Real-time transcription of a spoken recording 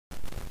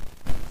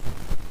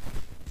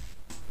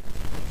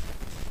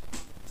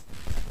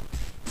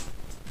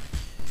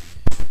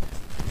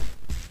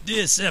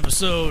This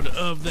episode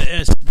of the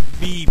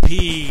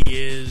SBP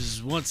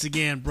is once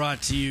again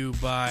brought to you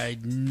by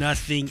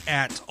Nothing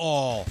at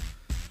All.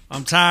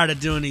 I'm tired of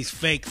doing these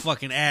fake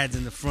fucking ads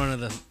in the front of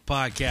the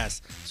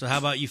podcast. So how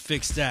about you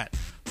fix that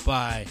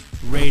by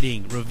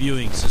rating,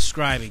 reviewing,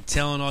 subscribing,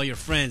 telling all your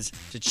friends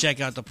to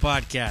check out the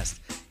podcast.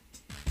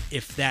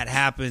 If that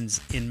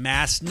happens in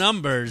mass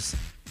numbers,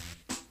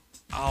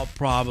 I'll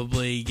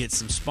probably get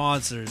some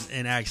sponsors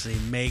and actually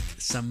make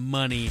some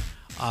money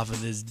off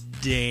of this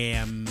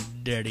damn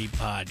dirty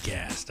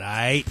podcast,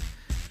 alright?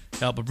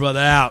 Help a brother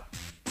out.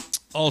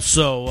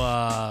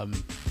 Also,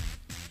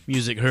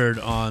 music heard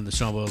on the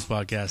Sean Boyles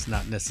podcast,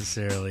 not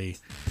necessarily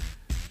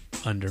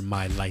under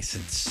my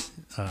license.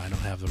 I don't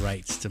have the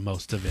rights to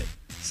most of it.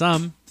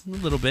 Some, a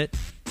little bit,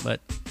 but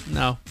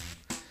no.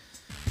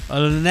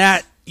 Other than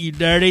that, you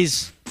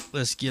dirties,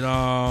 let's get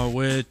on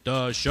with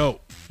the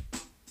show.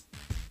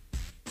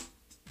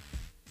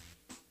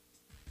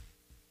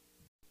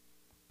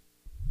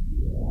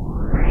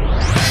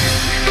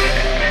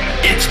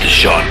 It's the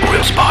Sean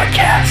Boyles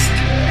Podcast.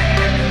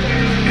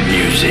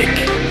 Music,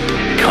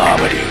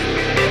 comedy,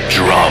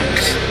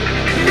 drums,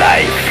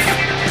 life.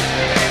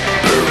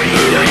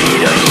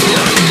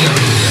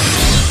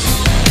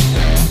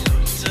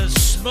 It's a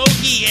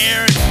smoky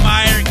air and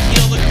fire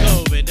kill the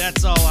COVID.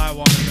 That's all I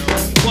want to know.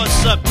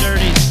 What's up,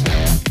 dirties?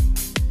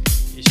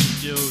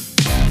 It's your dude.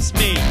 It's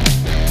me.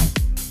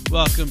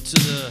 Welcome to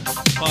the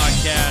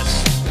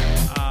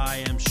podcast.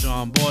 I am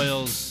Sean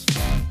Boyles.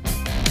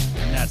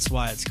 And that's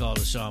why it's called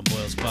the Sean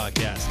Boyles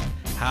Podcast.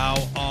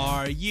 How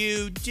are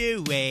you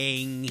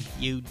doing,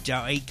 you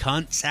dirty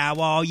cunts? How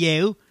are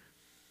you?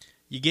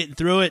 You getting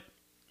through it?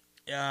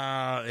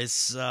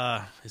 It's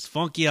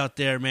funky out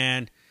there,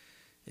 man.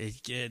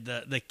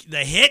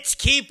 The hits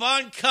keep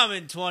on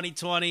coming,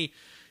 2020.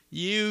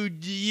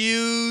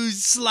 You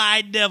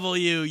slide devil,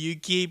 you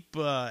keep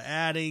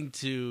adding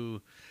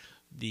to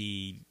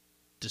the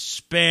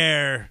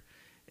despair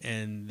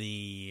and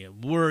the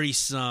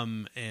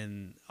worrisome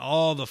and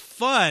all the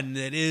fun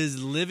that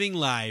is living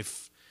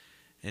life.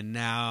 And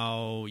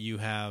now you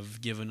have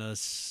given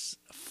us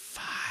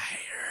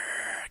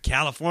fire.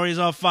 California's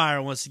on fire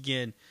once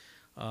again.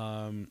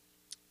 And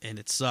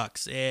it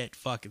sucks. It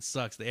fucking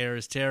sucks. The air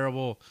is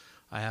terrible.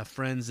 I have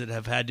friends that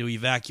have had to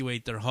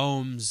evacuate their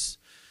homes.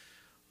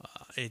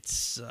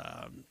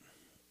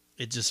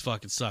 It just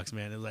fucking sucks,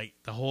 man. It's like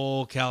the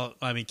whole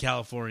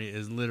California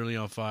is literally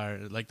on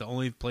fire. Like the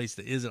only place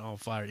that isn't on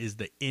fire is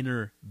the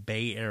inner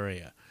Bay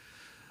Area,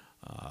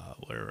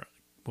 where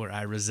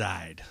I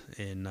reside,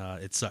 and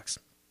it sucks.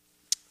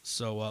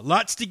 So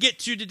lots to get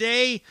to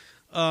today.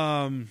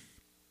 We'll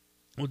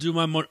do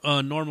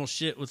my normal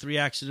shit with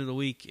reaction of the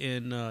week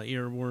and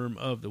earworm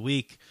of the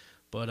week,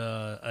 but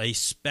a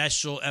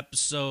special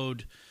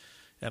episode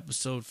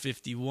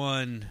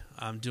 51.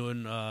 I'm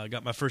doing.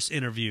 Got my first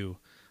interview.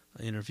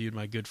 I interviewed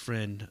my good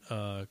friend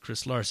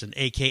Chris Larson,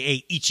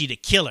 a.k.a. Ichy The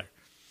Killer.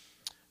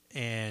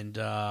 And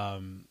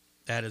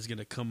that is going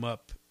to come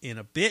up in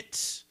a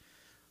bit.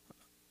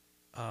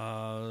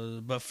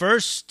 But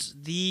first,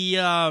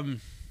 how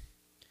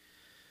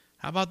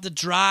about the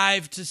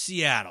drive to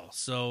Seattle?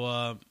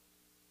 So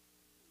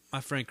my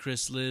friend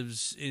Chris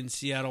lives in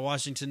Seattle,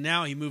 Washington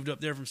now. He moved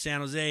up there from San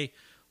Jose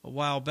a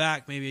while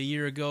back, maybe a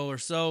year ago or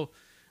so.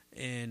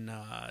 And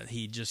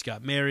he just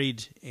got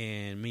married,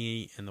 and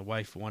me and the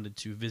wife wanted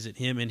to visit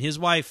him and his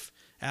wife,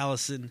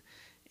 Allison,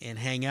 and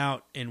hang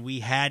out. And we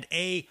had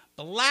a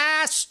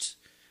blast.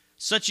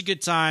 Such a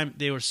good time.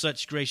 They were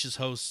such gracious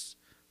hosts.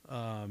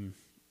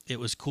 It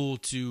was cool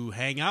to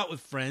hang out with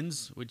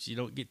friends, which you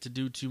don't get to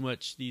do too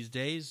much these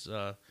days.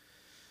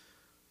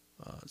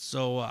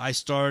 So we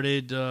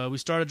started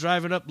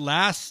driving up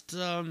last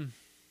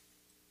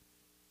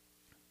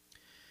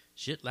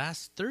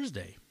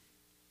Thursday.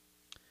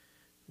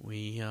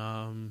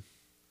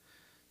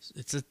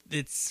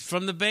 It's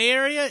from the Bay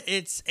Area.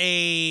 It's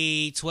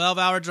a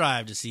 12-hour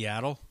drive to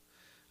Seattle.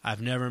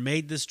 I've never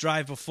made this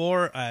drive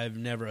before. I've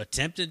never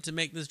attempted to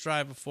make this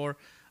drive before.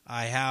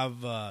 I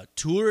have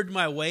toured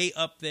my way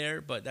up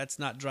there, but that's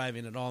not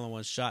driving it all in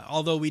one shot.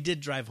 Although we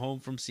did drive home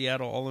from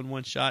Seattle all in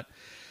one shot.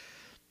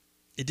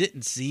 It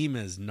didn't seem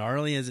as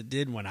gnarly as it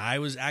did when I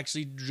was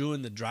actually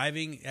doing the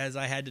driving as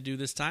I had to do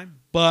this time.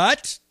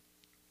 But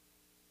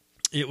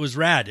it was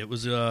rad. It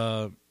was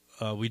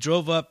we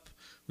drove up.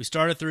 We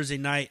started Thursday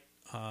night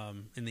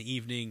in the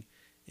evening,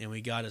 and we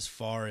got as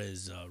far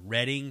as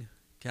Redding,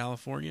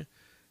 California,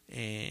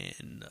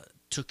 and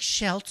took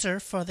shelter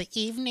for the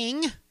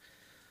evening.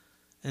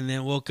 And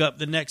then woke up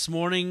the next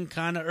morning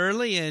kind of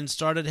early and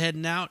started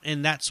heading out,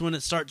 and that's when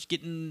it starts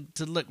getting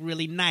to look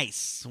really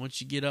nice.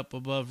 Once you get up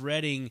above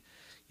Redding,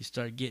 you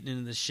start getting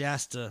into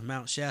the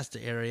Mount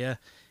Shasta area,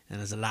 and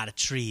there's a lot of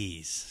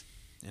trees.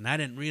 And I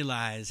didn't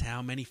realize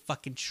how many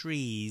fucking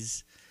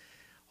trees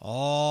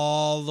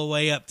all the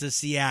way up to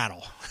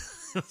Seattle.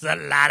 There's a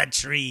lot of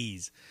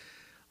trees.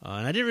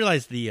 And I didn't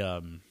realize the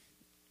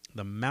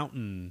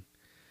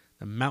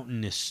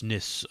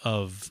mountainousness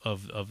of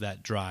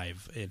that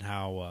drive and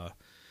how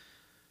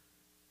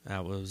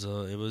that was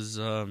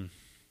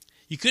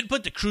You couldn't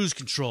put the cruise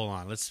control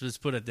on. Let's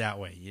put it that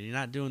way. You're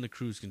not doing the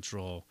cruise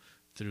control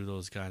through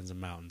those kinds of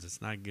mountains.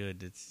 It's not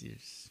good. It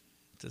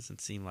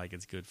doesn't seem like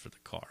it's good for the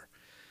car.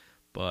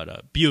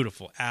 But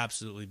beautiful,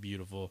 absolutely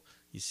beautiful.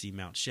 You see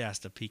Mount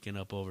Shasta peeking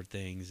up over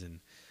things, and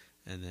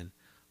then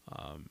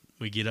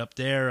we get up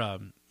there.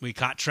 We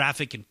caught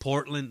traffic in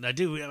Portland. I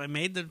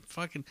made the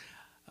fucking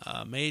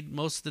made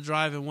most of the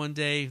drive in one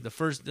day. The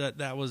first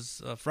that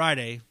was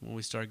Friday when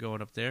we started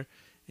going up there,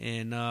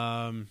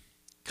 and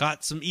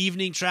caught some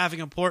evening traffic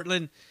in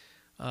Portland.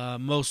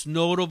 Most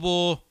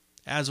notable,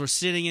 as we're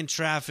sitting in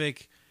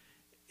traffic,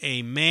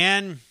 a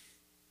man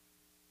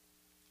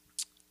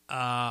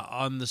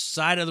on the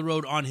side of the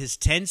road on his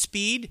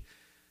 10-speed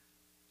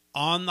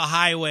on the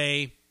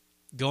highway,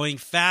 going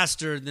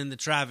faster than the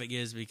traffic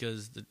is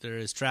because there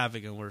is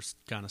traffic and we're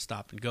kind of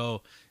stop and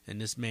go.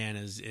 And this man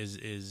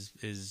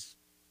is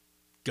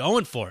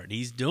going for it.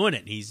 He's doing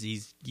it.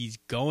 He's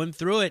going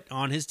through it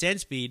on his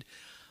 10-speed,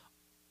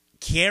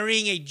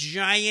 carrying a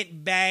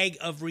giant bag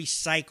of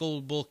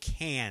recyclable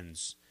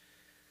cans.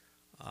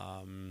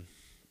 A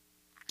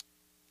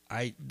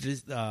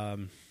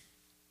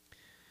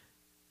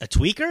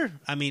tweaker?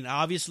 I mean,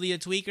 obviously a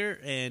tweaker,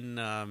 and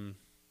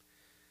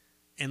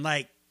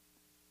like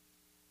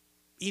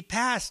he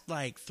passed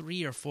like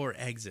 3 or 4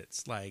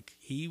 exits. Like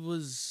he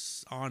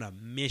was on a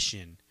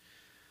mission.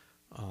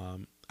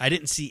 I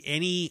didn't see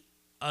any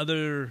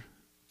other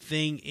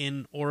thing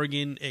in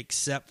Oregon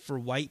except for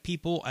white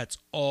people. That's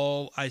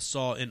all I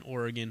saw in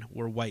Oregon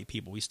were white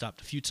people. We stopped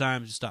a few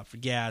times. We stopped for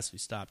gas. We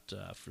stopped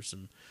for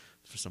some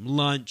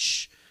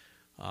lunch.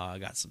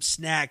 Got some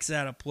snacks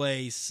at a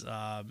place.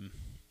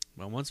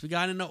 But once we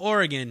got into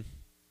Oregon,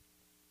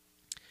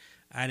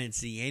 I didn't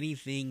see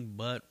anything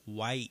but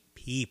white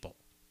people.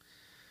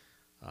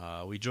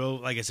 We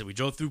drove, like I said,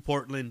 through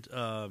Portland.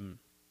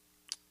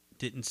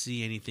 Didn't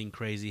see anything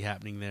crazy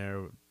happening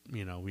there.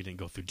 You know, we didn't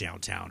go through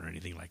downtown or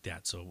anything like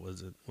that, so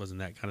it wasn't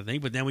that kind of thing.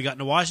 But then we got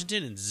into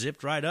Washington and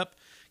zipped right up.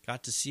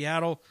 Got to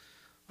Seattle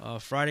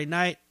Friday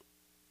night.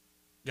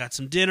 Got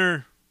some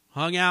dinner,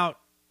 hung out.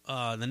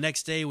 The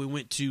next day we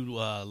went to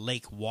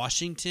Lake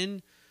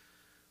Washington,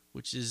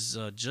 which is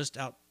just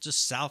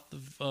south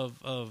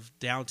of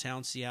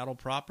downtown Seattle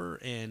proper,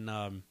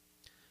 and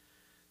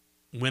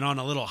went on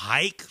a little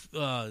hike.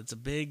 It's a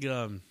big,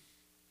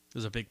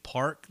 there's a big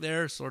park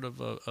there, sort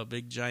of a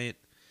big giant,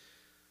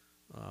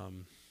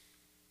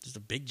 just a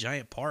big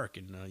giant park,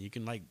 and you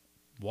can like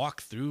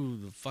walk through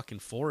the fucking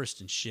forest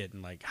and shit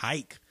and like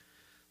hike.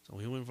 So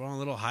we went on a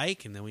little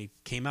hike, and then we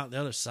came out the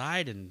other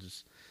side and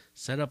just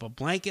set up a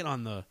blanket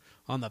on the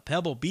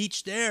Pebble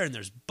Beach there, and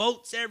there's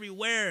boats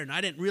everywhere, and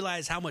I didn't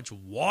realize how much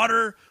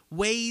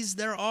waterways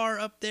there are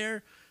up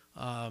there.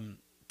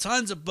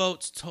 Tons of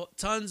boats,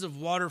 tons of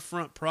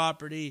waterfront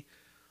property,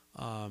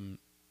 and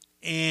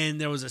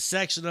there was a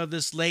section of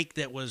this lake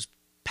that was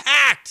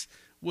packed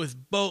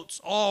with boats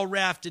all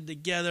rafted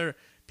together,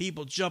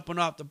 people jumping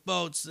off the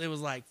boats. It was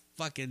like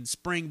fucking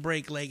spring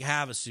break Lake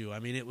Havasu. I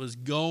mean, it was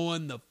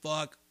going the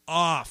fuck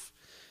off.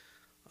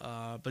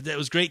 But it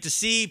was great to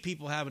see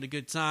people having a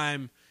good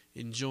time,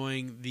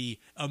 enjoying the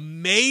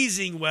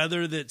amazing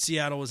weather that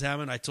Seattle was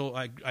having.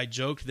 I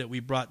joked that we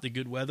brought the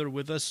good weather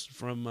with us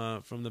from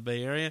the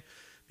Bay Area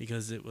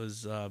because it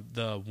was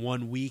the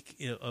 1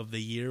 week of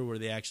the year where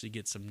they actually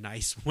get some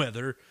nice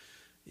weather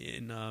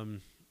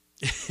in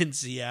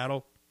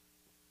Seattle.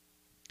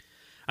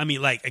 I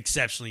mean, like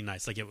exceptionally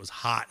nice. Like it was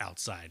hot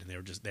outside, and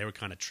they were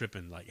kind of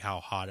tripping like how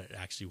hot it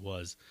actually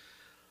was.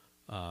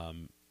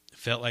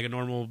 Felt like a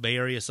normal Bay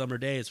Area summer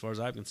day as far as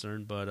I'm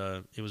concerned,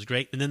 but it was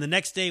great. And then the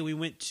next day we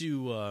went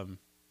to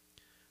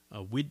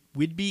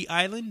Whidbey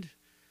Island,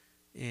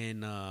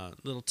 and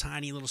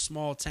tiny little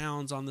small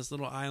towns on this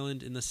little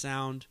island in the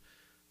Sound,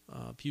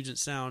 Puget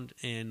Sound,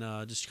 and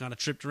just kind of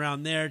tripped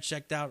around there,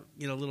 checked out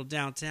little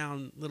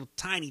downtown, little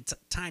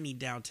tiny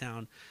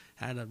downtown.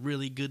 Had a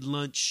really good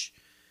lunch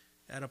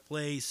at a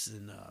place,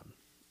 and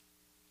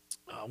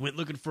went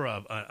looking for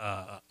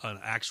an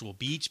actual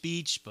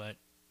beach, but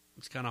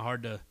it's kind of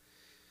hard to.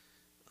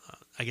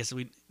 I guess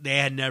they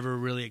had never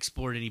really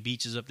explored any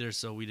beaches up there,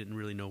 so we didn't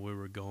really know where we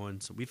were going.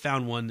 So we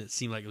found one that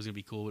seemed like it was going to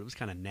be cool, but it was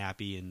kind of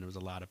nappy, and there was a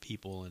lot of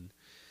people, and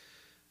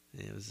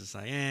it was just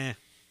like, eh.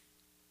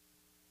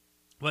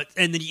 But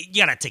and then you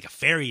gotta take a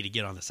ferry to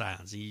get on this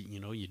island. So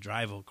you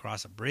drive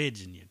across a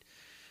bridge,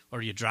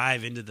 or you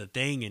drive into the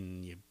thing,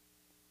 and you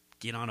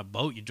get on a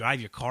boat. You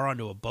drive your car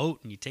onto a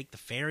boat, and you take the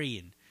ferry,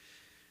 and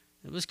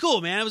it was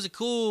cool, man. It was a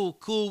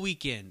cool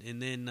weekend.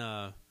 And then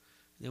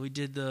we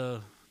did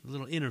the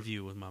little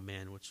interview with my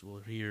man, which we'll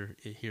hear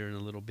in a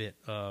little bit.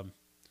 It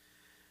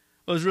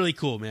was really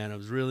cool, man. It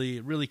was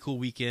really cool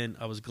weekend.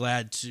 I was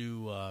glad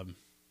to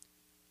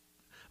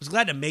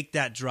make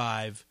that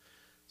drive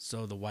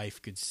so the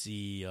wife could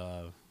see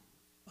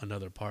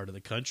another part of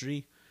the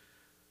country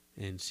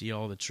and see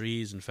all the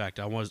trees. In fact,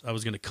 I was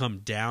going to come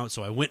down,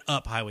 so I went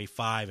up Highway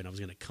 5 and I was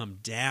going to come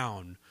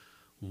down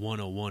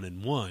 101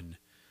 and 1.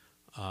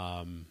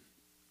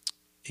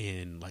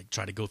 And like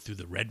try to go through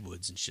the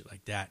redwoods and shit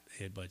like that.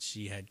 But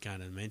she had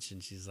kind of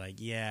mentioned, she's like,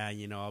 yeah,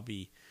 I'll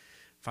be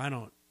if I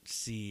don't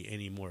see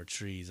any more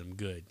trees, I'm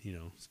good.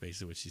 It's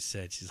basically what she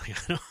said. She's like,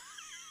 I don't.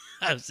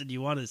 I said,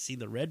 you want to see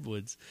the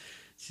redwoods?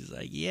 She's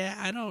like, yeah,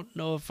 I don't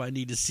know if I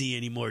need to see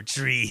any more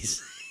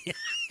trees.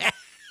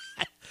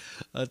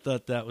 I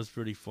thought that was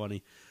pretty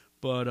funny.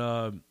 But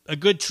a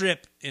good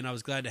trip, and I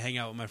was glad to hang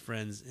out with my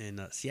friends. And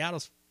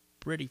Seattle's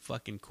pretty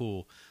fucking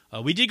cool.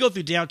 We did go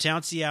through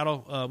downtown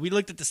Seattle. We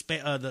looked at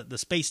the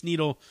Space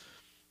Needle,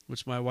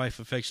 which my wife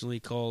affectionately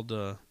called,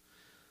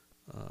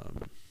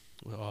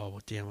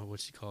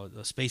 what's she called?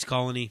 A space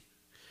colony.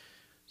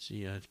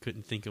 She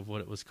couldn't think of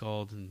what it was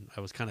called, and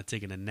I was kind of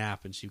taking a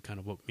nap, and she kind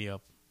of woke me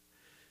up.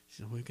 She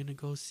said, "We're gonna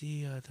go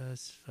see the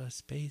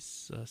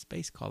space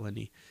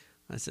colony."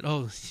 I said,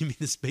 "Oh, you mean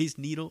the Space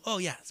Needle?" "Oh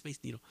yeah, Space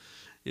Needle."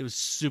 It was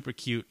super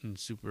cute and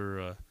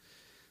super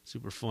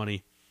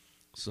funny.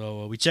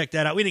 So we checked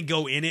that out. We didn't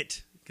go in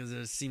it because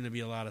there seemed to be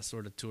a lot of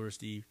sort of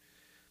touristy.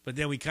 But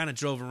then we kind of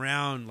drove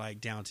around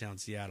like downtown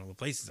Seattle. The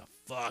place is a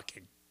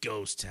fucking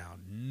ghost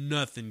town.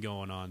 Nothing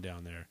going on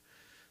down there.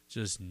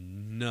 Just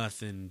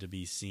nothing to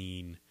be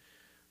seen.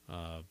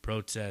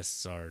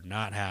 Protests are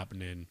not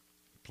happening.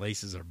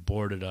 Places are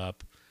boarded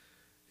up.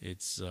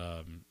 It's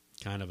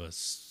kind of a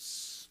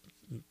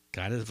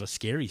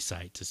scary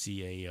sight to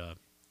see a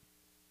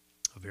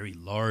very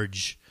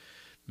large,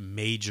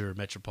 major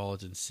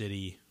metropolitan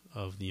city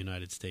of the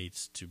United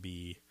States to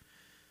be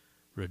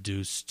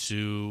reduced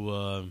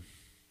to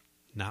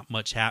not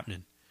much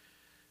happening.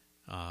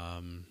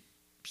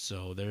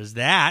 So there's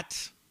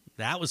that.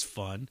 That was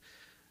fun.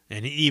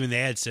 And even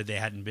they had said they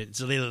hadn't been.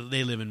 So they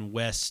live in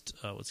what's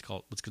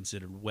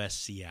considered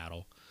West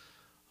Seattle,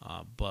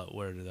 but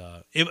where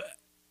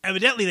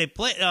evidently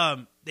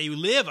they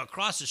live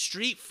across the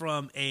street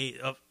from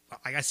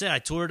like I said, I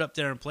toured up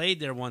there and played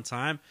there one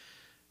time,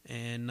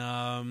 and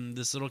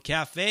this little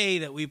cafe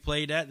that we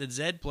played at, that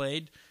Zed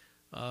played,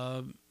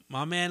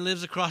 my man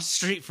lives across the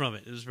street from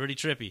it. It was pretty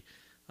trippy.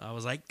 I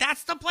was like,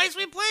 that's the place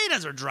we played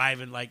as we're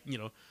driving,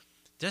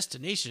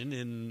 destination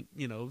in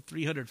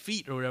 300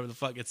 feet or whatever the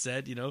fuck it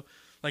said.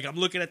 Like I'm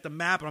looking at the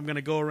map and I'm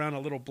gonna go around a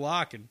little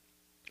block and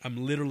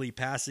I'm literally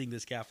passing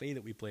this cafe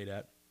that we played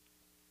at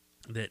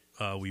that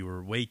we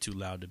were way too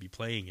loud to be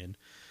playing in.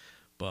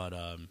 But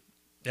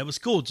that was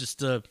cool.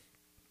 Just I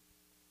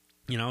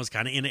was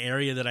kind of in an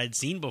area that I'd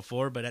seen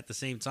before, but at the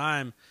same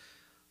time,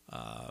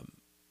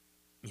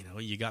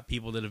 you got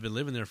people that have been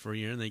living there for a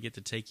year and they get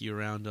to take you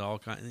around to all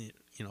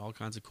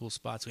kinds of cool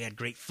spots. We had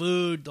great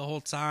food the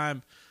whole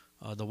time.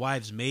 The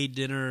wives made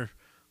dinner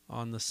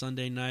on the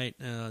Sunday night.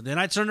 Then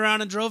I turned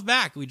around and drove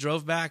back. We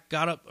drove back,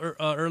 got up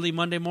early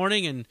Monday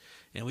morning,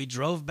 and we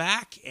drove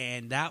back,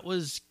 and that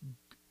was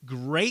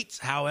great.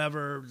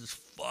 However, it was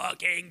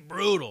fucking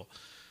brutal.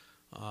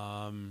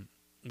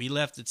 We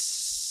left at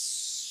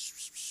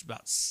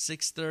about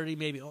 6:30,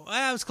 maybe. It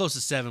was close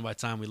to 7 by the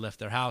time we left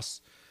their house,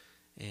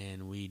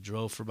 and we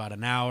drove for about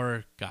an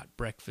hour, got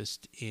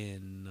breakfast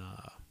in...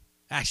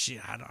 actually,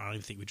 I don't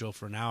even think we drove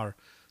for an hour.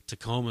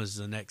 Tacoma's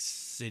the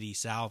next city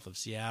south of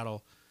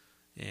Seattle,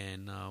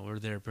 and we're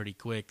there pretty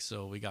quick.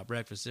 So we got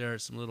breakfast there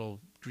at some little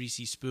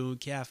Greasy Spoon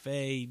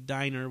cafe,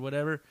 diner,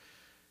 whatever,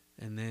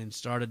 and then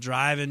started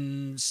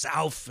driving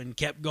south and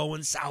kept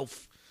going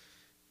south.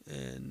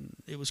 And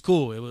it was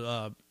cool. It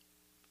was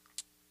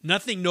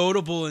nothing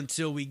notable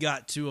until we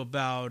got to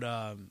about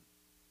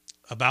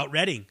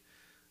Redding,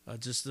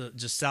 just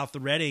south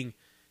of Redding,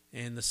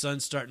 and the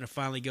sun's starting to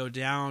finally go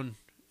down,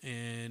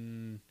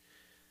 and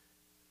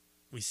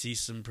we see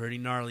some pretty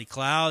gnarly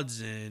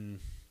clouds and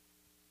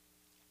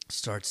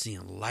start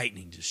seeing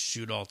lightning just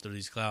shoot all through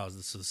these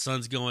clouds. So the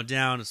sun's going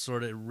down. It's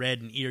sort of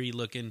red and eerie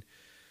looking.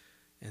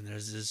 And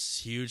there's this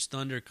huge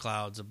thunder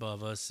clouds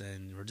above us.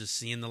 And we're just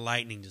seeing the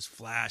lightning just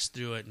flash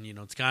through it. And,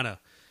 it's kind of,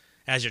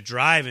 as you're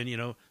driving,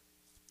 you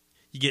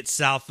get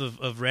south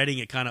of Redding,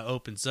 it kind of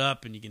opens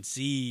up. And you can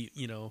see,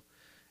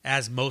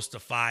 as most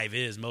of 5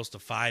 is,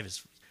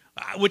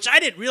 which I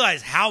didn't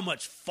realize how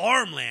much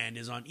farmland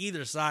is on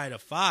either side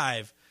of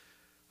 5.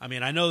 I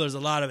mean, I know there's a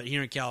lot of it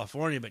here in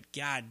California, but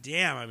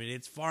goddamn,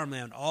 it's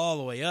farmland all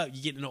the way up.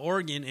 You get into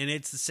Oregon, and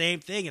it's the same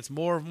thing. It's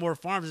more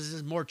farms. There's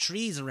just more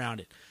trees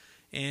around it,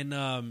 and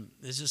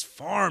it's just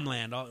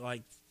farmland.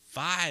 Like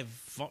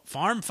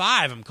Farm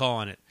 5, I'm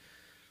calling it.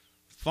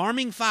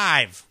 Farming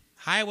 5,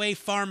 Highway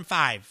Farm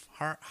 5,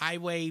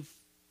 Highway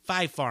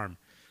 5 Farm,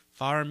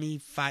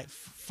 Farmy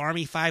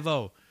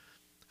 5-0.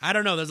 I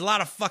don't know. There's a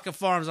lot of fucking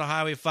farms on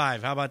Highway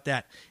 5. How about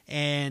that?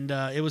 And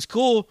it was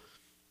cool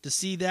to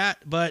see that,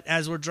 but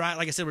as we're driving,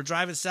 like I said, we're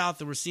driving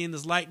south and we're seeing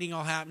this lightning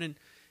all happening,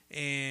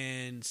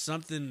 and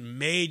something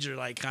major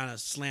kind of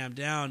slammed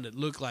down that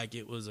looked like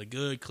it was a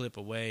good clip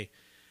away.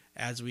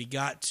 As we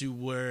got to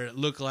where it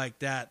looked like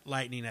that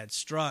lightning had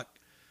struck,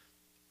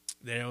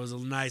 there was a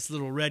nice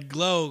little red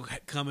glow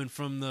coming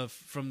from a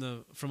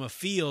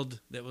field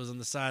that was on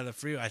the side of the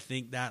freeway. I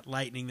think that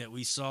lightning that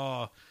we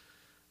saw,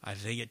 I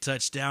think it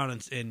touched down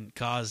and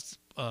caused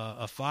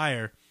a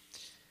fire.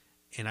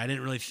 And I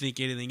didn't really think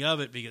anything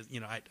of it because,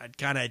 I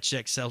kind of had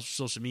checked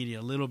social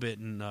media a little bit,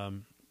 and I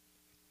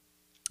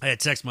had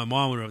texted my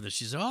mom over there.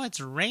 She said, "Oh,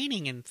 it's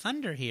raining and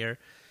thunder here."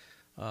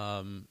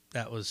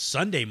 That was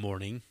Sunday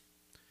morning.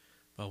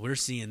 But we're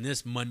seeing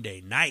this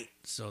Monday night,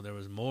 so there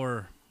was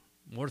more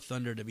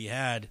thunder to be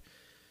had,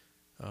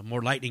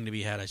 more lightning to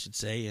be had, I should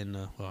say. And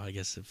well, I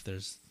guess if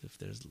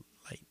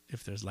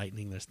there's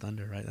lightning, there's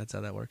thunder, right? That's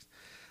how that works.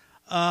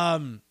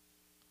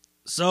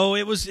 So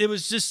it was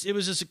just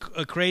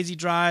a crazy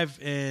drive,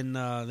 and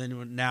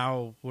then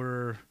now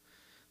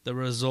the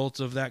result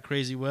of that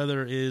crazy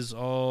weather is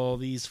all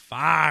these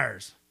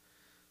fires.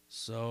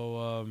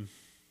 So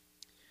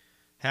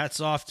hats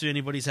off to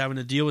anybody who's having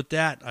to deal with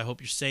that. I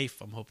hope you're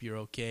safe. I hope you're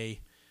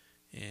okay,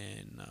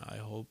 and I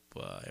hope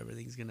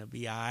everything's gonna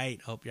be all right.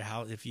 I hope your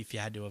house, if you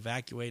had to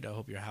evacuate, I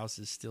hope your house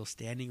is still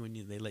standing when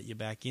they let you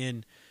back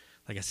in.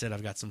 Like I said,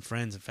 I've got some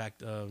friends. In fact,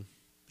 the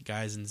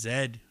guys in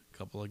Zed, a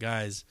couple of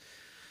guys.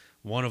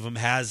 One of them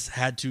has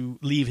had to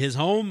leave his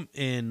home,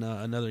 and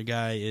another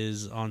guy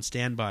is on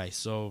standby.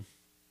 So,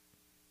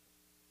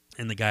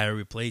 and the guy I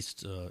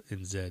replaced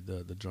in Zed,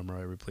 the drummer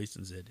I replaced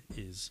in Zed,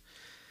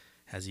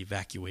 has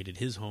evacuated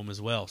his home as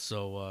well.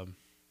 So,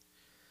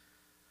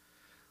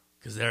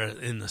 because they're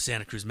in the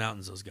Santa Cruz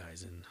Mountains, those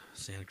guys, and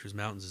Santa Cruz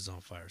Mountains is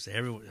on fire. So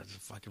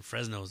fucking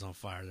Fresno is on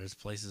fire. There's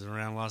places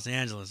around Los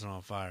Angeles that are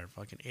on fire.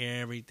 Fucking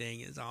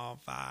everything is on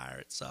fire.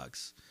 It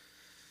sucks.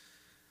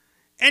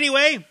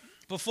 Anyway,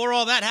 before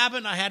all that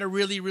happened, I had a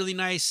really, really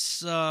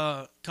nice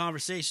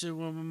conversation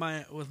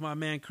with my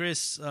man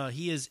Chris.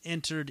 He has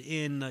entered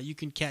in. You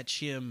can catch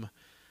him.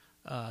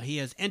 He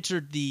has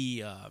entered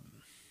the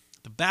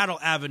Battle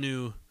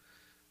Avenue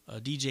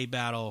DJ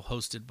battle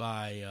hosted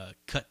by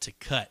Cut to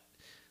Cut.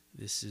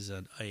 This is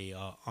an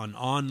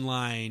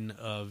online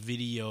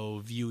video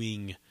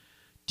viewing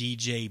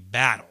DJ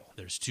battle.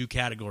 There's two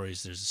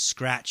categories. There's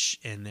scratch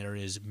and there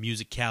is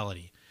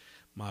musicality.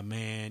 My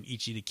man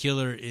Ichy The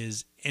Killer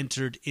is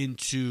entered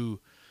into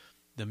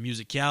the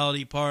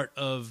musicality part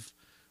of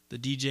the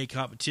DJ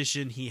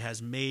competition. He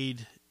has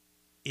made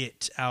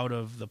it out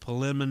of the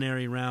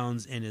preliminary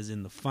rounds and is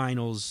in the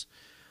finals.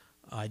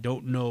 I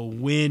don't know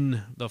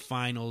when the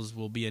finals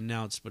will be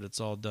announced, but it's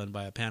all done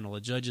by a panel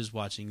of judges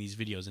watching these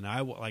videos. And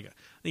I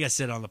think I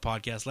said on the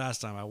podcast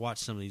last time, I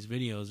watched some of these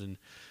videos, and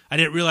I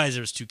didn't realize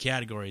there was two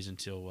categories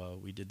until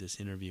we did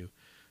this interview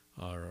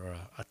or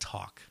a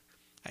talk.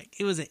 I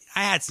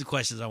had some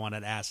questions I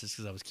wanted to ask just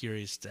because I was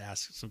curious to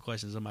ask some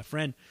questions of my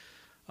friend.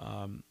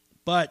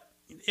 But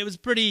it was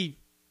pretty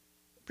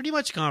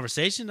much a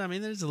conversation. I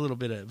mean, there's a little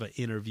bit of an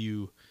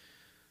interview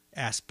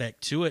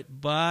aspect to it,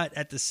 but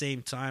at the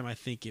same time, I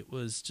think it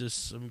was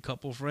just some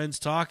couple friends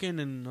talking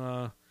and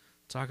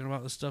talking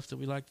about the stuff that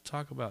we like to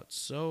talk about.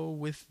 So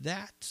with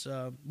that,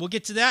 we'll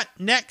get to that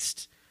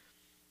next.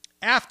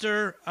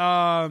 After,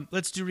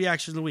 let's do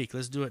reaction of the week.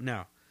 Let's do it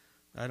now.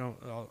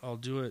 I'll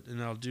do it,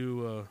 and I'll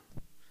do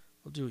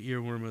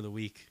earworm of the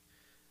week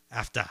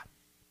after.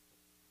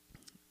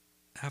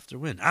 After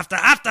when? After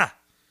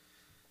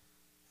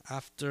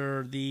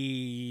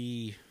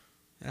the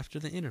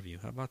interview.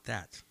 How about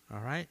that? All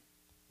right?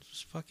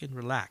 Just fucking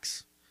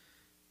relax.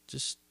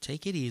 Just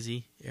take it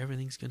easy.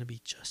 Everything's going to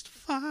be just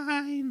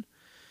fine.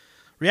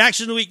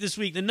 Reaction of the week this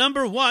week. The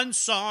number one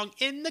song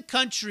in the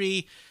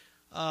country.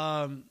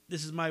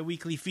 This is my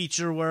weekly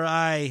feature where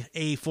I,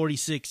 a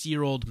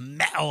 46-year-old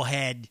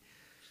metalhead,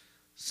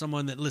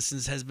 someone that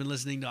has been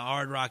listening to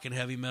hard rock and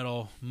heavy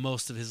metal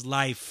most of his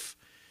life,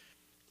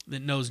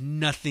 that knows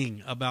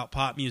nothing about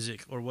pop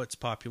music or what's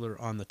popular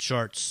on the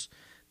charts.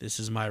 This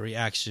is my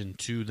reaction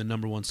to the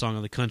number one song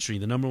of the country.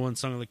 The number one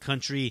song of the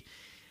country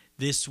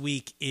this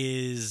week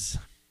is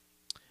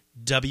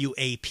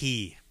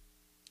WAP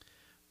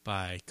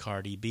by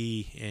Cardi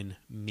B and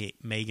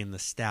Megan Thee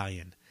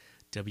Stallion.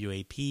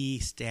 WAP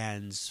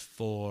stands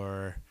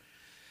for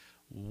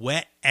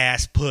Wet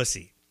Ass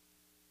Pussy.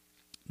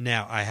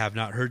 Now, I have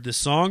not heard this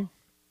song.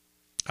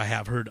 I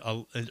have heard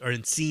or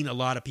seen a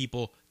lot of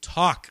people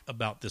talk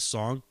about this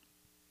song.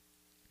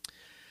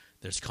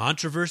 There's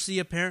controversy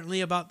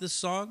apparently about this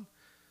song.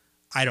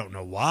 I don't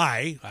know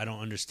why. I don't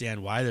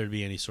understand why there'd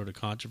be any sort of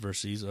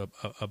controversies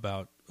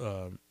about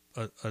a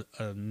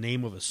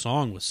name of a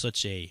song with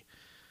such a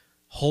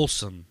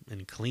wholesome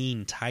and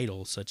clean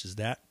title such as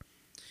that.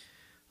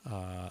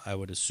 I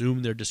would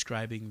assume they're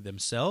describing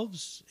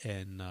themselves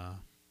and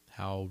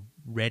how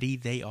ready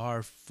they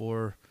are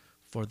for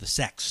the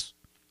sex.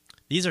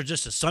 These are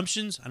just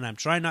assumptions, and I'm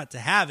trying not to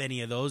have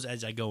any of those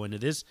as I go into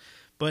this.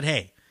 But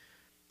hey,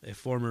 a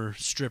former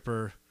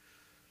stripper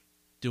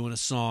doing a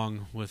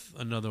song with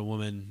another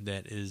woman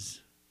that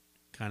is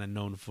kind of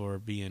known for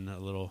being a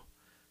little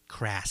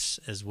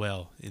crass as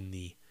well in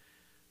the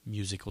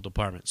musical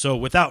department. So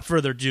without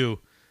further ado,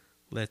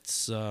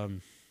 let's... all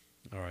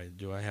right,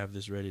 do I have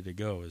this ready to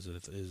go is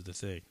the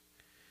thing.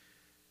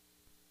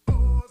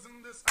 Whores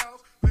in this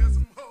house. There's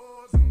some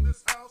whores in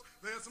this house.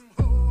 There's some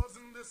whores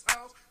in this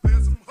house.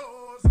 There's some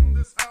whores in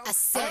this house. I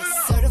said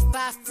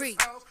certified free,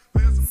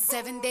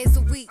 7 days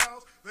a week.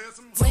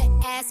 Wet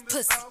ass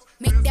pussy,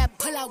 make that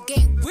pull out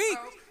game weak.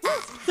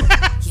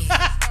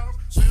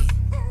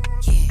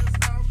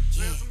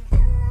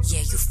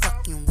 Yeah, you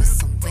fucking with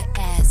some wet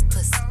ass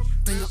pussy.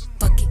 Bring a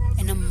bucket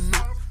and a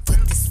mop for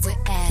this wet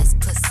ass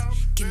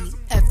pussy.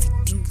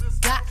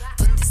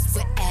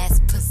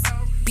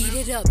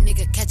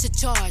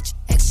 extra charge,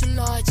 extra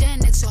large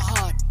and extra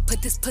hard.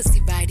 Put this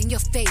pussy right in your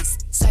face.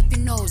 Swipe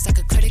your nose like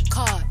a credit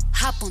card.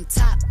 Hop on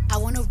top, I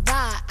wanna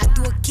ride. I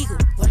do a giggle,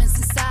 rollins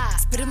inside.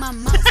 Spit in my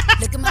mouth,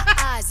 look in my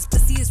eyes. This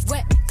pussy is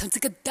wet, come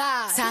take a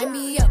dive. Tie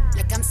me up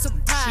like I'm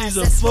surprised. She's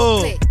a Let's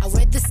fool. roleplay. I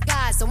wear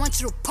disguise. I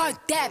want you to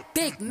park that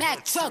Big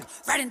Mac truck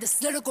right in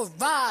this little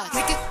garage.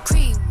 Make it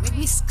cream, make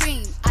me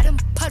scream. Out in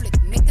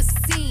public, make a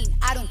scene.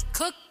 I don't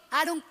cook,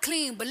 I don't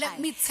clean, but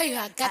let me tell you,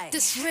 I got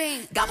this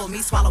ring. Gobble me,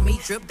 swallow me,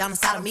 drip down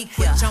inside of me.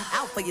 Quick jump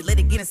out for you, let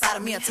it get inside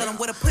of me. I tell them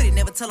where to put it,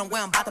 never tell them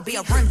where I'm about to be.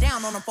 I run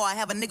down on them before I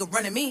have a nigga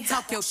running me.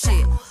 Talk your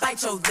shit,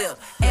 bite your lip.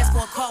 Ask for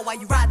a call while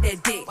you ride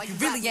that dick. You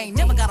really ain't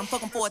never got him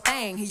fucking for a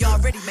thing. He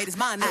already made his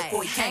mind up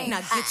before he came.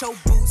 Now get your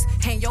boots,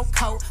 hang your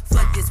coat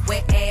for this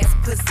wet ass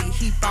pussy.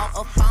 He bought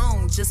a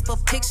phone just for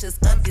pictures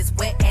of this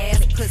wet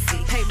ass pussy.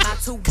 Pay my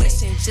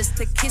tuition just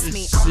to kiss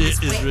me This on shit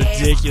this is wet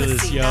ridiculous,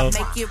 ass pussy. yo. Now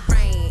make it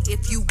rain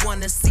if you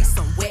wanna see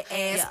some wet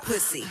ass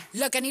pussy.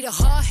 Look, I need a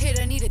hard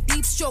hit, I need a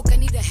deep stroke, I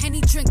need a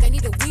Henny drink, I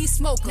need a weed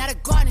smoke. Not a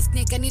garden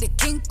snake, I need a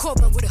king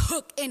cobra with a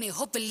hook in it,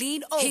 hope it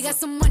lean over. He got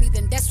some money,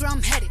 then that's where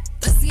I'm headed.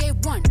 Pussy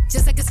A1,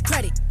 just like his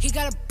credit. He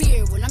got a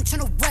beard, well I'm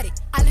tryna wet it.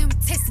 I let him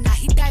taste it, now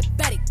he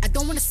diabetic. I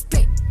don't wanna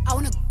spit, I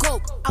wanna go,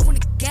 I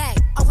wanna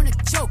gag, I wanna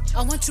choke.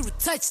 I want you to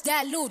touch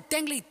that little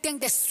dangly thing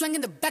that's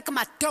swinging the back of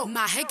my throat.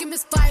 My head can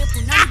misfire,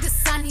 Punani the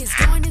sunny is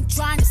going and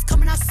drying, it's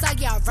coming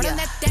outside, yeah. I run on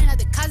that thing, now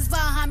the cuz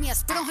behind me. I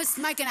spit on his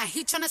mic and I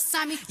he tryna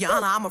sign me. Your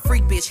Honor, I'm a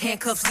freak bitch,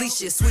 handcuffs,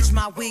 leashes. Switch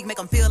my wig, make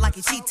him feel like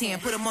he cheating.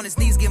 Put him on his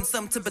knees, give him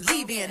something to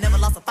believe in. Never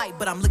lost a fight,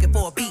 but I'm looking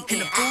for a beat. In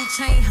the food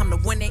chain, I'm the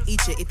one that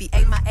eat you. If he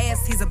ate my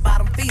ass, he's a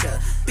bottom feeder.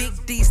 Big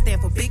D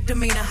stand for big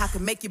demeanor. I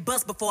can make you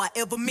bust before I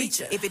ever meet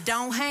you. If it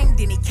don't hang,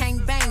 then he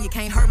can't bang. You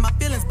can't hurt my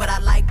feelings, but I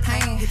like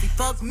pain. If he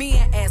fuck me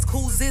and ask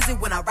who's is it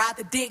when I ride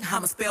the dick,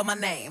 I'ma spell my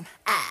name.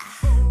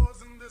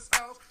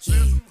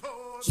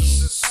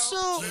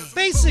 So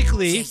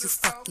basically, You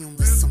fucking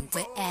with some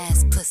wet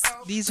ass pussy.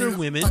 these are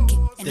women And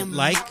that I'm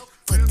like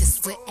for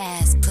this wet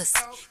ass pussy.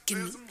 Give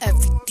me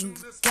everything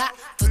you got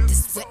for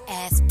this wet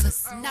ass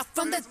pussy. Now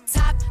from the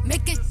top,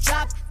 make it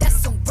drop. That's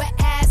some wet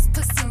ass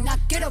pussy. Now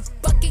get a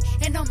bucket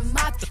and a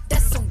mop.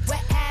 That's some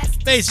wet ass.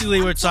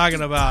 Basically, we're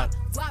talking about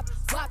Wop,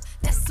 wop,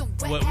 that's some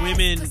wet what ass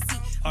women pussy.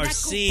 are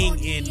seeing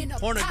in Macaroni a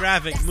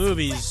pornographic pot. That's some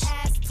movies.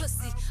 wet ass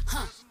pussy.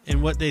 Huh.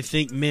 and what they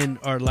think men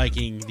are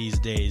liking these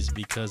days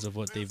because of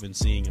what they've been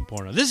seeing in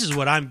porno. This is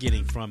what I'm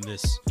getting from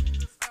this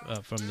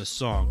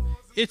song.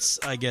 It's,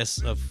 I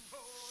guess, a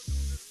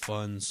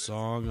fun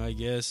song, I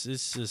guess.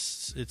 It's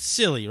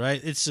silly,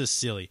 right? It's just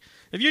silly.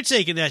 If you're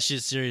taking that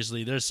shit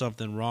seriously, there's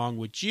something wrong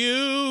with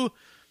you.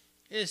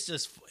 That's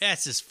just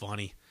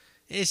funny.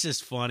 It's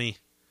just funny.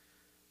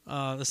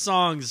 The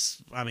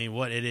song's, I mean,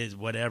 what it is,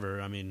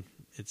 whatever. I mean,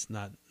 it's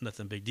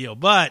nothing big deal.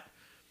 But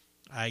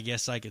I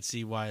guess I could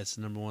see why it's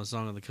the number one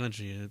song in the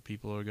country.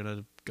 People are going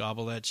to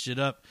gobble that shit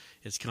up.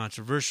 It's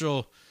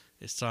controversial.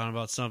 It's talking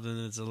about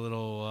something that's a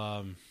little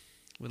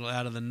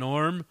out of the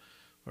norm,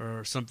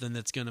 or something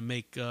that's going to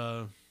make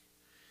the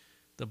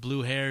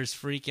blue hairs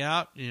freak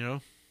out, you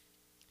know.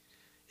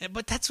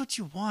 But that's what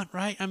you want,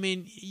 right? I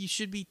mean, you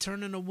should be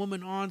turning a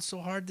woman on so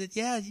hard that,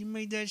 yeah, you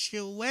made that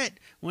shit wet.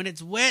 When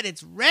it's wet,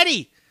 it's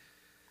ready.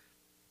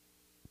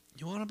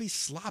 You want to be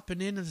slopping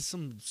into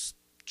some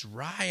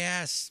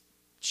dry-ass,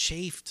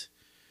 chafed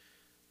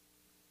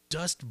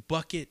dust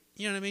bucket.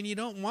 You know what I mean? You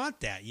don't want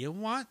that. You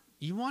want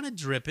it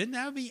dripping.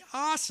 That would be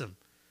awesome.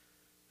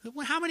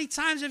 How many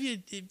times have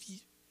you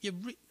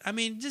I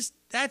mean, just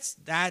that's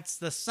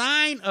the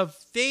sign of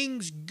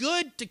things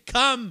good to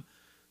come,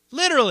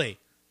 literally.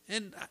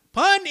 And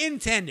pun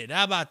intended.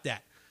 How about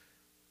that?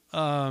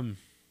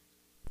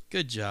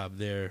 Good job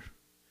there,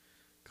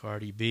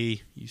 Cardi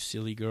B, you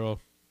silly girl.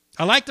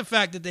 I like the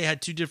fact that they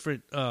had two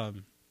different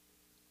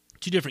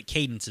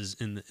cadences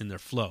in their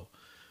flow,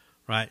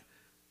 right?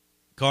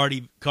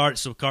 Cardi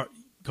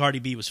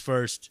B was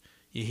first.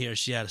 You hear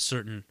she had a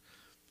certain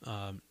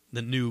the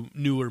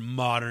newer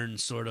modern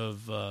sort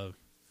of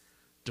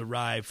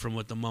derived from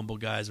what the mumble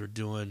guys were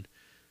doing.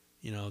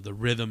 You know, the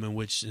rhythm in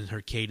which, in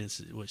her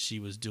cadence, what she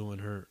was doing,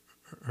 her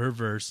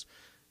verse.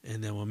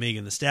 And then when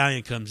Megan Thee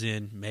Stallion comes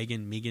in,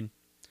 Megan,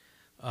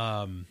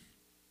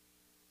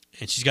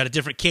 and she's got a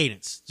different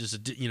cadence,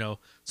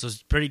 so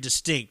it's pretty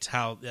distinct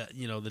how,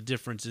 the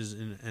differences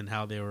in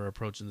how they were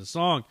approaching the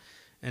song.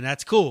 And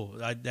that's cool.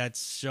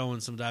 That's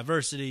showing some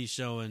diversity,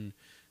 showing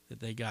that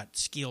they got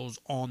skills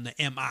on the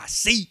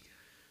MIC.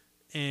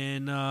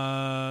 And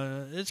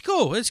it's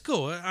cool. It's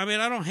cool. I mean,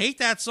 I don't hate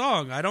that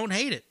song. I don't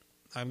hate it.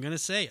 I'm going to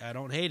say I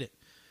don't hate it.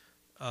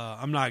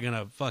 I'm not going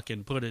to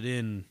fucking put it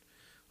in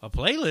a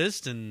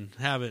playlist and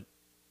have it,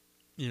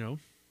 it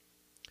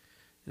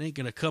ain't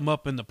going to come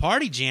up in the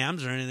party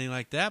jams or anything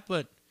like that,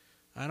 but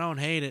I don't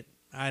hate it.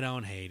 I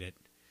don't hate it.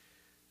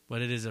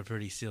 But it is a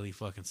pretty silly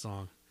fucking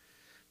song.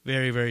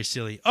 Very, very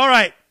silly. All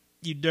right,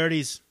 you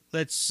dirties.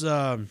 Let's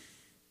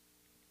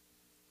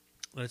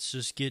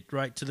just get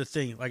right to the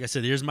thing. Like I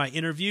said, here's my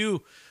interview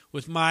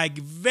with my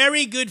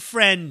very good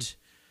friend,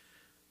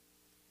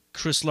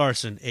 Chris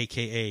Larson,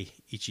 a.k.a.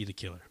 Ichy the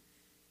Killer.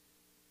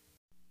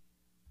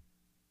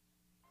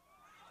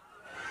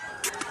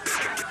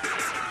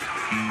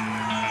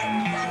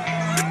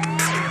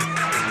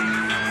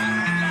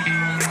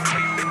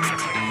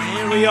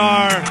 we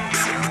are.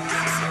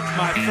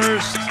 My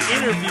first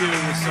interview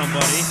with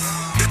somebody.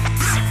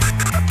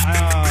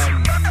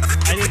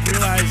 I didn't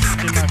realize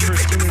in my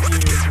first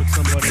interview with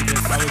somebody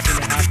that I was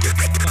going to have to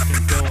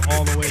fucking go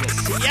all the way to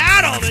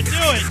Seattle to do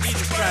it.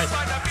 Jesus Christ.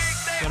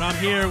 But I'm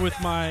here with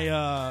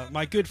my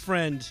my good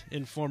friend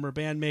and former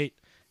bandmate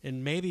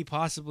and maybe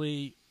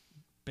possibly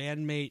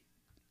bandmate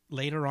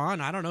later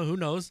on. I don't know. Who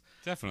knows?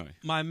 Definitely.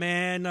 My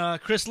man,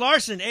 Chris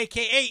Larson,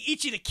 a.k.a.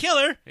 Ichy the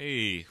Killer.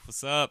 Hey,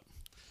 what's up?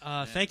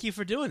 Thank you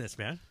for doing this,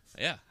 man.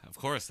 Yeah, of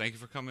course. Thank you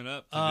for coming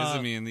up to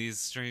visit me in these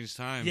strange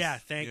times. Yeah,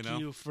 thank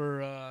you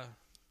for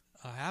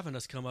having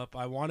us come up.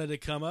 I wanted to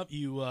come up.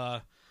 You,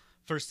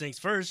 first things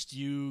first,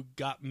 you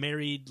got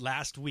married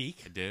last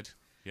week. I did.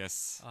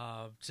 Yes.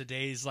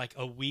 Today's like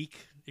a week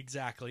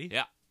exactly.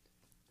 Yeah.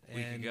 A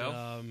week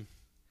ago.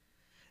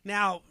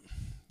 Now,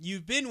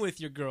 you've been with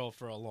your girl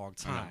for a long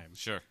time.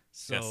 Sure.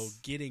 So yes.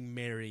 Getting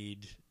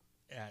married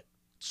at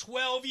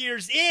 12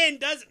 years in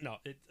doesn't. No,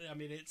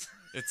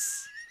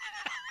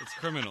 it's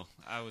criminal,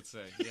 I would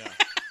say. Yeah.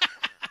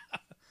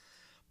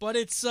 But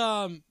it's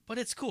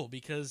cool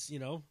because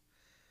you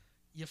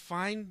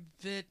find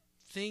that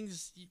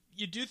things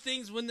you do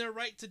things when they're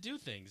right to do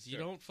things. You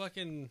don't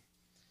fucking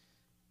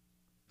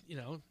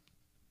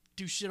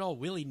do shit all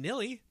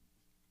willy-nilly.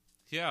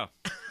 Yeah.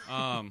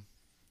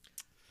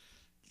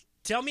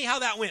 Tell me how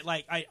that went.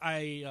 Like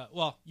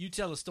well, you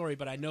tell the story,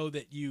 but I know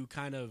that you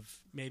kind of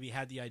maybe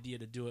had the idea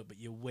to do it, but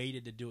you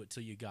waited to do it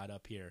till you got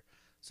up here.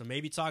 So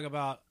maybe talk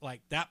about like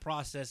that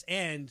process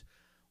and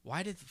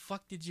why the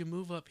fuck did you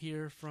move up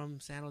here from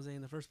San Jose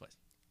in the first place?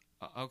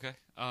 Okay.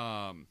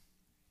 I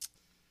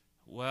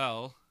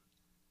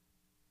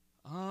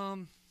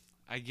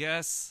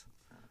guess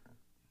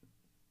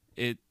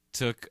it's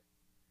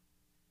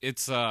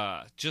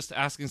just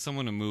asking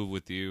someone to move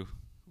with you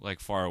like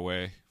far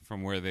away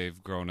from where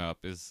they've grown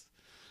up is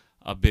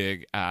a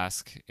big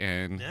ask,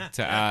 and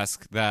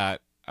ask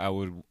that I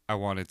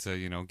wanted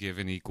to give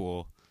an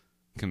equal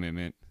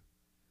commitment.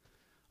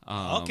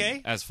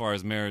 Okay. As far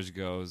as marriage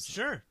goes.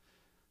 Sure.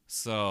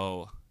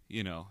 So,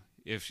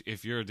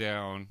 if you're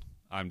down,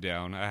 I'm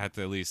down. I had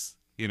to at least,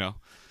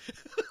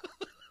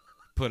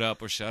 put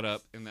up or shut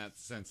up in that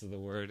sense of the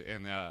word.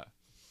 And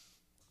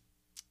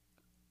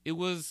it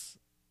was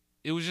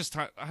just,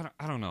 I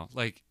don't know,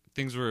 like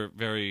things were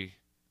very,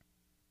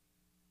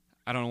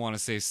 I don't want to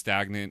say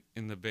stagnant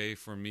in the Bay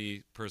for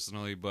me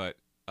personally, but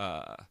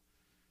I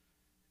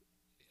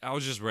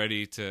was just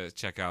ready to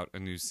check out a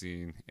new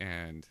scene.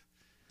 And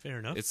fair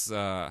enough. it's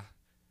kind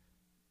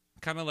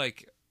of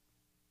like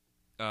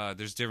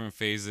there's different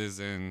phases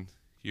in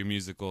your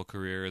musical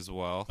career as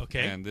well.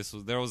 Okay. And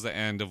there was the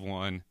end of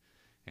one,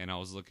 and I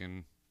was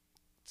looking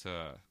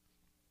to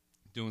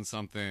doing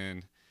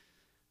something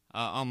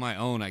on my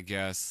own, I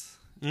guess.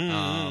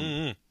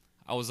 I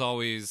was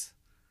always,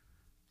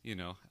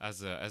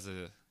 as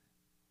a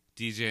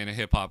DJ in a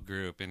hip hop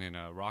group and in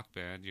a rock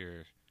band,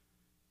 you're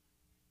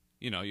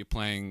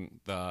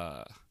playing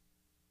the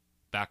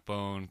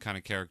backbone kind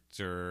of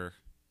character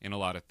in a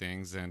lot of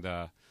things, and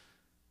I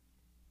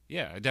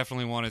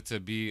definitely wanted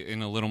to be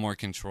in a little more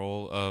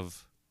control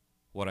of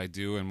what I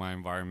do in my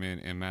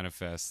environment and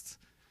manifest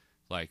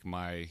like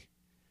my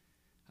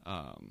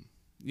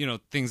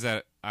things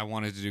that I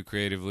wanted to do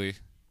creatively.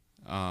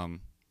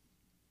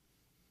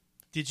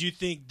 Did you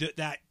think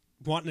that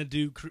wanting to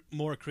do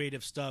more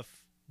creative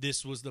stuff,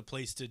 this was the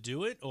place to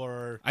do it,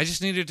 or I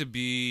just needed to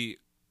be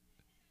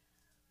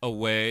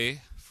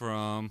away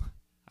from.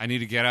 I need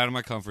to get out of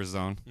my comfort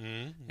zone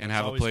and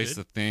have a place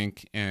to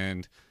think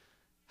and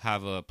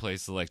have a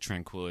place of like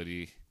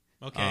tranquility.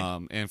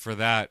 Okay. And for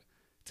that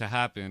to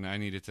happen, I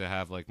needed to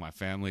have like my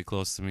family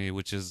close to me,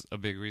 which is a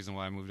big reason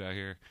why I moved out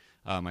here.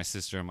 My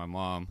sister and my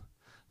mom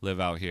live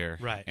out here.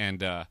 Right.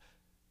 And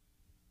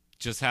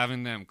just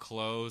having them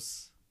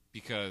close,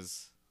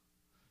 because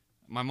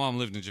my mom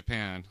lived in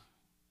Japan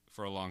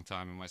for a long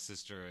time, and my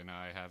sister and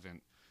I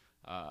haven't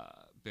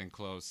been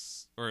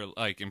close or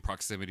like in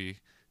proximity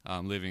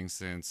living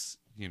since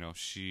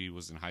she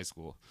was in high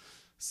school.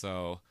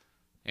 So,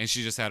 and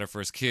she just had her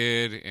first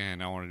kid,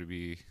 and I wanted to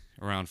be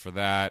around for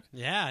that.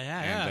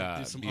 Yeah.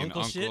 Do some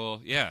uncle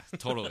shit. Yeah,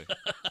 totally.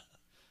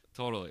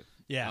 Totally.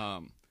 Yeah.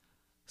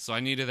 So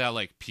I needed that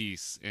like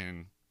peace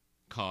and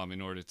calm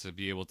in order to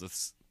be able to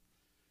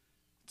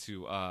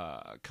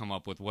come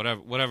up with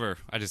whatever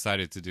I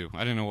decided to do.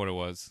 I didn't know what it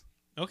was.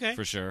 Okay.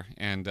 For sure.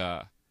 And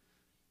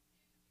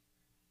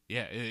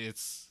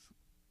it's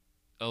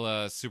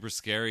super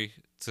scary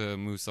to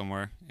move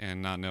somewhere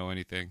and not know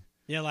anything.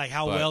 Yeah, like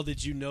how well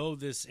did you know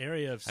this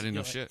area of? I didn't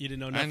know shit. You didn't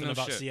know nothing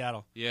about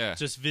Seattle. Yeah,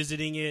 just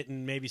visiting it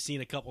and maybe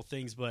seeing a couple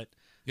things, but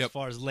as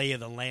far as lay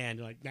of the land,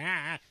 you're like,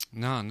 nah.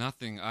 No,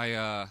 nothing.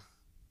 The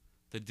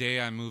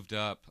day I moved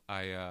up,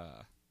 I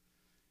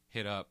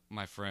hit up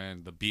my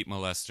friend, the beat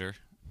molester.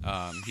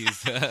 He's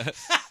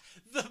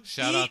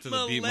shout out to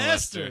the beat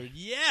molester.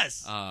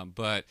 Yes.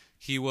 But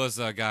he was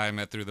a guy I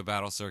met through the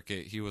battle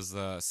circuit. He was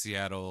the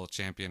Seattle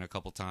champion a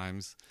couple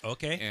times.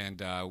 Okay.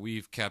 And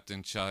we've kept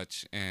in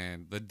touch.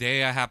 And the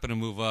day I happened to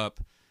move up,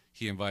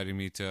 he invited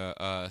me to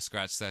a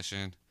scratch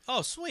session.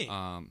 Oh, sweet.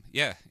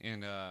 Yeah,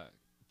 and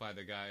by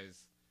the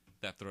guys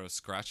that throw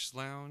Scratch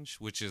Lounge,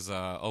 which is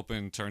a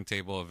open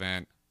turntable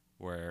event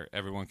where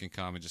everyone can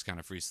come and just kind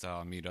of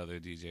freestyle and meet other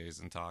DJs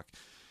and talk.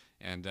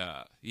 And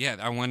yeah,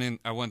 I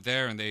went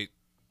there, and they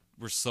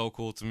were so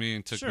cool to me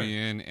and took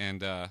me in,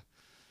 and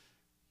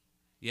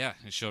yeah,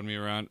 it showed me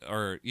around,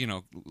 or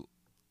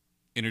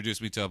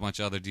introduced me to a bunch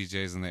of other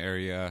DJs in the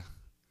area,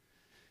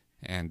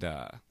 and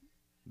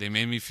they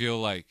made me feel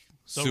like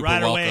super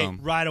welcome.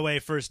 Right away,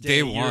 first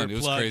day one, you're it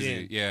was plugged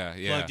crazy. in. Yeah.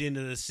 Plugged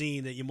into the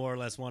scene that you more or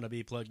less want to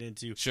be plugged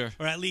into. Sure.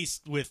 Or at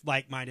least with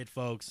like-minded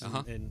folks,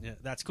 and yeah,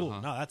 that's cool.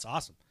 No, that's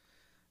awesome.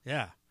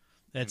 Yeah.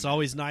 It's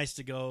always nice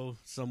to go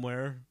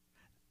somewhere,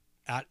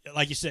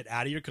 like you said,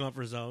 out of your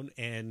comfort zone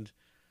and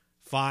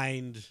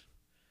find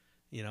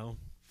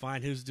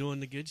who's doing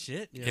the good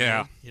shit.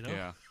 Yeah.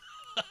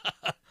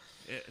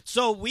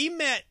 So we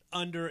met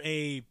under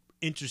a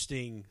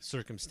interesting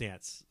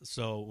circumstance.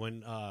 So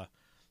when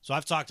so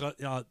I've talked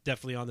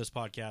definitely on this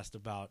podcast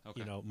about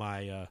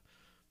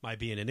my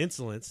being in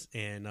Insolence,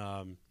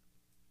 and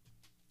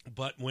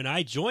but when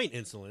I joined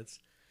Insolence,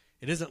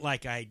 it isn't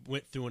like I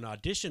went through an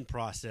audition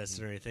process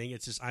or anything.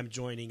 It's just I'm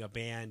joining a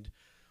band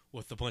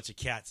with a bunch of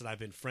cats that I've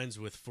been friends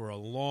with for a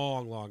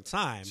long, long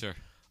time. Sure.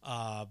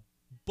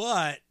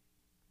 But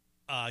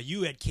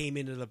you had came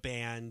into the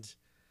band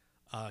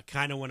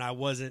kind of when I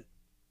was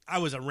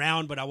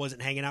around, but I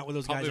wasn't hanging out with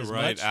those guys as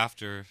right much.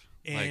 after.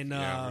 And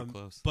we're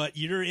close. but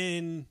you're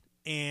in,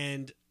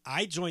 and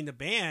I joined the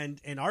band,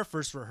 and our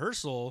first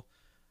rehearsal,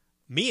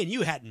 me and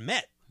you hadn't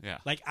met. Yeah.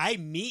 Like I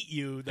meet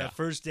you that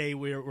first day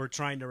we're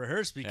trying to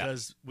rehearse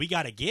because we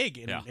got a gig,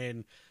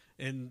 and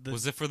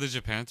was it for the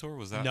Japan tour?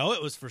 Was that? No,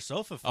 it was for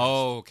Sofa Fest.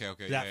 Oh,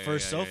 okay. That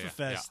first Sofa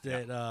Fest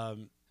that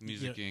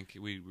Music Inc.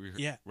 We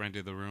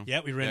rented the room.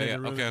 Yeah, we rented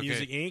the room okay, at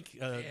Music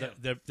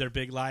Inc. Their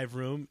big live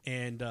room,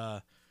 and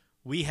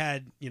we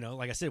had,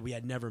 like I said, we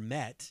had never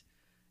met,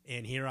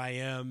 and here I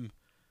am,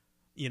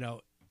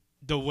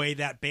 the way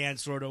that band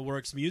sort of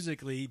works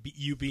musically,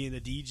 you being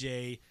the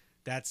DJ,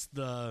 that's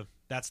the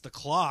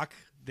clock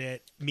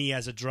that me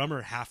as a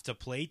drummer have to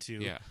play to.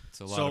 Yeah, it's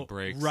a lot of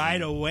breaks. Right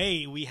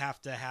away, we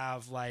have to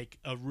have like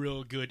a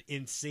real good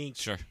in sync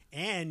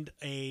and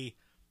a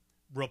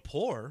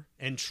rapport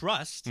and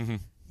trust.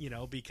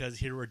 Because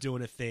here we're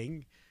doing a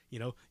thing.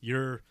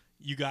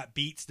 You got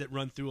beats that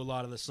run through a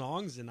lot of the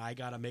songs, and I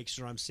got to make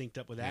sure I'm synced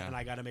up with that, and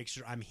I got to make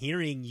sure I'm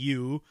hearing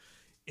you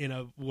in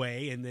a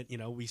way, and then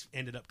we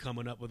ended up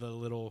coming up with a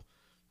little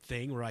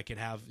thing where I can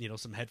have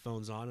some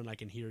headphones on and I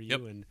can hear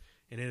you, and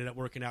it ended up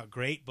working out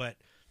great. But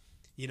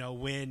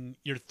when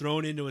you're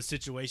thrown into a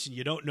situation,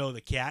 you don't know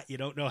the cat, you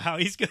don't know how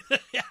he's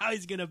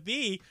gonna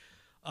be.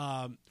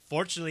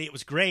 Fortunately, it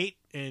was great,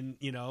 and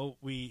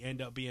we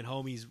end up being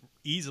homies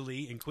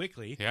easily and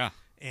quickly. Yeah.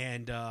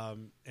 And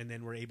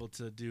then we're able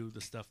to do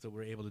the stuff that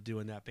we're able to do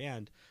in that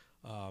band,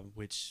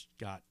 which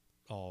got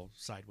all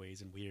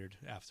sideways and weird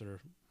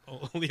after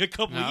only a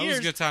couple of years. It was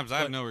good times. I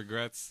have no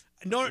regrets.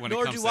 Nor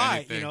do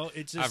I.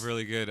 It's just, I have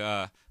really good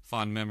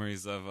fond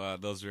memories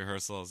of those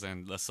rehearsals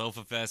and the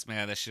Sofa Fest.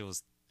 Man, that shit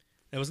was.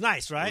 It was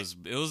nice, right?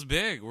 It was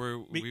big. We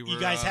were. You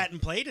guys hadn't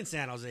played in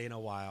San Jose in a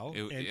while,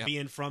 and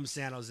being from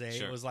San Jose,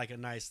 Sure. it was like a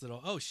nice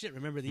little. Oh shit!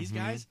 Remember these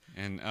guys?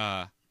 And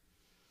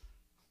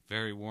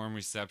very warm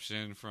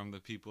reception from the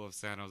people of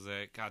San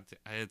Jose. God,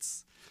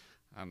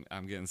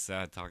 I'm getting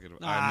sad talking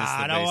about. I miss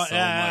the bass so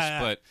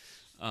much,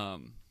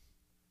 but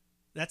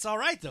that's all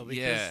right though,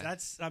 because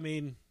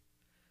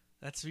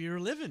that's where you were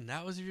living.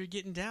 That was where you were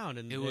getting down,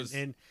 and it was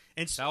and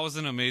that was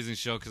an amazing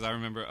show because I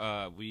remember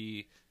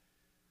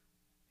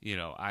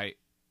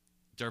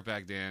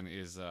Dirtbag Dan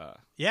is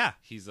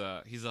he's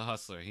a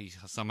hustler. He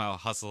somehow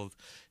hustled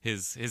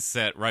his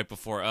set right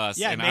before us,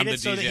 and I'm the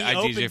DJ. I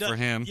DJ for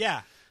him.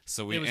 Yeah.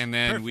 So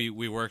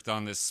we worked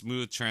on this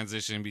smooth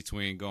transition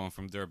between going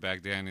from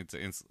Dirtbag Dan into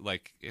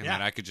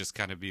then I could just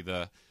kind of be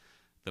the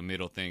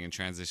middle thing and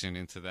transition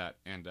into that,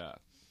 and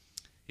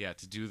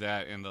to do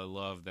that, and the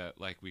love that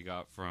I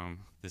got from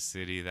the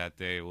city that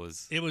day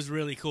was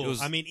really cool.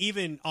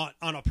 Even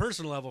on a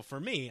personal level for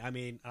me,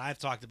 I've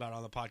talked about it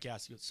on the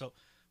podcast. So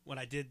when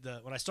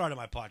I started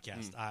my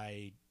podcast,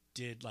 I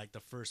did the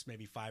first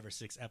maybe 5 or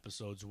 6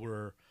 episodes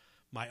were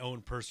my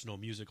own personal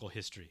musical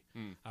history.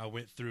 I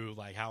went through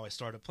how I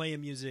started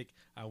playing music.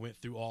 I went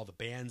through all the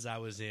bands I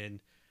was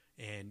in,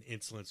 and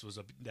Insolence was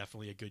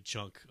definitely a good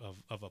chunk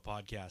of a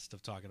podcast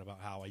of talking about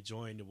how I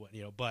joined and what,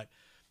 but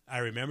I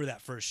remember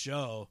that first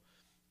show,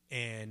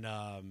 and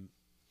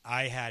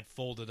I had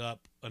folded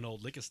up an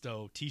old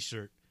Lickisto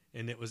t-shirt,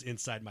 and it was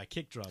inside my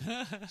kick drum,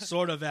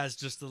 sort of as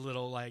just a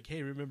little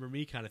hey, remember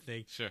me kind of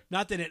thing. Sure.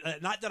 Not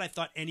that I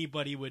thought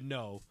anybody would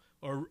know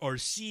or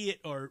see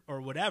it or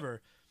whatever.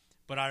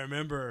 But I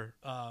remember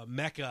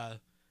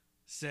Mecca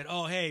said,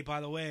 "Oh, hey, by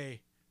the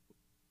way,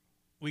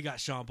 we got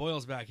Sean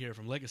Boyles back here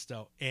from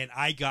Lickisto," and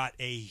I got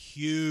a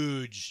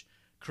huge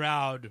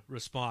crowd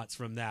response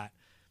from that,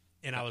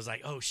 and I was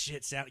like, "Oh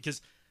shit!"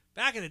 Because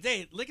back in the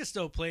day,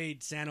 Lickisto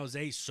played San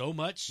Jose so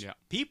much, Yeah.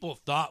 people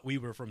thought we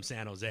were from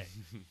San Jose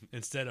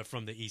instead of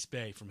from the East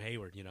Bay, from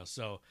Hayward,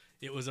 So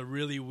it was a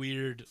really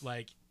weird,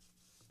 and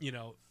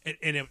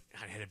it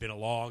had been a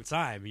long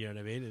time, you know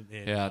what I mean?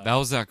 And, Yeah, that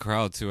was that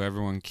crowd too.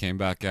 Everyone came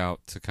back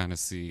out to kind of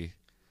see,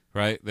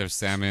 right? Their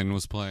Salmon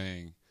was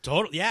playing.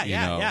 Total, yeah.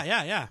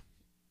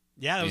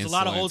 Yeah, there was a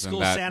lot of old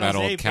school San that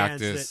Jose old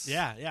fans. Cactus,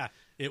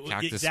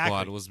 Cactus exactly.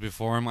 Squad was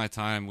before my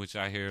time, which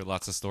I hear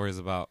lots of stories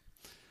about.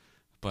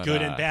 But,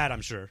 good and bad,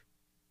 I'm sure.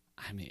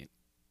 I mean,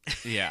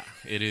 yeah,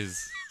 it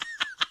is.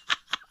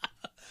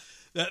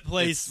 That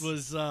place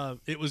was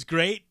it was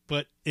great,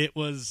 but it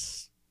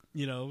was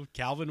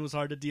Calvin was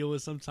hard to deal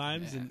with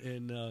sometimes,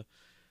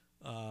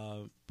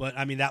 but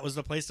I mean that was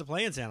the place to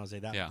play in San Jose.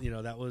 That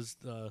that was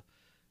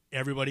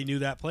everybody knew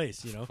that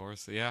place. Of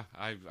course, yeah.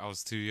 I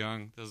was too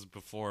young. This was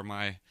before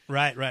my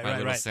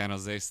right. San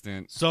Jose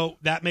stint. So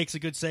that makes a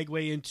good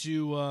segue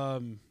into.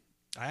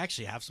 I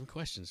actually have some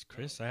questions,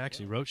 Chris. I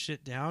actually wrote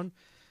shit down,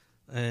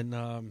 and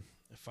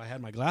if I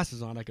had my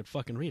glasses on, I could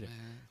fucking read it.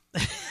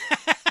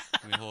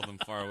 Let me hold them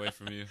far away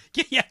from you.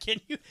 Yeah,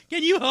 can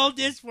you hold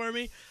this for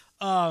me?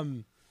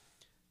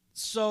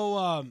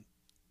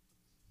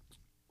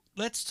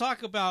 Let's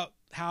talk about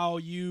how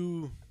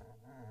you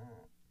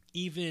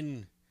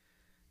even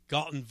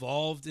got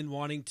involved in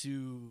wanting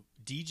to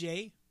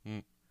DJ.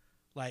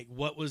 Like,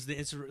 what was the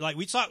incident? Like,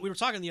 we were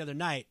talking the other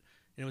night,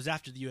 and it was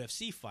after the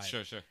UFC fight.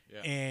 Sure,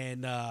 yeah.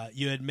 And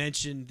you had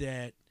mentioned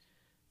that,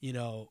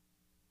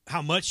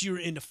 how much you were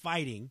into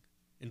fighting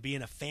and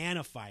being a fan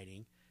of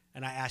fighting.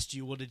 And I asked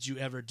you, well, did you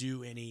ever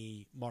do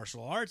any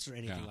martial arts or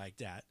anything like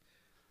that?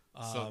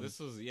 So this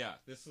was,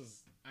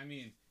 I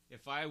mean,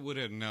 if I would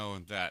have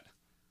known that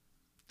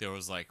there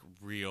was like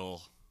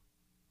real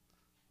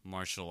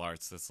martial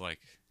arts that's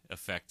like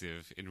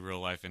effective in real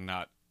life and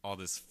not all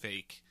this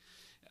fake.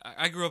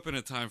 I grew up in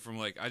a time from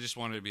like, I just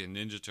wanted to be a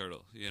Ninja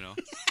Turtle,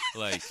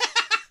 like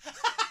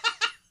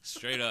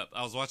straight up.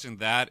 I was watching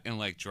that and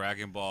like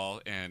Dragon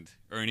Ball, and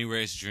Ernie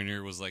Reyes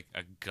Jr. was like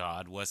a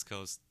god. West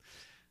Coast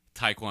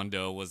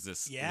Taekwondo was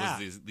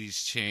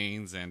these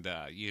chains, and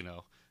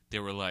they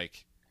were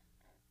like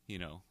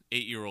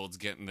 8-year-olds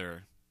getting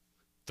their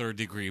 3rd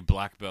degree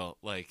black belt,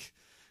 like,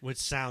 which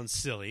sounds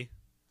silly.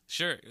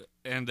 Sure.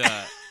 And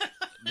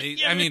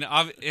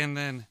and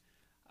then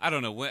I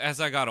don't know, as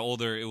I got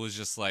older it was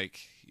just like,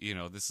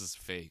 this is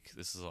fake,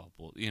 this is all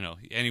bull.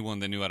 Anyone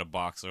that knew how to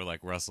box or like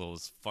wrestle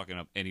was fucking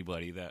up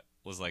anybody that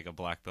was like a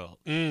black belt.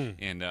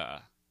 And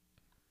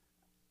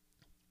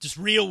just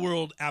real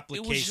world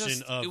application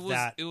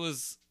that. It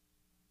was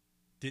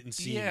didn't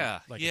seem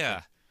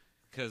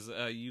because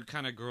you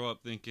kind of grow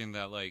up thinking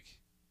that like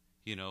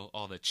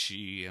all the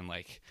chi and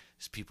like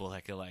there's people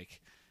that could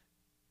like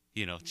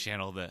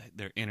channel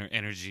their inner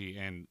energy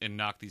and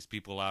knock these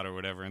people out or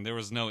whatever. And there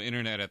was no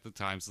internet at the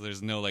time, so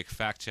there's no like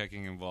fact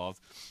checking involved,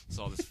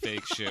 so all this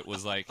fake shit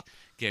was like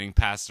getting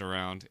passed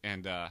around.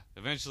 And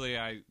eventually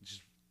I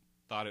just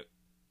thought it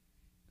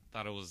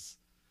was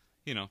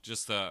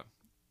just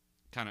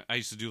kind of, I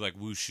used to do like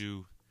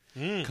wushu,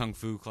 kung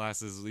fu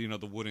classes,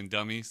 the wooden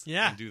dummies.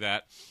 Yeah. And do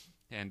that.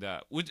 And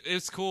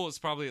it's cool. It's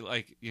probably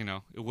like,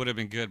 it would have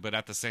been good. But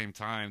at the same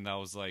time, that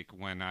was like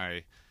when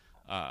I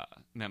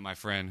met my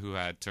friend who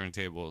had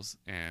turntables.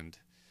 And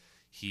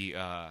he,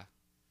 I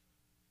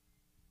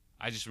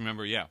just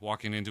remember,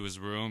 walking into his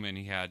room and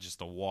he had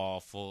just a wall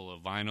full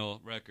of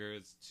vinyl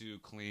records, 2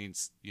 clean,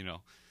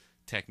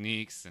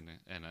 techniques and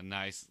a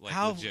nice like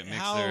legit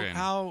mixer.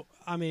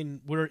 I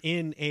mean, we're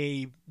in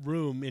a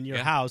room in your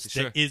house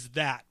that is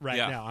that right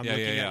now. I'm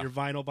looking at your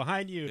vinyl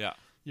behind you. Yeah.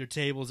 Your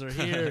tables are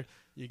here.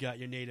 You got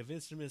your native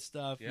instrument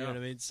stuff. You know what I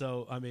mean?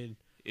 So, I mean,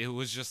 it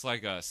was just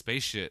like a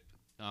spaceship.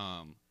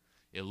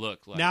 It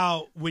looked like.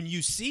 Now, when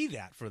you see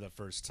that for the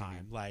first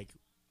time, like,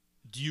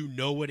 do you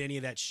know what any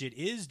of that shit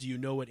is? Do you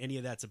know what any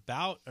of that's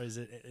about? Or is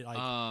it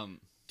like,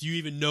 do you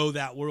even know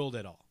that world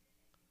at all?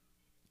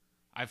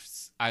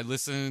 I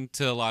listened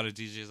to a lot of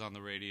DJs on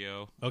the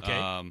radio.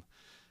 Okay.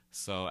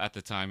 So at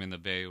the time in the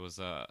Bay it was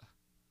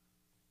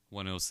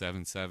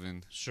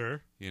 107.7.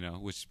 Sure.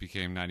 Which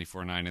became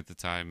 94.9 at the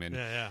time. And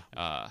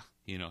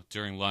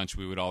during lunch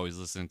we would always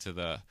listen to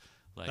the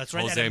like That's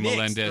right, Jose mix,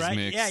 Melendez right?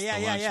 mix. Mix.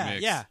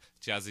 Yeah.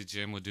 Jazzy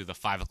Jim would do the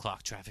 5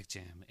 o'clock traffic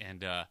jam,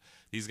 and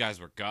these guys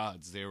were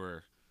gods. They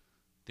were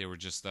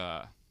just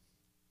so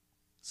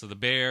the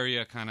Bay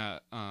Area kind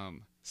of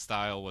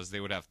style was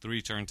they would have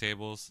 3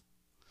 turntables.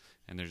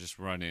 And they're just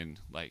running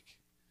like,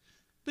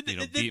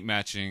 beat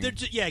matching.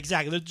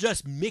 Exactly. They're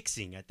just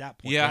mixing at that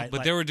point. Yeah, right? but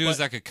like, there were dudes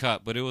that could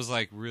cut, but it was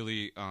like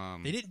really.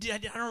 They didn't. I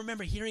don't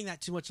remember hearing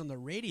that too much on the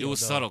radio. It was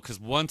subtle because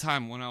one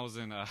time when I was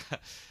in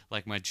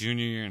like my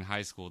junior year in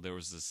high school, there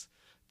was this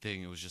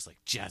thing. It was just like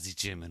Jazzy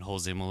Jim and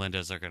Jose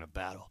Melendez are gonna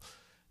battle.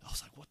 I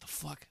was like, what the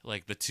fuck?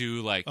 Like the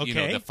two, like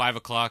the 5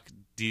 o'clock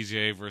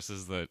DJ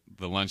versus the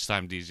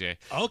lunchtime DJ.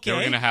 Okay, they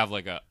were gonna have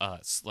like a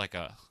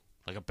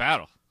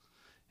battle.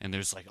 And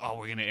there's like,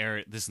 we're going to air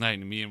it this night.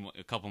 And me and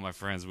a couple of my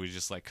friends, we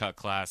just like cut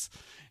class.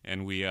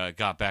 And we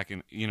got back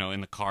in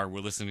the car.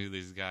 We're listening to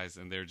these guys.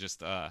 And they're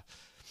just,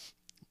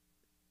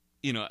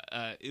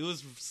 it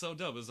was so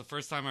dope. It was the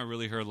first time I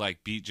really heard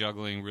like beat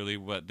juggling. Really,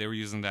 what they were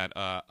using that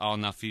Al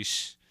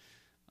Nafish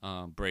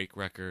break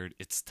record.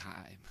 It's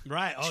time.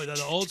 Right. Oh,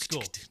 the old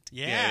school.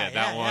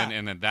 That one,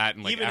 and then that,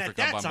 and like even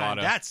Africa at that time,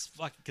 Bambaataa. that's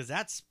fucking because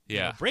that's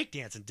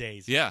breakdancing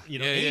days. Yeah,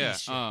 80s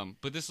shit.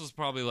 But this was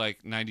probably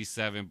like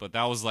 '97. But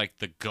that was like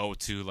the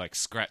go-to like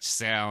scratch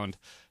sound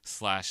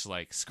 /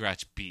 like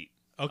scratch beat.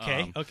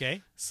 Okay.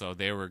 Okay. So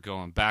they were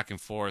going back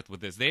and forth with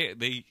this.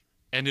 They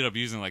ended up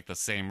using like the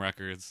same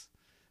records,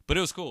 but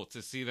it was cool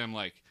to see them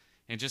like,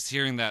 and just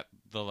hearing that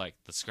the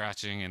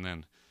scratching and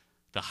then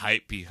the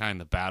hype behind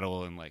the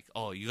battle, and like,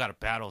 oh, you got a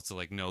battle to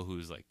like know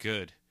who's like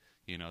good,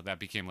 that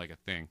became like a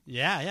thing.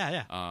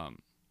 Yeah.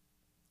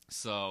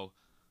 So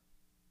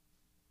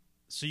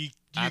you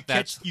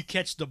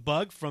catch the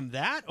bug from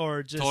that,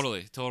 or just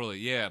totally,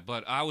 yeah.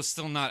 But I was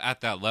still not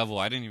at that level.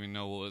 I didn't even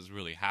know what was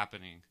really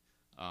happening.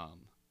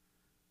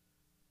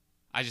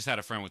 I just had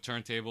a friend with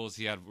turntables.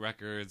 He had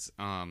records.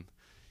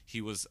 He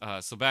was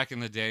so back in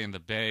the day in the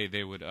Bay,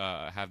 they would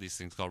have these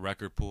things called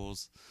record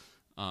pools,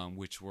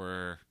 which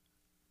were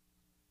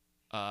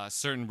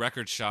certain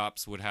record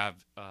shops would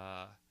have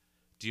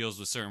deals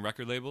with certain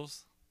record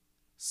labels,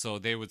 so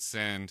they would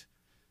send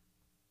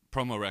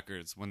promo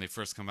records when they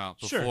first come out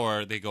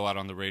before they go out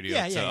on the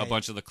radio to a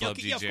bunch of the club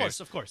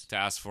DJs, of course, to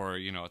ask for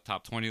a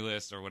top 20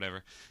 list or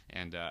whatever,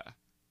 and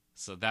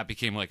so that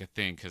became like a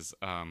thing because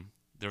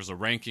there's a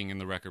ranking in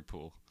the record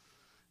pool,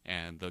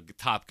 and the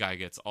top guy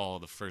gets all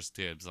the first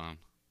dibs on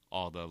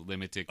all the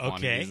limited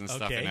quantities and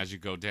stuff. And as you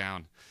go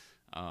down,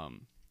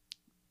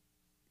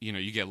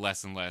 you get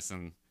less and less,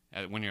 and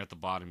when you're at the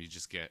bottom, you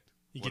just get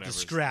the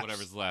scraps,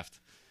 whatever's left.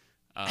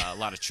 A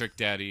lot of Trick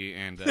Daddy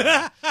and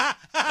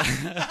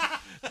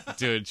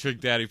dude, Trick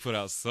Daddy put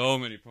out so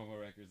many promo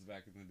records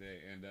back in the day,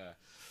 and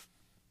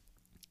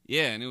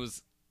and it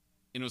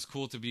was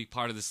cool to be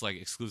part of this like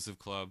exclusive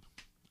club,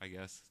 I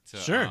guess.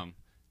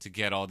 To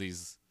get all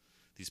these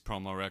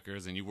promo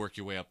records, and you work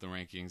your way up the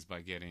rankings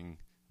by getting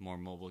more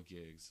mobile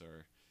gigs,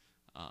 or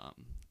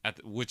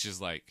which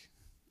is like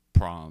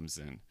proms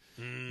and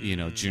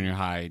junior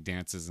high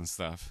dances and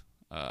stuff.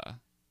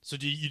 So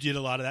you did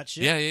a lot of that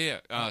shit?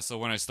 Yeah. So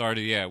when I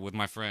started, with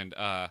my friend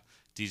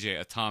DJ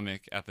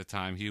Atomic at the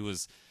time, he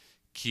was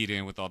keyed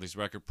in with all these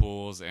record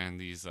pools and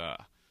these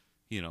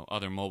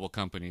other mobile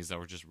companies that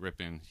were just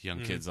ripping young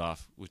kids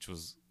off, which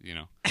was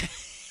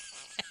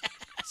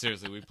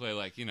seriously, we'd play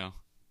like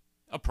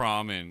a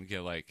prom and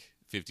get like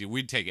 50.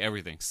 We'd take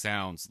everything,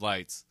 sounds,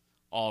 lights,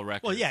 all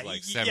records,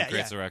 like 7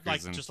 crates of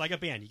records. Like, just like a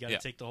band, you got to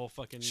take the whole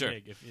fucking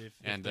gig.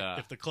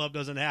 If the club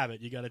doesn't have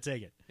it, you got to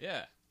take it.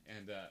 Yeah,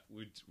 and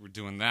we're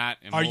doing that.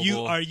 And are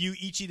you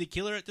Ichy the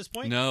Killer at this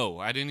point? No,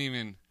 I didn't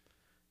even.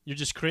 You're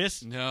just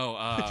Chris? No,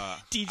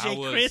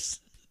 DJ Chris?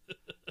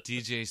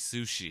 DJ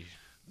Sushi.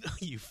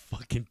 You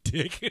fucking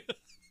dick.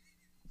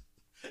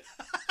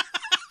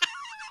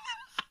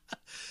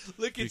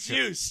 Look at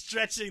you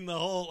stretching the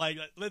whole like.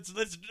 Let's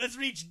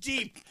reach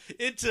deep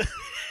into.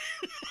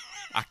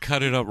 I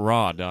cut it up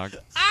raw, dog.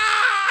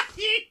 Ah,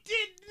 he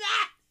did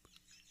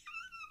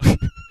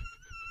not.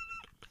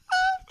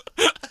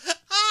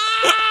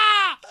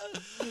 Ah!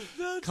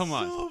 That's Come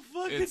on, so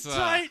fucking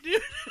tight,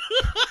 dude.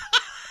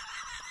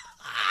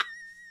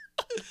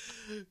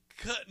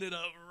 Cutting it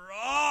up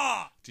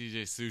raw.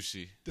 DJ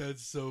Sushi.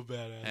 That's so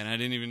badass. And I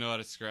didn't even know how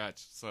to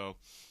scratch, so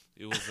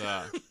it was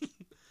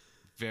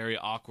very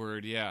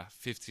awkward. Yeah,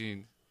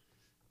 15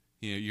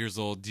 years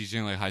old,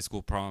 DJing like high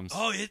school proms.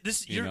 Oh, you're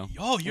that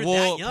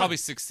young. Probably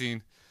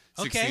 16.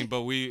 Okay.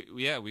 But we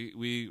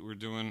were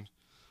doing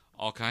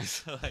all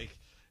kinds of like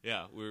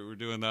we were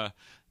doing the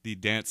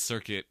dance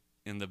circuit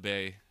in the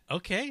Bay.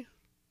 Okay.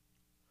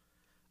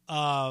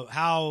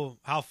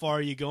 How far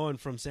are you going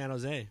from San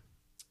Jose?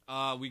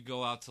 We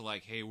go out to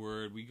like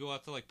Hayward. We go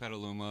out to like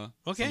Petaluma.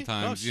 Okay.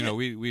 Sometimes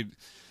we'd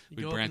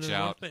branch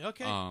out.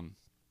 Okay.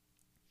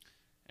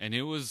 And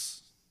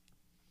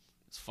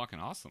it's fucking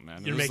awesome,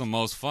 man. It was the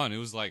most fun. It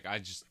was like I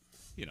just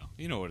you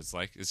know what it's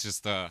like. It's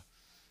just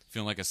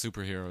feeling like a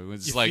superhero.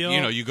 It's like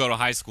you go to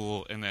high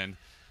school and then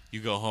you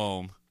go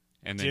home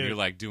and then you're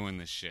like doing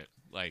this shit.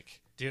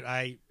 Like, dude,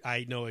 I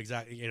know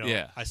exactly.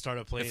 I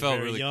started playing it felt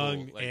very really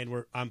young, cool. Like,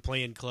 and I'm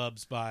playing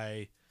clubs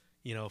by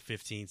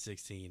 15,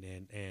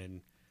 16,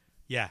 and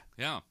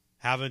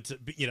having to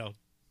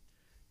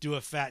do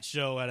a fat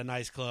show at a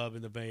nice club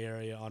in the Bay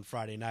Area on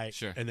Friday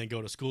night, and then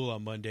go to school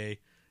on Monday.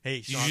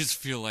 Hey, Sean, you just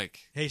feel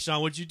like, hey,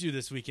 Sean, what'd you do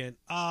this weekend?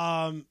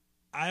 I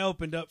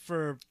opened up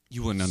for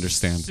you wouldn't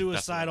understand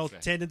Suicidal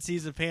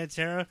Tendencies of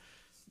Pantera.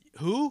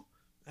 Who?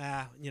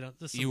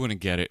 You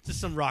wouldn't get it.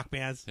 Just some rock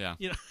bands. Yeah.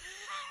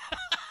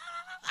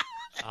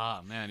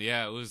 Man,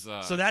 yeah, it was.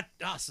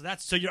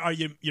 So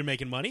you're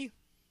making money?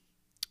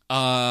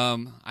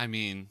 I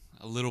mean,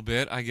 a little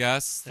bit, I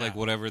guess. Like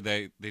whatever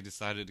they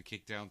decided to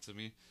kick down to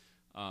me.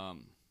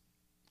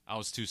 I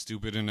was too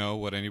stupid to know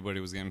what anybody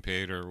was getting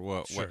paid or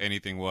what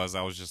anything was.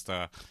 I was just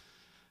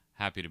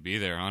happy to be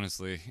there,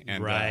 honestly.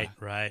 And right.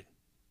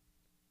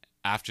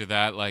 After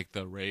that, like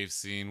the rave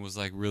scene was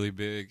like really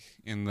big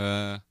in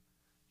the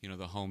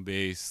the home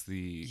base,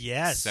 the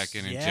Yes,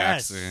 Second and yes.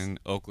 Jackson,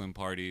 Oakland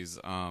parties,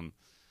 and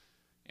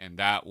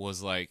that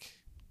was like,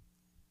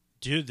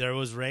 Dude, there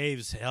was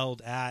raves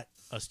held at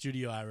a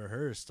studio I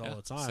rehearsed all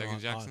the time. Second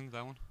Jackson,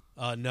 that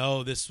one.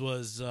 No, this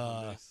was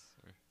Home base,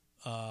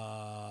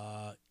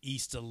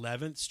 East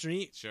 11th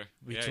Street. sure.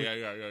 Between-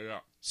 Yeah.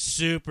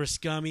 Super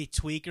scummy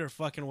tweaker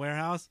fucking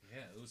warehouse.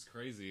 Yeah, it was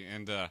crazy.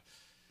 And,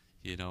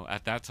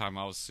 at that time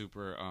I was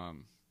super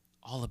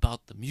all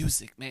about the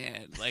music,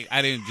 man. Like,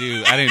 I didn't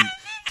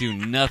do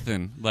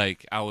nothing.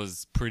 Like, I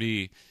was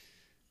pretty,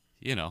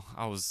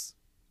 I was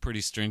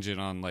pretty stringent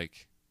on,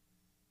 like,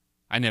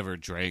 I never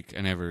drank.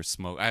 I never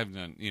smoked. I haven't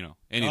done,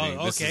 anything.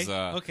 Oh, This okay. is,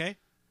 Okay.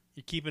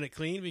 You're keeping it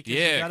clean because you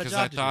yeah, got a because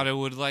job I to thought do. it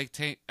would, like,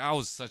 take, I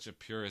was such a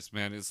purist,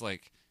 man. It's,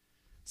 like,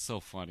 so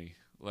funny.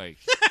 Like,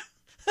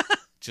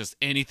 just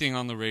anything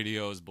on the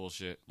radio is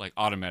bullshit, like,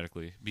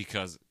 automatically,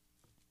 because,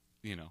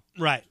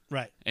 Right.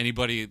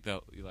 anybody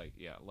that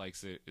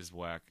likes it is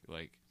whack,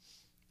 like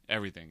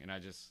everything. And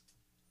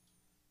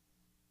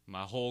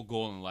my whole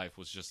goal in life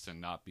was just to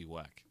not be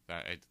whack.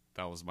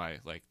 That was my,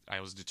 like,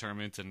 I was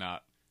determined to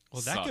not.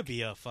 Well, that suck. could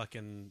be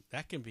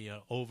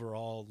an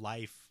overall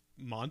life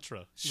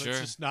mantra. Sure. Let's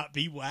just not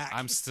be whack.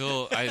 I'm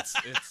still.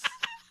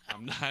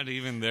 I'm not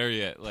even there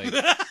yet. Like,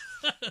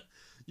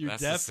 You're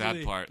that's the sad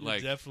definitely- part. You're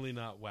Like, definitely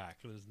not whack.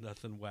 There's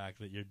nothing whack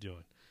that you're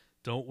doing.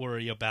 Don't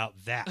worry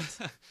about that.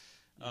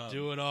 You're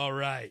doing all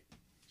right.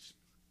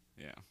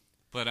 yeah.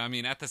 But I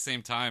mean, at the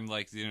same time,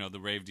 like, the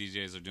rave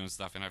DJs are doing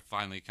stuff, and I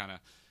finally kind of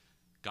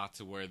got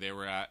to where they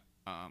were at.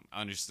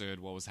 Understood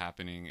what was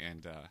happening,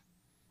 and I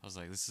was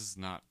like, this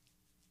isn't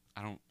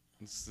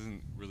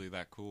really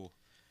that cool,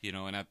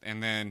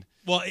 and then.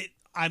 Well,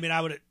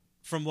 I would,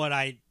 from what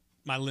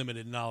my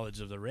limited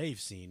knowledge of the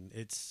rave scene,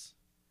 it's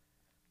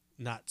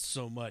not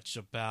so much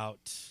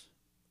about,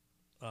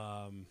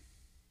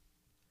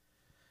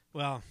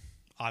 well,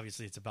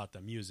 obviously it's about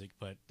the music,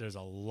 but there's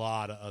a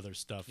lot of other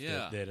stuff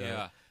that's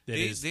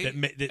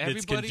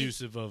everybody-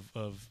 conducive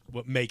of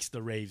what makes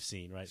the rave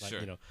scene, right? Like,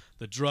 Sure.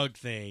 the drug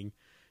thing,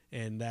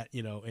 and that,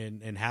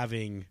 and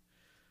having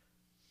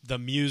the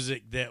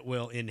music that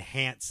will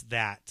enhance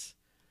that.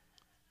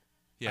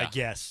 Yeah. I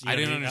guess. I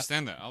didn't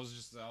understand that. I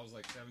was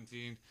like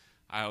 17.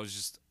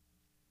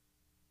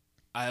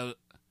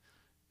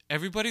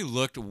 Everybody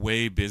looked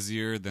way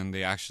busier than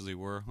they actually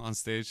were on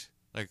stage,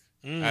 like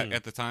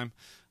at the time.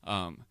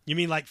 You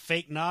mean like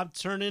fake knob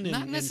turning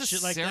Not and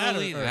shit like that?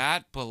 necessarily or-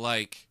 that, but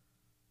like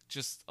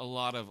just a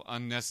lot of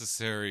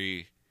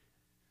unnecessary.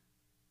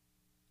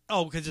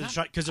 Oh, because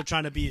they're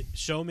trying to be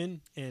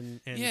showmen and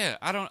Yeah,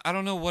 I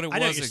don't know what it I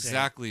know what was you're saying.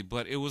 exactly,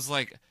 but it was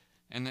like,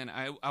 and then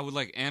I would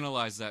like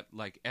analyze that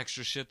like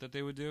extra shit that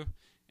they would do,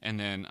 and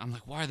then I'm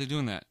like, why are they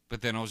doing that?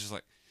 But then I was just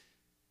like,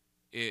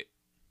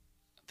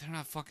 they're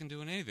not fucking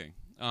doing anything.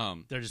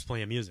 they're just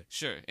playing music.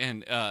 Sure,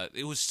 and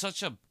it was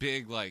such a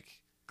big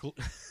like. Cool.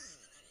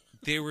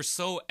 They were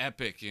so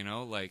epic,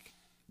 like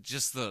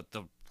just the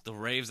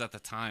raves at the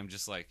time,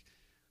 just like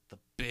the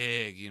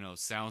big,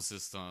 sound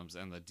systems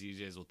and the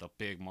DJs with the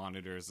big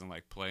monitors and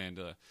like playing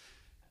to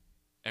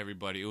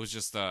everybody. It was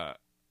just that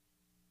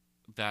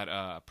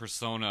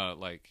persona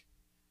like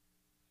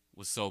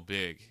was so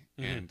big,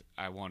 and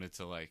I wanted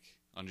to like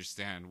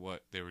understand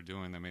what they were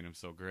doing that made them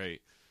so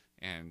great.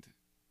 And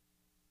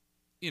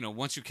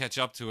once you catch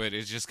up to it,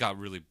 it just got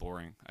really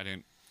boring. I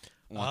didn't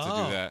want to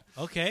do that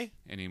Okay.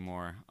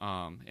 anymore.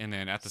 And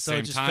then at the So it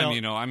same just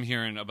time, felt- I'm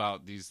hearing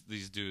about these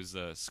dudes,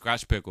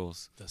 Scratch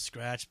Pickles. The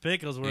Scratch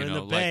Pickles were in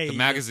the like Bay. the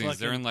magazines. Fucking-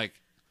 They're in like,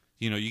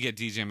 you get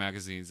DJ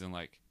magazines, and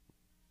like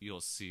you'll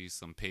see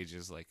some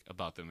pages like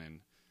about them, and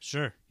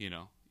Sure. you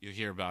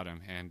hear about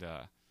them,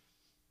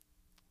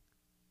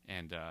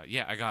 and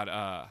yeah, I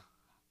got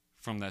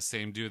from that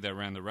same dude that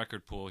ran the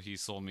record pool. He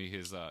sold me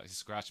his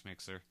scratch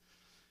mixer,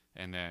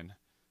 and then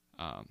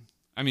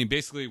I mean,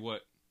 basically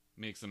what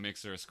makes a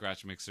mixer a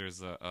scratch mixer is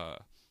the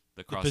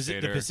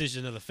crossfader. The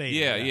precision of the fader.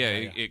 Yeah.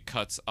 It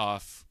cuts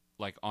off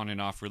like on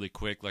and off really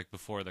quick. Like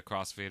before, the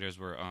crossfaders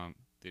were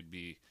they'd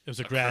be. It was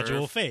a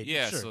gradual curve. fade.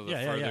 Yeah, Sure. so the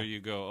Yeah, further you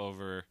go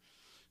over,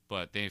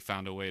 but they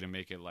found a way to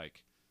make it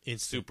like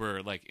Instant.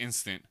 super like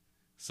instant.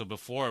 So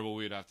before, what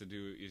we'd have to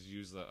do is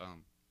use the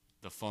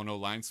phono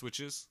line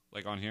switches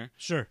like on here.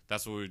 Sure.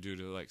 That's what we would do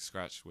to like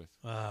scratch with.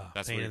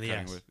 That's pain what in you're the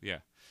cutting ass. with. Yeah.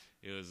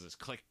 It was this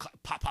click,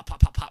 clap, pop, pop,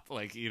 pop, pop, pop.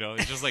 Like,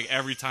 it's just like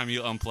every time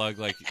you unplug,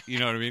 like, you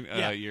know what I mean?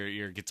 Yeah.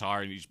 Your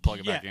guitar, and you just plug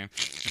it back Yeah. in.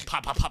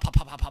 Pop, pop, pop, pop,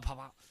 pop, pop, pop, pop,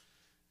 pop.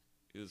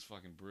 It was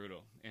fucking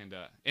brutal. And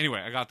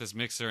anyway, I got this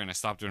mixer, and I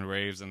stopped doing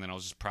raves, and then I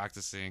was just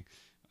practicing.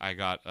 I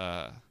got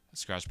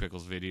Scratch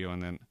Pickles video, and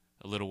then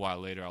a little while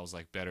later, I was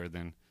like better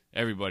than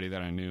everybody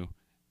that I knew.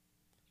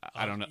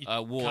 I don't know. You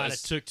Well, kind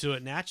of took to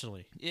it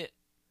naturally, it.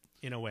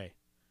 in a way.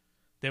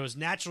 There was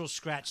natural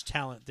scratch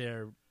talent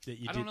there that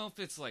you I did. don't know if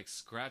it's like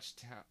scratch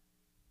tap.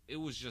 It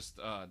was just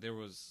there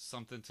was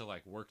something to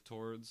like work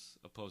towards,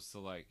 opposed to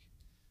like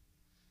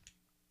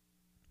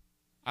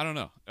I don't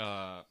know.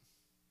 I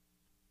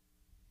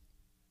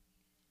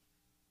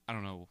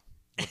don't know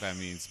what that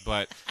means,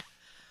 but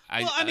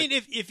Well, I mean,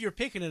 if you're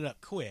picking it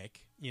up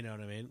quick, you know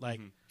what I mean?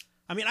 Like,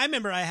 I mean, I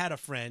remember I had a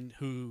friend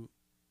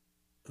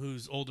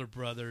whose older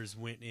brothers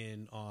went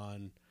in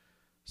on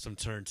some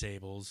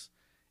turntables,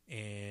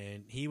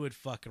 and he would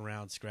fuck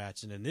around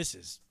scratching. And this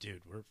is,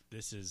 dude,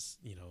 this is,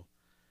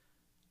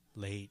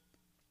 late.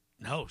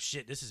 No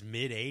shit, this is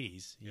mid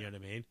 '80s. You know what I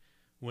mean?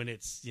 When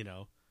it's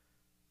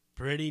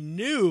pretty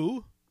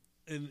new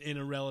in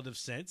a relative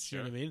sense. Sure.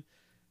 You know what I mean?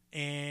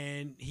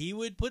 And he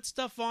would put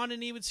stuff on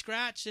and he would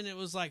scratch, and it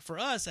was like, for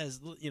us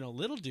as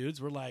little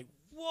dudes, we're like,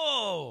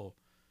 whoa,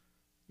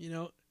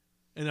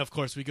 And of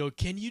course we go,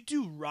 can you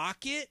do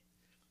Rocket?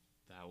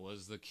 That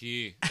was the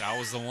key. That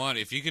was the one.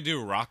 If you could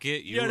do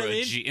Rocket, you know were what I a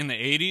mean? G in the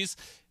 '80s.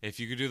 If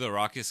you could do the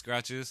Rocket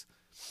scratches,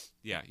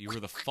 yeah, you were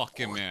the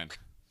fucking man.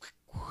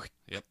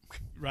 Yep.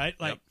 Right?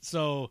 Like, Yep.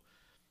 so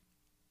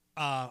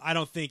I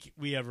don't think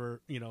we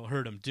ever,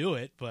 heard him do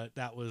it, but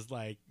that was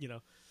like,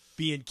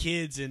 being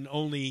kids and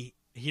only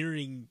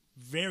hearing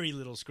very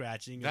little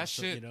scratching. That and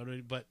stuff,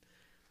 shit-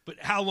 But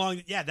how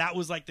long? Yeah, that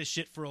was like the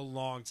shit for a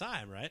long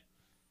time, right?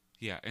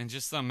 Yeah, and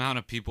just the amount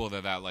of people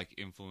that like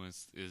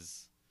influenced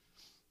is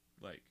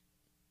like,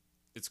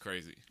 it's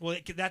crazy. Well,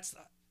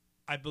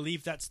 I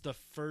believe that's the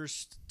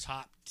first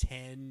top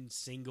 10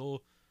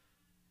 single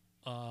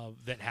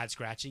that had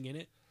scratching in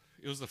it.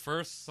 It was the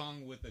first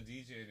song with a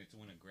DJ in it to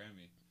win a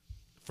Grammy.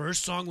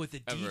 First song with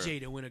a Ever. DJ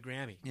to win a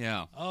Grammy.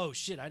 Yeah. Oh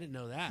shit, I didn't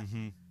know that.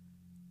 Mm-hmm.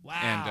 Wow.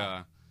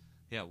 And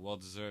yeah, well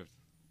deserved.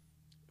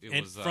 It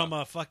and was from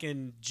a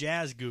fucking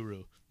jazz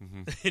guru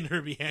Mm-hmm. in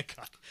Herbie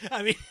Hancock.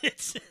 I mean,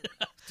 it's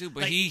dude,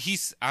 but like-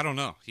 he's I don't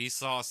know. He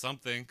saw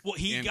something. well,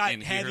 he and- got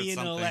and heavy heard into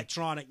something.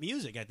 electronic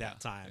music at that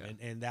time,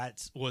 yeah. and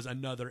that was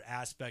another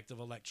aspect of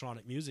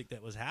electronic music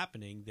that was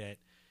happening that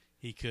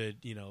he could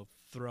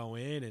throw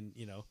in, and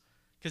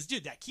because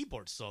dude, that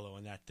keyboard solo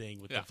in that thing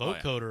with Yeah. the Oh,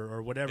 yeah. vocoder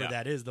or whatever Yeah.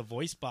 that is, the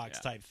voice box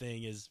Yeah. type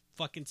thing is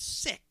fucking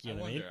sick. You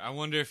know what I mean? I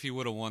wonder if he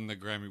would have won the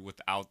Grammy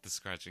without the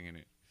scratching in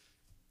it.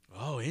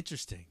 Oh,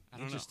 interesting. I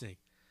don't know. Interesting.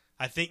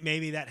 I think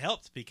maybe that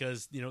helped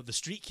because the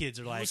street kids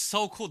are It like, was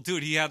so cool,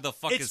 dude. He had the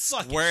fucking It's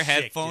fucking square sick,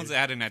 headphones dude. that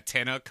had an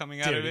antenna coming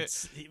out of dude,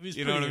 it. it was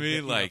You know what I pretty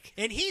mean? good, Like,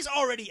 and he's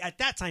already at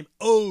that time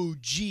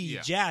OG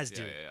yeah, jazz yeah,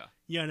 dude. yeah.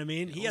 You know what I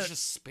mean? It He was had-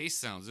 just space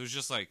sounds. It was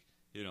just like,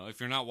 if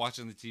you're not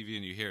watching the TV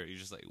and you hear it, you're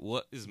just like,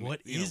 what is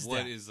What you know, is what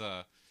that? is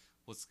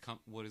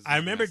what is I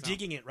making remember that sound?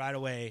 digging it right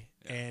away,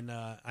 Yeah. and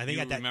I think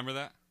You at that remember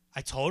that?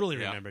 I totally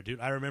Yeah. remember, dude.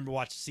 I remember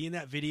seeing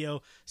that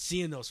video,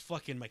 seeing those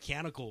fucking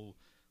mechanical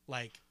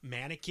like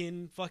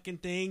mannequin fucking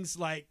things,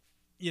 like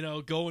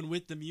going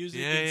with the music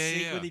Yeah, and yeah,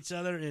 sync yeah. with each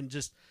other, and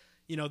just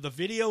the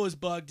video is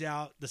bugged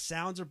out, the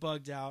sounds are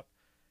bugged out,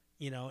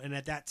 and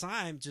at that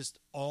time, just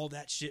all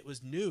that shit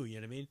was new. You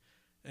know what I mean?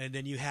 And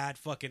then you had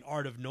fucking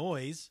Art of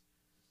Noise.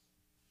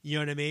 You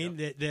know what I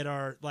mean? That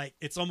are like,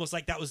 it's almost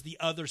like that was the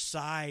other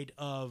side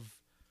of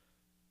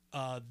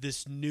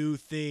this new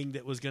thing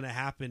that was going to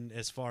happen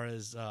as far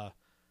as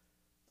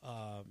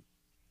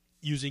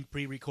using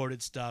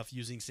pre-recorded stuff,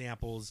 using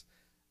samples,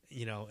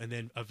 and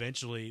then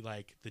eventually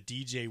like the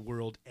DJ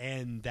world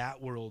and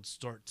that world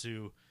start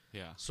to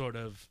Yeah. sort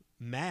of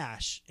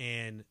mash.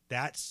 And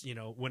that's,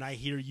 when I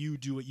hear you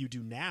do what you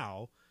do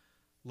now,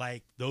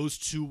 like those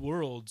two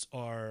worlds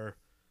are,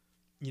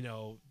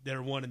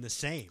 they're one and the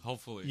same.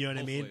 Hopefully. You know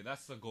what I mean? Hopefully.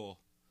 That's the goal.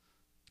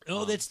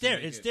 Oh, that's to there.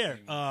 make It's it there.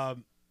 seamless.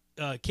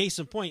 Case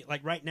in point,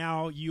 like right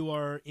now, you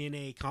are in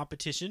a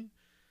competition.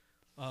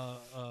 I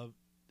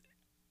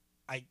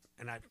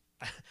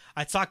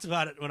talked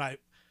about it when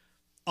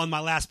on my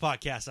last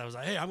podcast. I was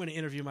like, "Hey, I'm going to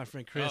interview my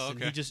friend Chris," Oh, and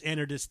okay. he just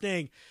entered this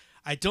thing.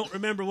 I don't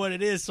remember what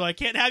it is, so I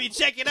can't have you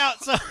check it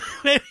out. So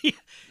maybe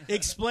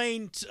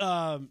explain to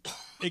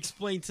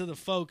the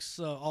folks,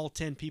 all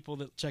 10 people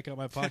that check out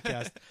my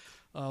podcast,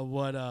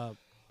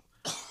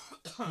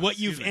 what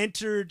you've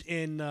entered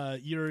in.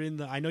 You're in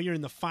the. I know you're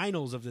in the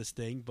finals of this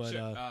thing, but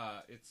Sure.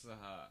 It's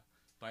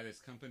by this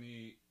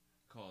company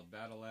called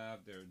Battle Lab.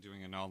 They're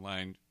doing an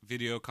online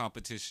video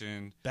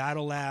competition.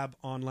 Battle Lab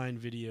online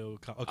video.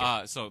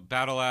 Okay, So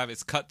Battle Lab,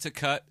 it's Cut to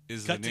Cut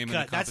is Cut the to name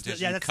Cut. of the That's the-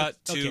 competition. yeah, that's the-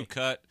 Cut to okay.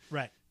 Cut.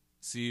 right.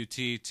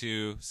 CUT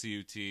to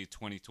CUT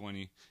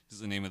 2020 is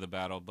the name of the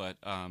battle. But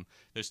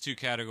there's two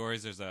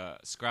categories. There's a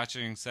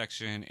scratching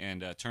section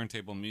and a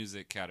turntable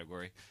music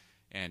category.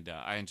 And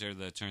I entered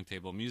the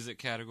turntable music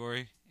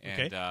category.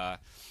 And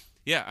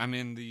yeah, I'm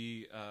in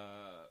the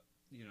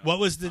What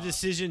was the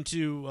decision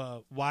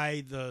to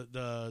why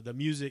the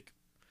music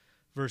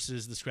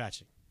versus the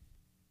scratching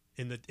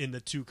in the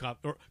two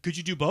or could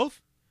you do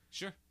both?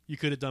 Sure. You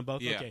could have done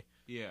both. Yeah. Okay.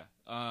 Yeah.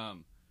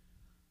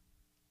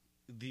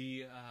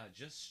 The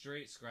just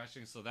straight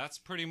scratching. So that's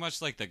pretty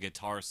much like the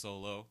guitar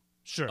solo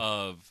Sure.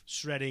 of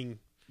Shredding.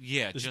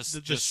 yeah, the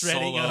just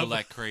shredding solo of-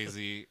 like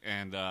crazy,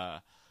 and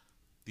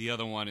the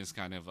other one is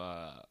kind of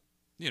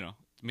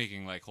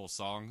making like whole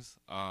songs.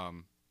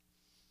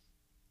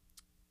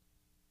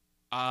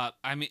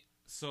 I mean,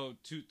 so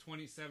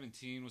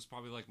 2017 was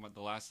probably like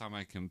the last time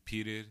I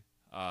competed.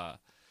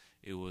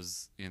 It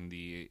was in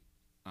the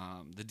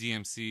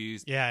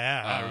DMCs.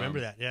 Yeah, I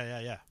remember that.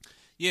 Yeah.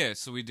 Yeah,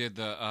 so we did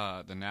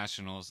the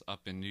nationals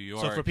up in New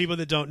York. So for people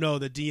that don't know,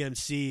 the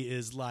DMC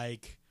is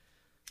like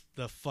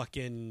the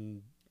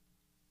fucking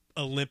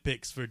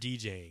Olympics for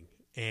DJing,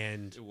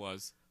 and It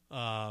was.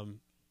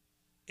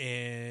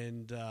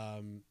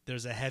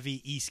 There's a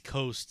heavy East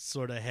Coast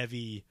sort of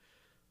heavy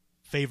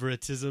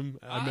favoritism.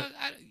 I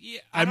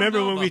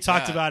remember when we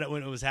talked about it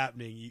when it was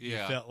happening. You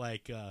felt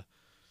like,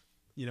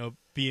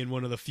 being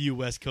one of the few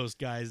West Coast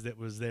guys that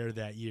was there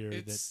that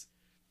year.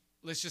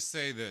 Let's just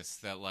say this: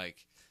 that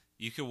like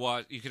you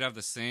could have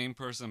the same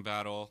person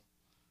battle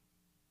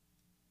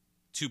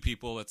two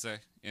people, let's say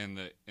in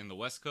the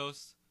West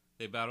Coast,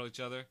 they battle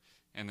each other,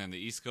 and then the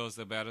East Coast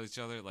they battle each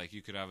other. Like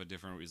you could have a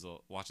different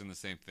result watching the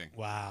same thing.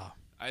 Wow,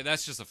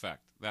 that's just a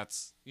fact.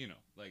 That's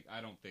like I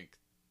don't think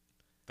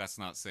that's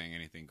not saying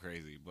anything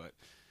crazy, but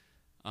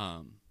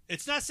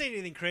it's not saying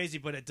anything crazy,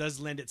 but it does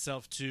lend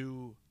itself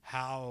to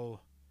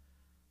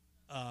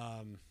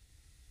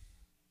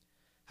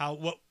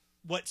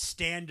what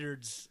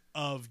standards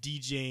of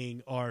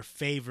DJing are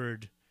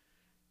favored.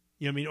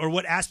 You know what I mean? Or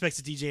what aspects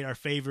of DJing are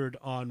favored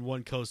on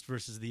one coast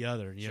versus the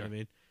other. You know what I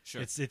mean?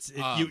 Sure.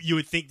 You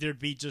would think there'd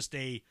be just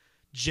a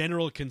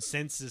general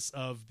consensus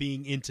of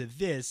being into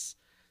this,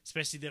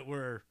 especially that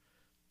we're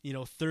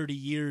 30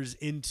 years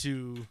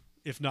into,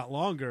 if not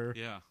longer,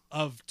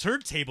 of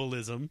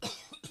turntablism.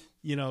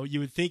 You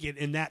would think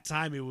in that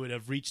time it would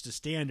have reached a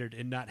standard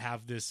and not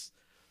have this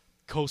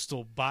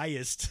coastal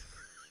biased.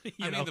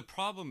 I mean, the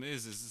problem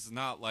is it's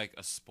not like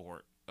a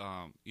sport.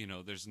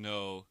 There's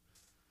no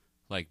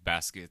like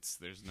baskets.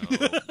 There's no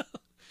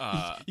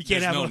you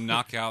can't have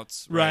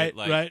knockouts. Right.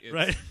 Like,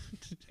 right.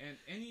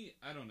 And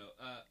I don't know.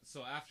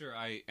 So after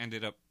I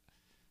ended up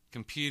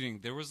competing,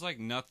 there was like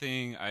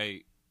nothing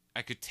I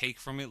could take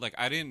from it. Like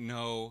I didn't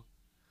know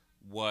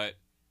what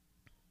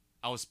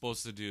I was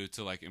supposed to do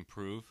to like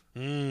improve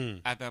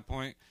at that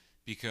point,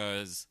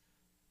 because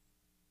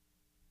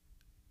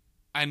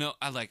I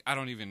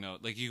don't even know.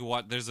 Like you can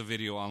watch, there's a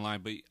video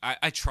online, but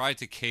I tried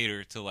to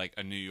cater to like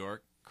a New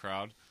York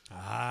crowd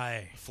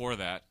for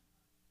that.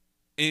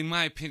 In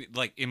my opinion,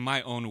 like in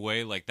my own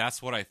way, like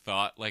that's what I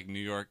thought like New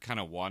York kind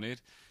of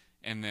wanted.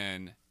 And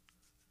then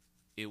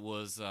it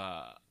was,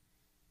 I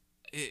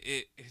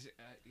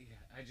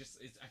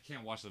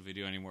can't watch the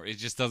video anymore. It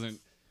just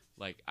doesn't,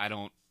 like, I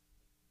don't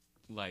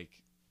like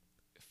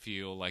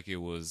feel like it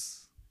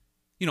was,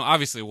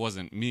 obviously it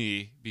wasn't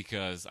me,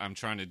 because I'm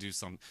trying to do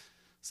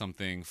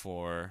something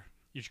for.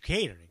 You're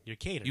catering.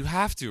 You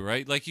have to,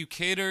 right? Like you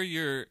cater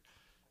your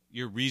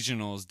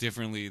regionals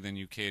differently than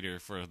you cater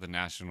for the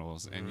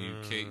nationals, and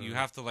you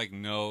have to like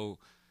know.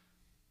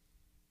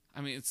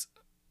 I mean,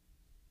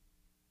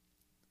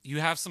 you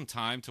have some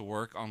time to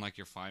work on like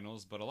your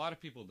finals, but a lot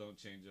of people don't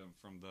change them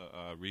from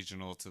the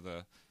regional to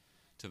the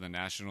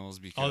nationals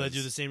because they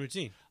do the same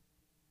routine.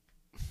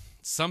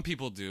 Some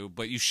people do,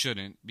 but you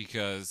shouldn't,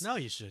 because no,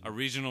 you shouldn't. A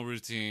regional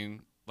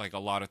routine, like a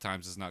lot of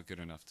times, is not good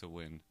enough to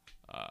win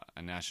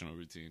a national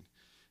routine,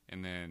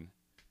 and then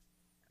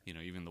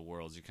even the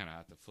worlds, you kind of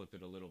have to flip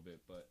it a little bit,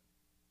 but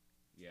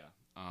yeah.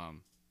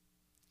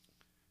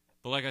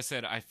 But like I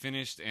said, I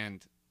finished,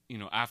 and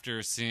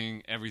after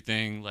seeing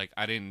everything, like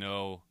I didn't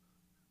know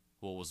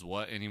what was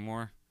what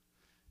anymore.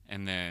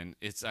 And then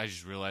I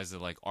just realized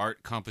that like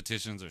art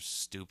competitions are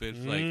stupid.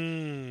 Like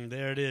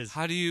there it is.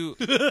 How do you,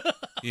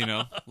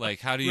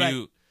 like how do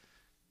you?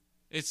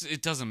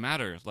 It doesn't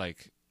matter.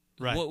 Like,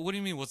 what do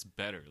you mean? What's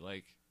better?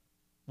 Like,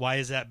 why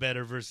is that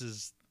better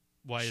versus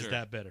why is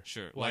that better?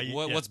 Sure. Like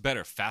what's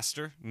better?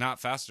 Faster? Not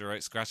faster,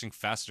 right? Scratching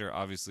faster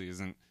obviously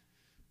isn't.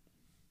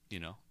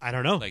 I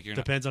don't know. Like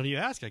depends on who you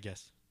ask, I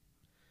guess.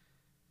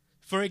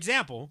 For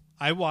example,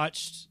 I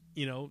watched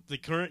the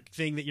current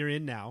thing that you're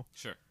in now.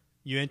 Sure.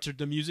 You entered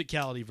the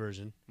musicality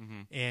version,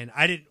 and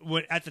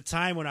at the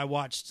time when I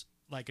watched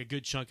like a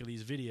good chunk of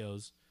these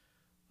videos,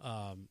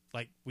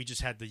 like we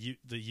just had the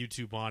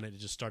YouTube on and it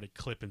just started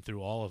clipping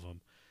through all of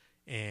them,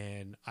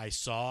 and I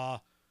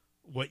saw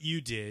what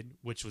you did,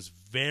 which was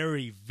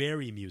very,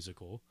 very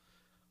musical,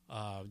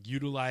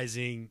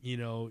 utilizing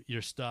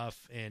your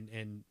stuff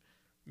and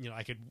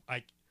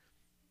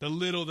the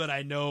little that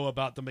I know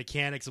about the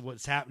mechanics of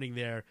what's happening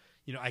there,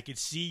 I could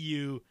see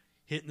you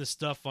hitting the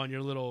stuff on your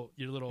little.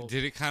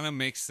 Did it kind of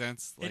make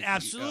sense? It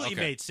absolutely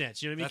made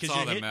sense. You know what I mean?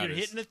 Because you're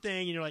hitting the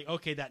thing, and you're like,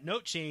 okay, that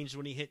note changed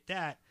when he hit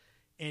that,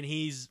 and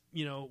he's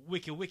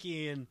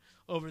wiki and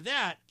over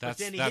that. But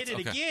then he hit it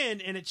again,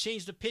 and it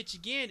changed the pitch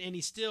again, and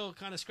he's still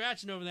kind of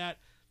scratching over that.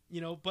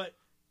 But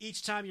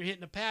each time you're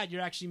hitting the pad,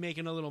 you're actually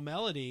making a little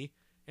melody,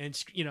 and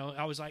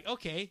I was like,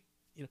 okay,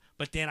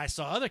 But then I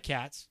saw other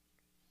cats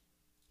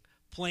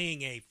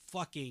playing a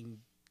fucking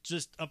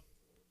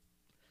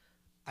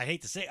I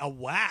hate to say, a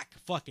whack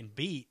fucking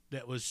beat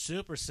that was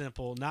super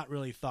simple, not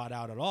really thought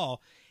out at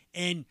all,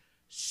 and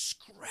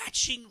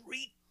scratching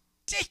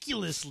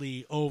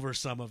ridiculously over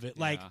some of it,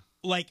 like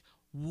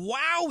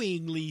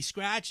wowingly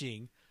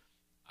scratching.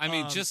 I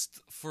mean,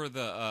 just for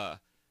the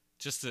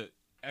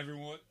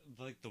everyone,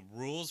 like the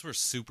rules were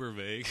super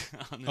vague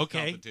on the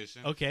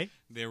competition. Okay,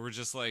 they were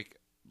just like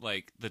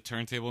the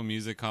turntable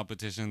music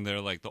competition.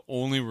 They're like the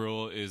only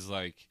rule is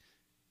like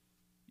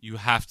you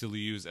have to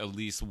use at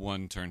least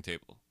one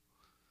turntable.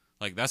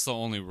 Like, that's the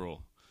only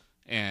rule.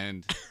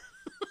 And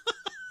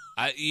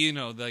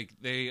like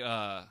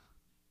they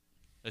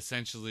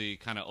essentially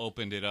kind of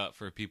opened it up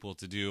for people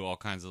to do all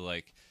kinds of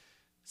like.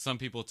 Some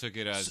people took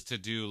it as to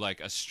do like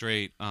a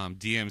straight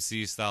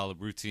DMC style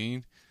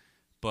routine,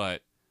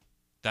 but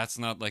that's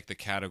not like the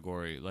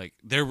category. Like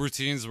their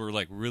routines were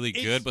like really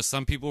good, but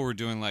some people were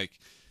doing like,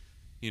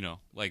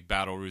 like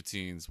battle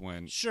routines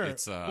when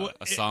it's a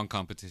song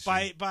competition.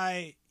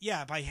 By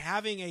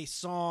having a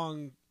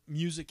song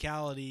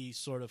musicality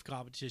sort of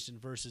competition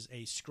versus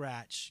a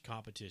scratch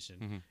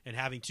competition and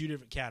having two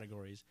different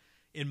categories,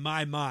 in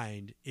my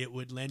mind, it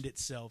would lend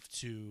itself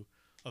to,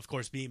 of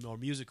course, being more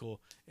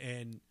musical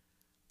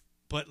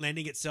but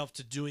lending itself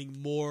to doing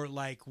more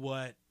like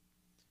what,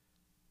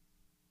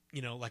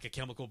 like a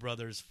Chemical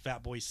Brothers,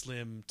 Fatboy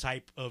Slim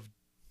type of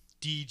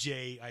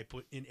DJ, I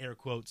put in air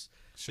quotes,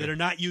 that are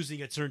not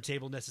using a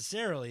turntable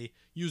necessarily,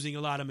 using a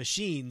lot of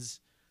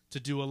machines to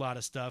do a lot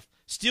of stuff.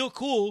 Still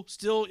cool.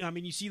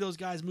 You see those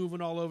guys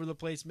moving all over the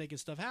place, making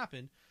stuff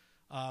happen.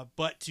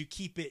 But to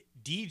keep it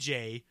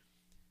DJ,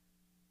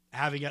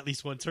 having at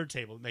least one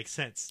turntable makes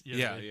sense.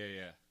 Yeah.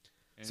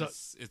 And so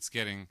it's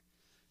getting,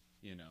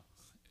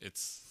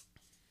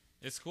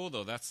 it's cool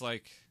though. That's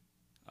like,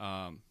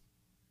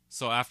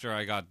 so after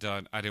I got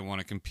done, I didn't want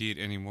to compete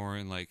anymore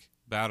in like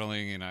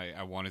battling, and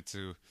I wanted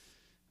to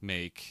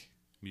make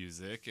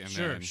music, and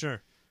then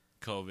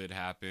COVID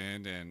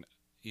happened, and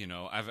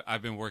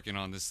I've been working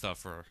on this stuff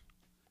for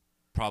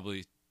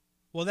probably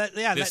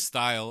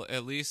style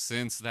at least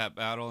since that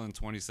battle in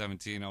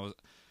 2017.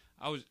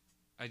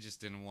 I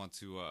just didn't want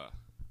to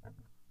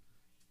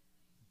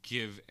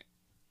give.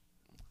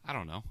 I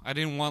don't know. I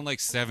didn't want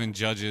like 7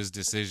 judges'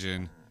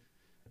 decision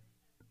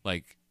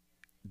like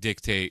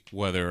dictate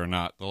whether or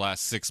not the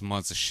last 6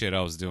 months of shit I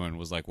was doing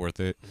was like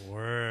worth it.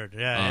 Word.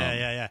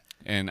 Yeah.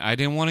 And I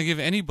didn't want to give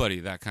anybody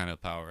that kind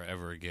of power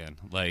ever again.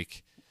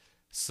 Like,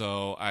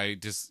 so I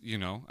just,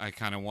 I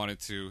kind of wanted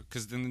to,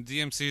 because in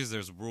the DMCs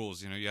there's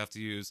rules, you have to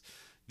use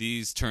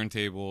these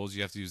turntables,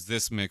 you have to use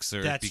this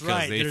mixer. That's because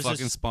right. they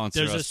fucking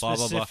sponsor us, blah, blah,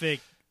 blah. There's a specific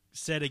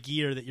set of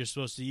gear that you're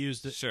supposed to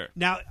use. Sure.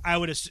 Now, I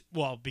would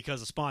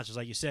because of sponsors,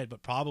 like you said,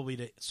 but probably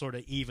to sort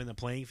of even the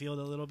playing field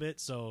a little bit,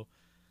 so...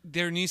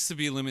 There needs to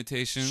be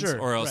limitations,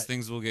 or else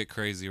things will get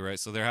crazy, right?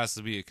 So there has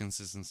to be a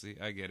consistency.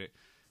 I get it.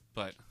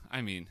 But,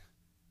 I mean...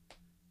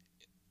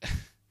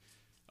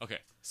 okay,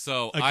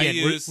 so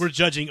again, we're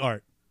judging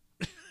art.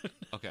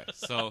 Okay,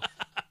 so,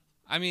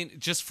 I mean,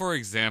 just for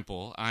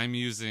example, I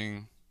use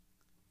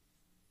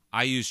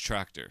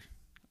Tractor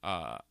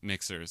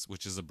mixers,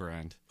 which is a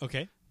brand.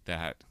 Okay.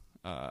 That,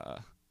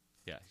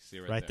 you see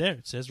it right there.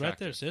 It says Tractor. Right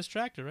there. It says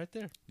Tractor right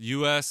there.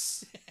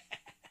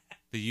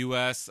 The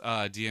U.S.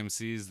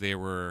 DMCs, they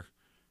were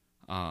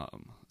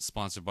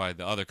sponsored by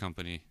the other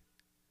company.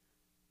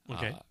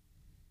 Okay.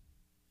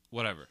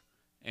 Whatever.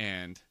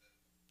 And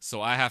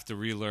so I have to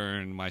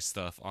relearn my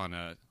stuff on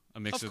a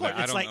mixer of course, that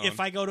I it's don't like own. if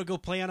I go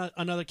play on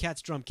another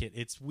cat's drum kit,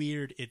 it's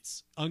weird,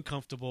 it's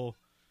uncomfortable,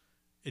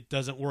 it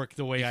doesn't work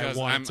the way I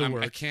want it to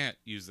work. I can't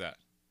use that.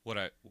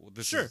 Right.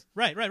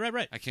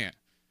 I can't.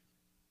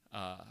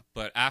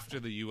 But after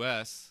the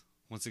U.S.,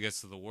 once it gets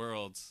to the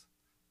Worlds,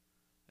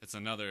 it's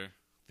another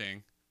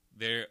thing.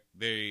 The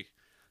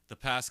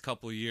past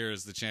couple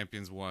years, the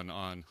champions won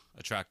on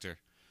a Tractor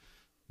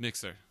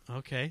mixer.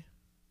 Okay.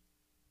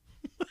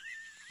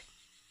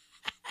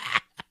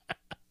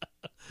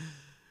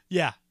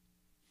 Yeah.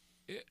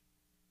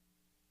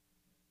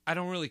 I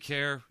don't really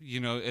care.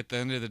 At the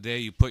end of the day,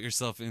 you put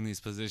yourself in these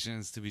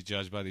positions to be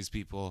judged by these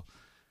people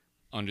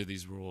under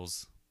these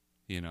rules,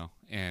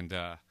 and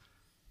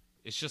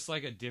it's just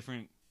like a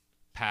different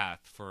path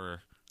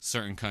for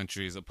certain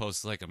countries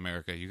opposed to like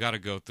America. You got to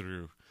go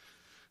through,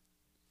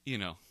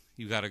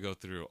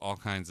 all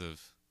kinds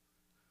of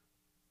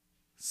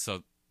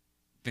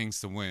things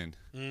to win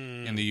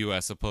in the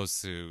U.S.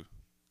 opposed to,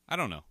 I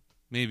don't know,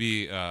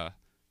 maybe.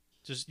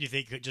 You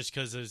think just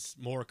because there's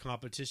more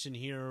competition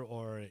here,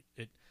 or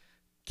it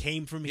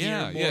came from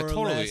here? Yeah, more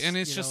totally. Or less, and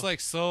it's just like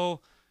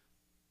so.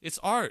 It's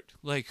art.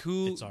 Like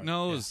who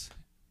knows?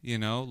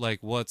 Yeah.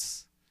 Like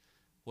what's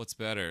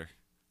better?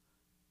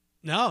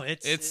 No,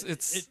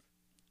 it's.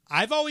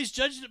 I've always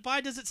judged it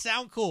by, does it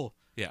sound cool?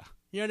 Yeah.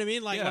 You know what I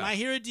mean? Like when I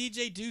hear a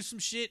DJ do some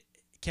shit,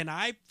 can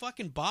I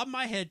fucking bob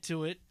my head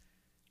to it?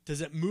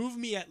 Does it move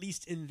me at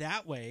least in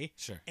that way?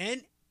 Sure.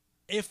 And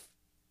if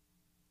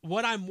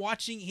what I'm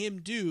watching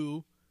him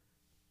do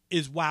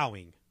is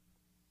wowing,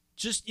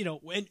 just,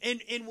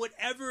 in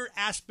whatever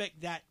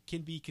aspect that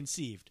can be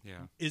conceived.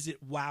 Yeah. Is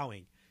it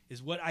wowing?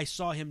 Is what I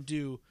saw him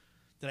do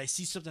that I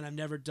see something I've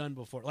never done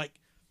before? Like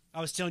I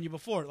was telling you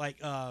before, I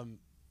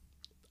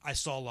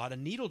saw a lot of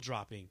needle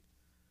dropping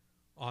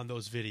on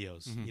those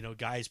videos. Mm-hmm.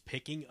 Guys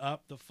picking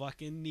up the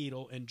fucking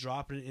needle and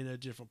dropping it in a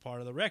different part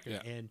of the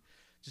record. Yeah. And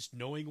just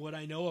knowing what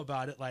I know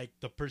about it, like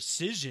the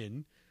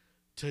precision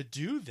to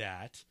do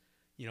that,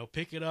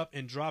 pick it up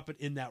and drop it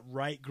in that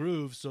right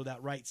groove so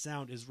that right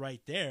sound is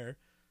right there.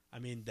 I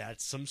mean,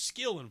 that's some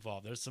skill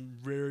involved. There's some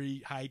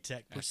very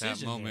high-tech precision at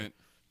that moment.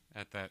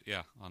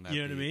 There. On that,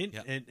 you know what I mean?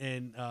 Yeah.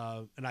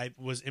 And I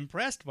was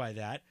impressed by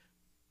that.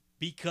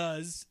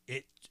 because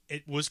it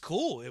was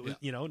cool. It was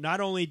not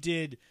only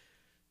did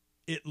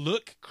it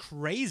look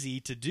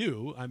crazy to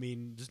do. I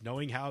mean, just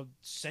knowing how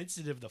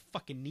sensitive the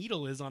fucking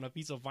needle is on a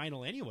piece of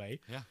vinyl anyway.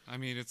 Yeah, I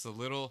mean, it's a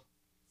little...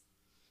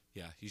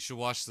 Yeah, you should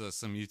watch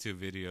some YouTube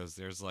videos.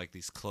 There's like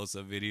these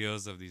close-up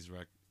videos of these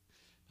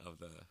of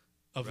the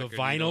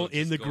vinyl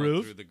in the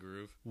groove. Through the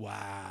groove.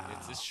 Wow,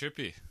 It's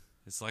trippy.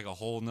 It's like a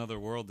whole nother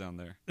world down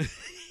there.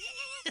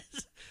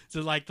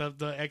 So like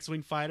the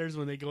X-wing fighters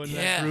when they go into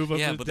that groove of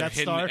the but Death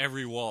they're Star. hitting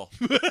every wall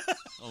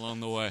along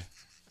the way.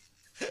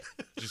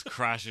 Just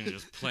crashing,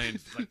 just playing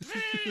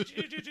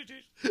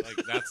like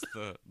that's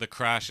the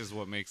crash is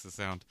what makes the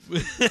sound.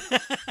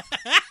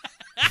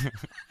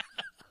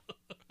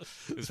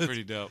 It's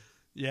pretty dope.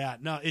 Yeah,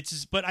 no, it's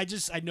just, but I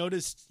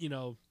noticed,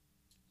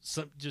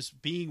 some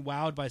just being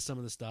wowed by some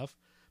of the stuff,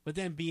 but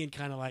then being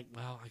kind of like,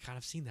 well, I kind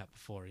of seen that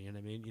before, you know what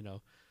I mean?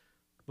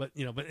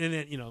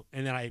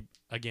 And then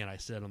I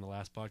said on the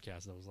last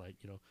podcast, I was like,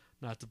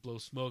 not to blow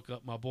smoke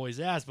up my boy's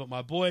ass, but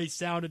my boy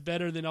sounded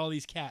better than all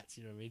these cats,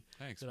 you know what I mean?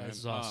 Thanks, that man. I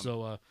saw.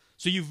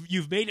 So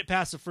you've made it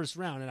past the first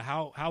round, and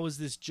how is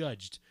this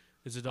judged?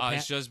 Is it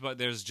it's judged by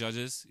there's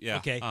judges, yeah.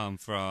 Okay.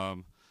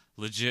 From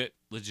legit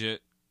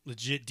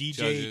DJ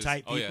judges.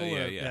 type people?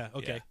 Yeah.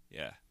 Okay.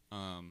 Yeah.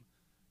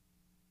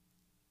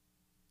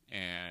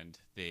 And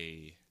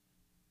they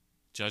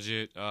judge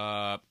it.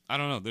 I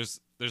don't know. There's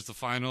the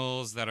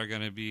finals that are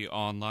going to be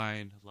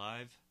online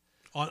live.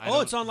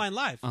 It's online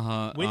live.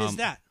 When is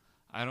that?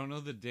 I don't know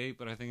the date,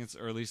 but I think it's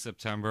early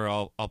September.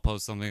 I'll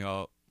post something.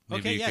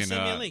 Maybe you can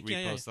send me a link.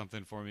 repost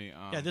something for me.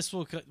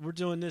 We're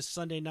doing this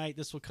Sunday night.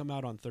 This will come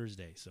out on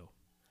Thursday. So.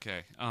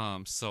 Okay.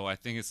 So I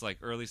think it's like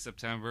early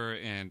September,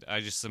 and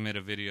I just submit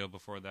a video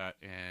before that,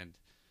 and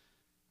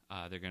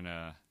they're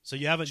gonna. So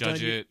you haven't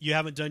judge it. You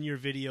haven't done your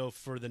video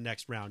for the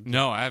next round.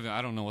 No, I haven't.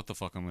 I don't know what the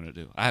fuck I'm gonna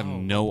do. I have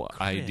no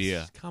Chris,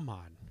 idea. Come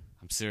on.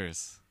 I'm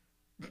serious.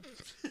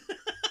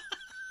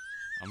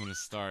 I'm gonna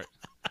start.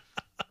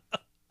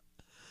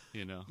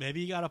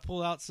 Maybe you gotta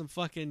pull out some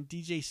fucking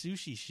DJ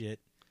Sushi shit.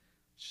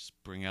 Just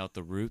bring out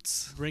the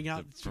roots.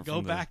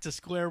 Go back to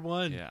square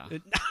one. Yeah.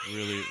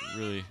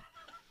 really.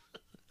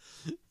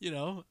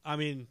 I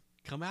mean,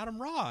 come at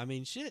them raw. I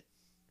mean, shit.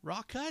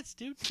 Raw cuts,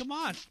 dude. Come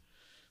on.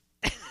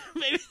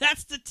 Maybe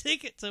that's the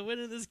ticket to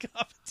winning this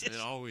competition. It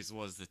always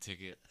was the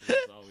ticket. It was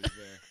always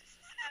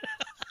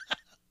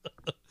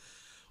there.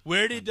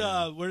 Where did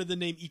the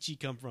name Ichy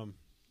come from?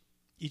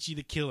 Ichy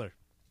the Killer.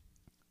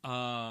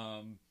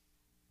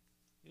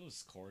 It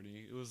was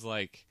corny. It was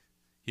like,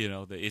 the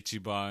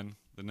Ichiban,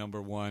 the number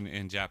one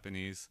in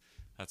Japanese.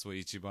 That's what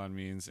Ichiban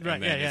means.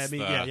 Right. And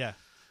then yeah.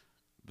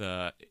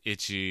 The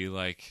itchy,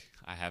 like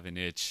I have an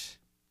itch.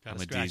 I'm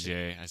a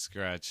DJ. I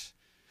scratch.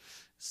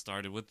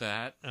 Started with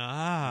that.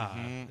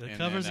 It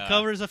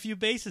covers a few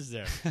bases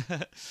there.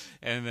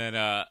 And then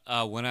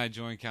when I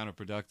joined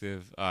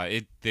Counterproductive,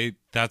 they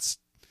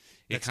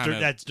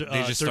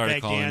just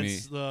started calling me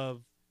the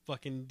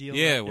fucking deal.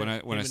 Yeah, when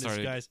I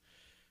started, guys.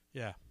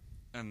 Yeah.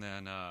 And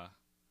then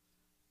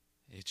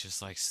it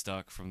just like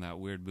stuck from that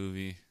weird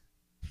movie,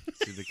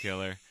 Ichy the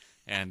Killer,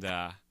 and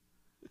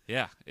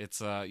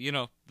it's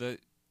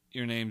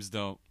your names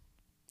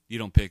you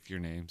don't pick your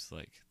names,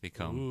 like they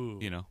come,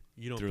 you don't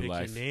through pick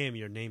life.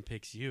 your name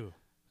picks you,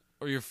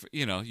 or you're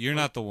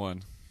not the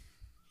one.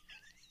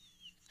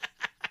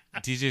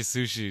 DJ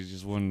Sushi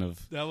just wouldn't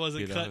have. That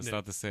wasn't cutting it's it.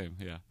 not the same.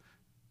 Yeah,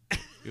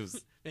 it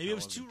was. Maybe it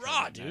was too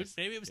raw, dude. Nice.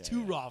 Maybe it was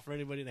too raw for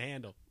anybody to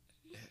handle.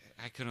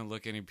 I couldn't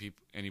look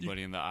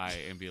anybody in the eye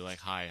and be like,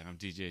 "Hi, I'm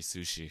DJ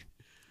Sushi."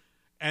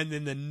 And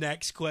then the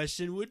next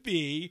question would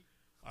be,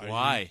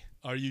 "Why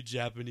are you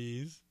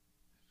Japanese?"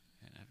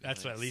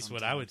 That's at least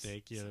what I would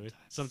think.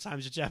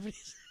 Sometimes you're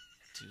Japanese.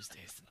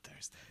 Tuesdays and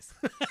Thursdays.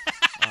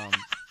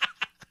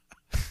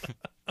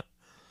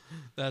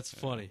 That's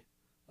funny.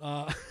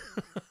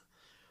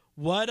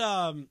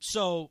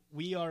 So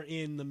we are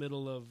in the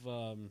middle of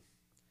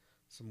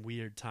some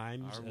weird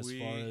times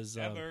far as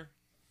ever?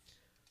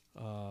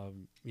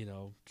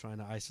 Trying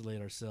to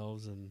isolate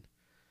ourselves,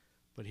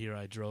 but here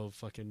I drove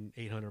fucking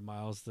 800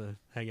 miles to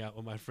hang out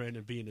with my friend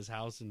and be in his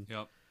house and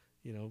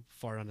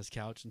fart on his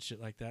couch and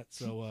shit like that.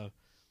 So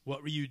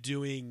what were you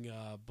doing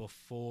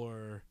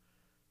before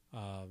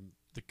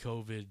the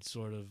COVID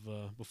sort of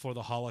before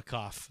the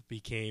Holocaust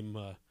became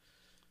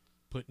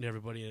putting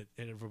everybody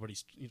and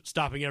everybody's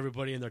stopping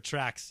everybody in their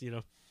tracks?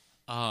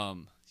 I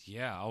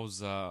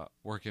was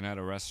working at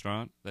a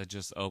restaurant that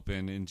just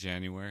opened in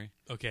January.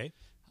 Okay.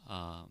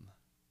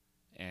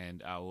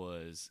 And I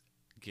was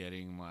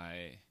getting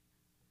my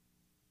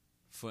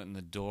foot in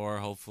the door,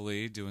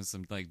 hopefully doing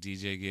some like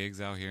DJ gigs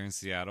out here in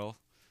Seattle.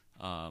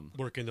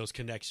 Working those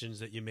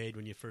connections that you made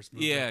when you first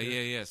moved.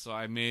 Yeah. So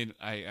I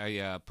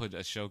put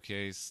a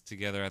showcase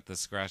together at the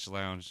Scratch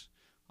Lounge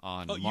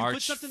on March. You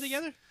put something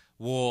together?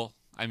 Well,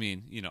 I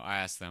mean, I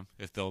asked them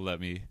if they'll let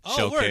me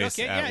showcase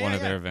at one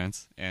of their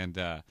events, and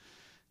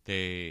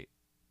they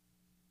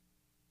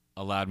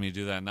allowed me to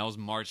do that, and that was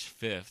March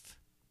 5th.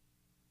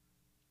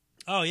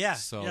 Oh yeah.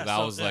 So that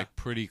was like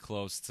pretty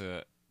close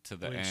to to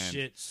the when end.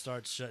 shit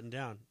starts shutting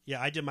down.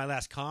 Yeah, I did my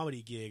last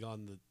comedy gig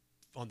on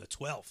the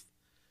 12th,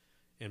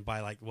 and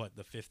by like what,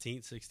 the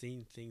 15th,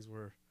 16th, things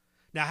were.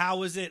 Now, how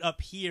was it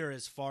up here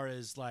as far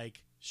as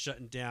like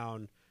shutting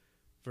down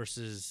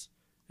versus?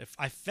 If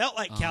I felt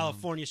like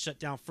California shut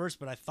down first,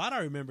 but I thought I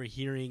remember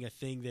hearing a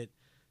thing that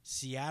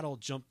Seattle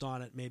jumped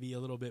on it maybe a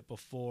little bit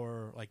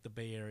before like the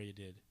Bay Area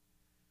did.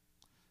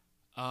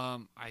 I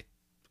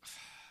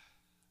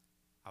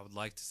would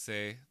like to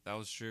say that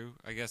was true.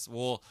 I guess.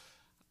 Well,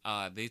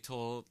 they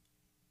told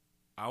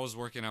I was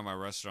working at my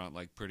restaurant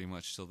like pretty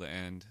much till the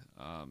end.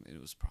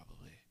 It was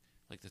probably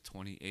like the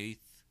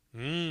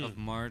 28th of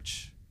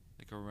March,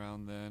 like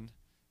around then,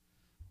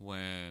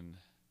 when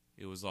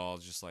it was all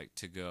just like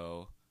to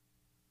go.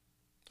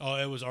 Oh,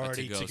 it was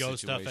already to go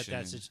stuff at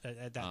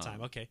that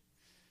time. Okay.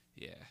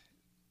 Yeah,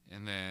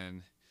 and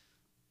then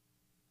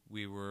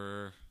we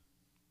were.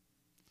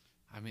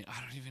 I mean,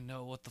 I don't even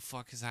know what the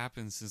fuck has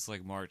happened since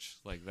like March.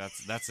 Like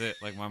that's it.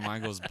 Like my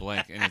mind goes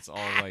blank, and it's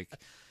all like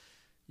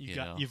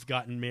you've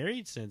gotten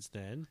married since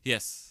then.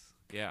 Yes,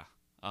 yeah.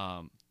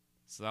 So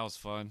that was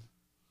fun.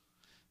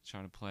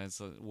 Trying to plan.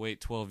 So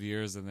wait 12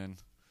 years and then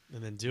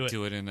do it.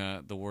 Do it in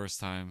the worst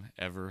time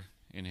ever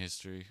in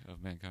history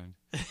of mankind.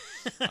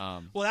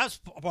 Well, that's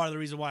part of the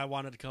reason why I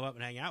wanted to come up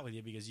and hang out with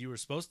you, because you were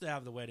supposed to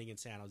have the wedding in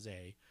San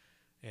Jose,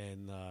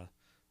 and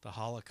the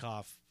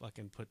Holocaust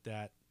fucking put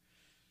that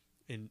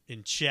in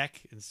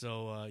check, and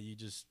so you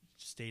just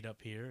stayed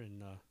up here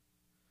and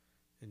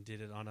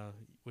did it on a.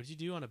 What did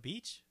you do, on a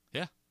beach?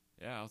 Yeah,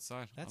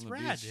 outside. That's on the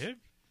rad, beach. dude.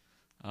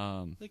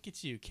 Look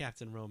at you,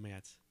 Captain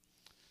Romance.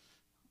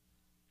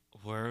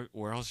 Where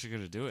else are you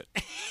gonna do it?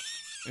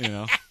 You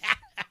know,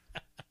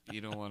 you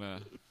don't want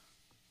to.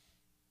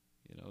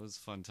 You know, it was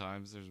fun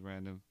times. There's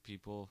random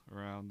people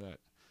around that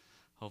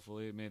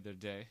hopefully it made their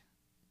day.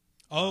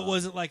 Oh, it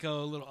wasn't like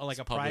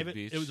a private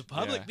beach. It was a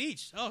public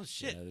beach. Oh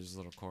shit! Yeah, there's a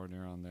little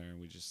corner on there, and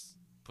we just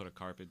put a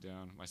carpet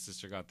down. My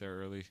sister got there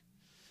early.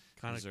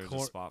 Kind of reserved a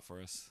spot for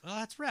us. Oh,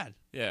 that's rad.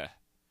 Yeah,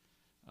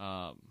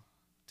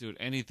 dude,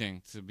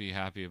 anything to be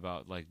happy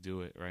about, like,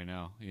 do it right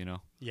now. You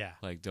know. Yeah.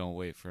 Like, don't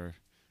wait for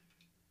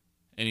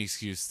any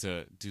excuse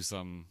to do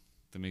something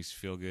that makes you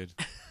feel good.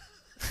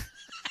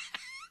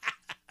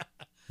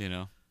 You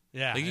know.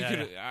 Yeah. Like you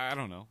could. I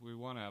don't know. We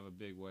want to have a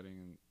big wedding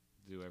and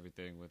do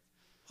everything with.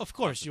 Of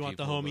course, you want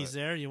the people, homies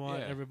there. You want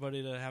yeah.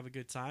 everybody to have a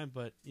good time,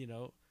 but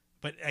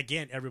but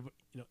again,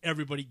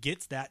 everybody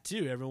gets that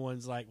too.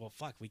 Everyone's like, "Well,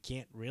 fuck, we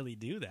can't really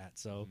do that."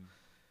 So,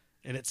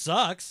 and it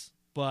sucks,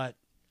 but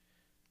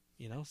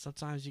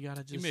sometimes you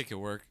gotta just You make it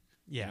work.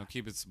 Yeah,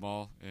 keep it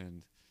small,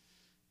 and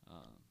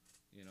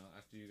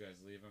after you guys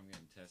leave, I'm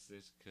getting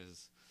tested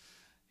because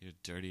you're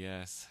dirty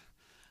ass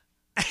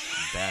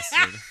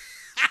bastard.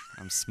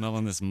 I'm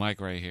smelling this mic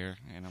right here,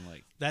 and I'm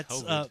like,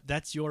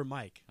 that's your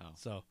mic. Oh.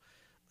 So.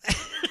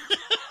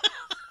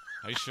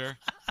 Are you sure?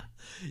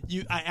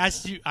 I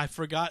asked you. I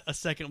forgot a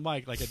second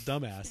mic like a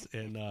dumbass,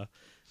 and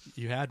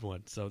you had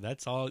one. So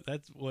that's all.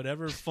 That's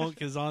whatever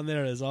funk is on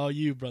there is all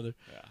you, brother.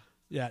 Yeah.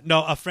 Yeah.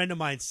 No, a friend of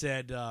mine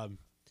said.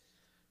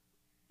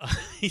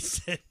 He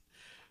said.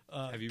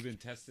 Have you been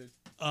tested?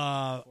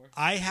 I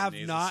have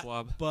not,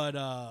 swab? but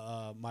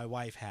my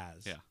wife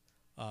has. Yeah.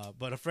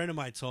 But a friend of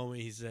mine told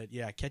me, he said,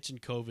 "Yeah, catching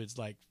COVID's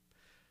like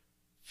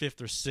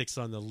 5th or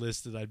 6th on the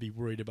list that I'd be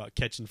worried about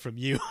catching from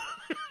you."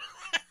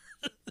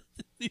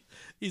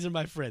 These are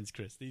my friends,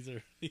 Chris. These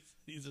are the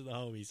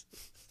homies.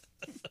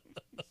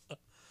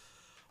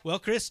 Well,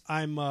 Chris,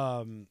 I'm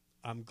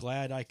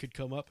glad I could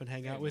come up and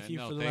hang out with you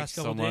for the last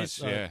couple of days.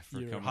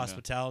 Your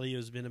hospitality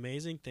has been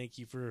amazing. Thank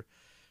you for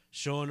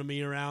showing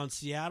me around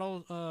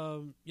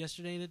Seattle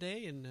yesterday and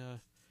today, and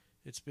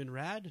it's been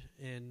rad.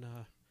 And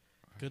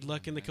good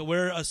luck in the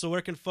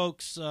where can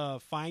folks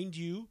find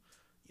you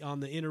on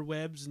the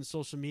interwebs and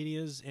social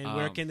medias, and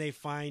where can they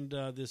find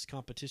this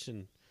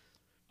competition?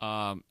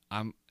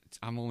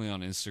 I'm only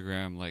on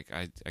Instagram. Like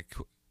I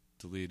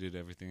deleted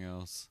everything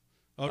else.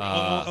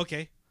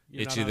 Okay.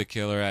 Ichy The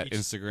Killer at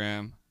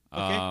Instagram.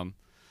 Okay.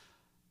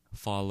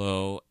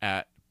 Follow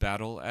at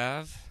Battle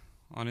Av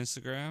on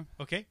Instagram.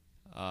 Okay.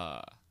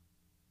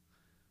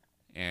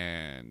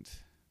 And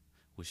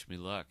wish me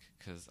luck,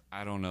 because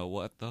I don't know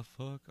what the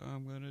fuck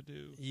I'm gonna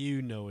do.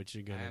 You know what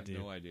you're gonna do. I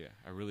have no idea.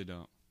 I really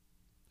don't.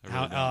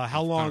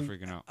 How long? Kind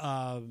of freaking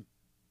out.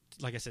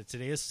 Like I said,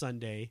 today is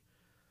Sunday.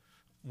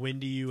 When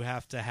do you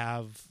have to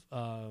have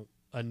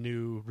a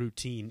new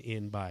routine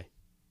in by?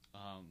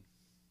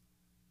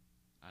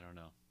 I don't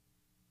know.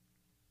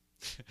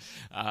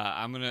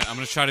 I'm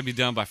gonna try to be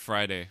done by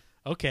Friday.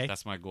 Okay,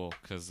 that's my goal,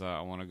 because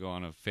I want to go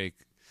on a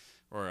fake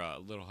or a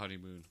little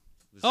honeymoon.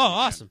 Oh,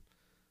 awesome!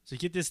 So you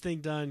get this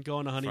thing done, go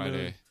on a honeymoon.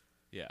 Friday.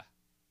 Yeah.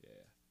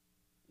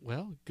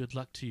 Well, good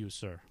luck to you,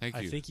 sir. Thank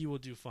you. I think you will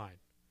do fine.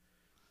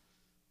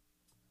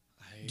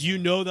 Do you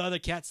know the other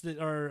cats that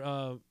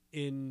are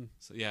in?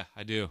 So, yeah,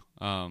 I do.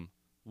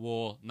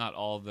 Well, not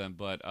all of them,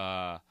 but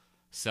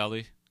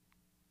Selly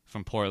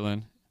from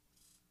Portland.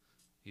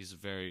 He's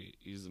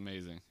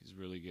amazing. He's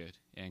really good.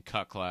 And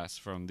Cut Class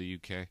from the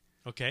UK.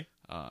 Okay.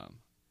 Yeah,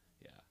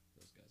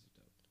 those guys are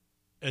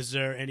dope. Is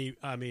there any?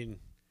 I mean,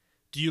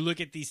 do you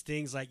look at these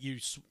things like you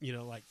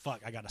know, like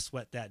fuck, I gotta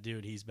sweat that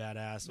dude. He's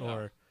badass. No.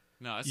 Or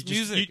No, it's you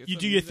just- music. you It's a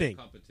do your music thing.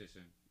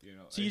 Competition, you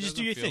know. So you It just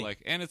do doesn't your feel thing.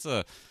 Like, and it's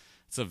a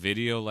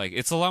video. Like,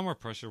 it's a lot more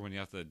pressure when you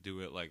have to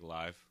do it like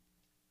live,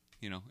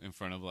 you know, in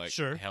front of like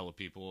Sure. hella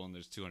people, and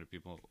there's 200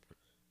 people,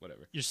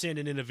 whatever. you're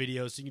sending in a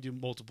video, so you can do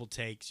multiple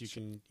takes. You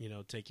can, you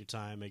know, take your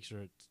time, make sure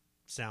it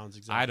sounds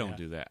exactly. I don't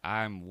do that.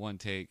 I'm one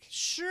take.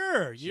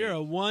 Sure, you're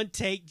a one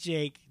take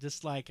Jake,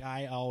 just like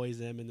I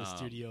always am in the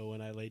studio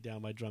when I lay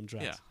down my drum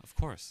tracks. Yeah, of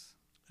course.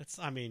 That's,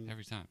 I mean,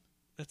 Every time.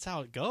 that's how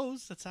it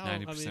goes. That's how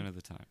 90% of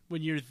the time.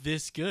 when you're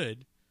this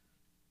good.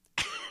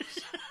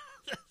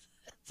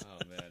 Oh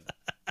man.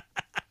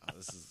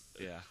 This is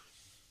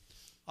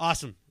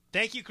Awesome.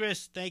 Thank you,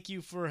 Chris. Thank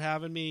you for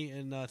having me,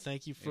 and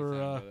thank you for.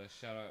 Anytime, brother.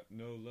 Shout out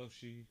No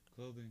Loshi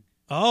Clothing.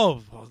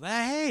 Oh, well,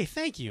 hey,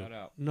 thank you. Shout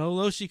out. No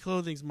Loshi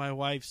Clothing's my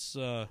wife's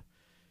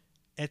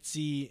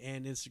Etsy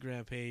and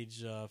Instagram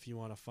page. If you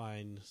want to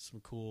find some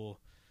cool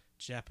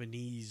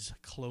Japanese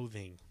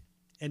clothing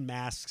and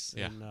masks.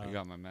 Yeah, and, I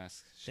got my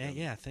mask. thank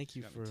you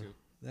Got me for. too.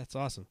 That's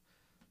awesome.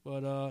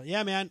 But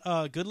yeah, man.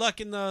 Good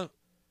luck in the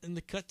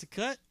cut to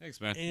cut.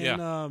 Thanks, man. And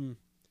Yeah.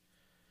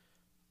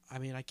 I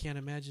mean, I can't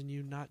imagine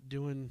you not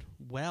doing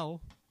well.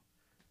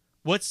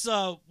 What's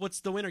the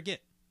winner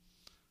get?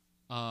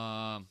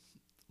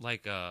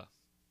 Like a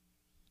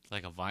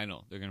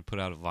vinyl. They're gonna put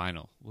out a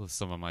vinyl with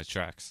some of my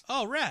tracks.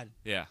 Oh, rad.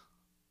 Yeah.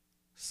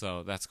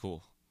 So that's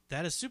cool.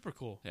 That is super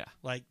cool. Yeah.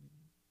 Like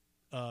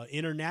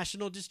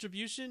international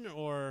distribution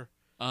or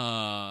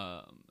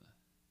I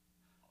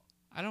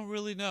don't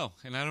really know,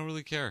 and I don't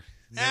really care.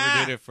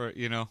 Never did it for,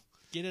 you know.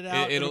 get it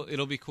out.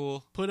 It'll be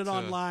cool. put it to-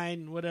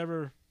 online,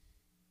 whatever.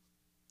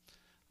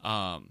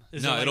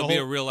 Is it No, like it'll a be a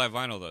whole- real live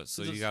vinyl though.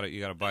 So Is you this-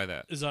 gotta buy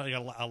that. Is that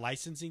like a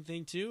licensing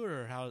thing too,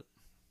 or how?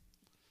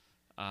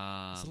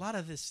 There's a lot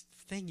of this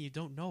thing you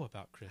don't know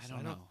about, Chris. I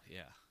don't know.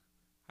 Yeah,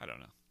 I don't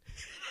know.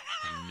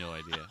 I have no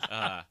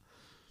idea.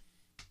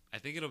 I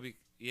think it'll be.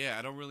 Yeah,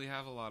 I don't really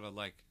have a lot of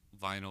like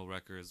vinyl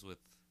records with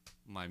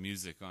my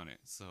music on it.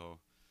 So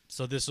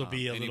this will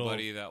be a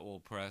anybody that will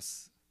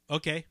press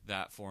okay.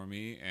 that for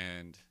me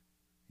and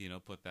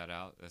put that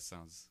out. That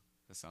sounds.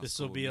 This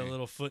cool will be with a me.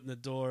 little foot in the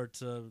door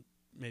to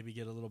maybe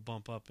get a little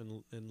bump up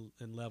in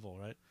level,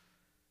 right?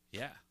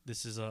 Yeah.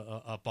 This is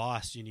a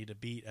boss you need to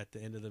beat at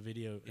the end of the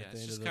video. Yeah, at the it's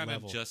end just of the kind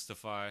level. of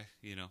justify,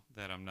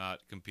 that I'm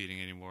not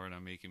competing anymore and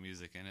I'm making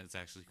music and it's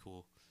actually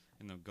cool.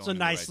 And I'm going It's a in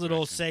the nice right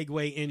little direction.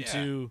 segue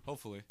into Yeah,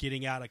 hopefully.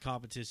 getting out of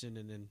competition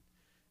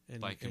and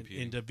By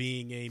competing. into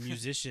being a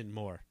musician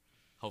more.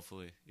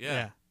 Hopefully. Yeah.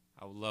 Yeah.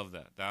 I would love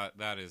that.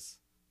 That is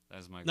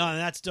my No, goal.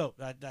 that's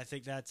dope. I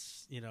think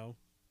that's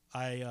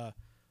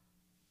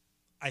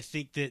I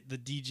think that the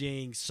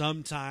DJing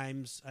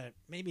sometimes,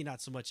 maybe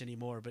not so much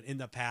anymore, but in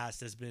the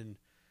past has been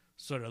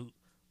sort of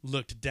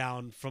looked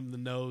down from the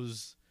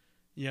nose.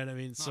 You know what I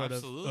mean? No, Sort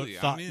absolutely.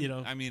 of thought,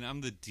 I mean, I'm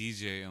the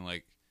DJ in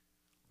like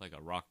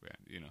a rock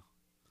band,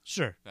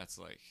 Sure. That's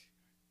like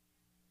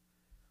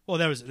Well,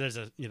 there's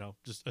a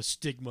just a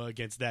stigma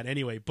against that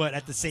anyway. But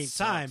at the same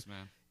time, sucks,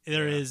 man.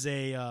 there Yeah. is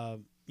a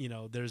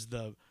there's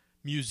the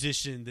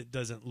musician that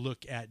doesn't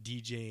look at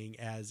DJing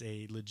as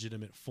a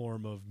legitimate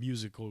form of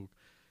musical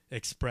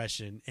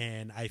expression,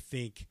 and I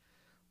think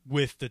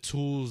with the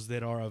tools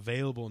that are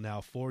available now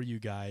for you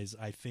guys,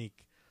 I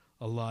think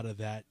a lot of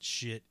that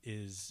shit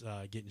is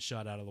getting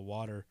shot out of the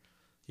water.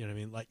 You know what I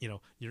mean? Like,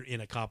 you're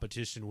in a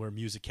competition where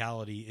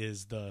musicality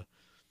is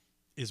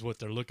what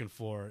they're looking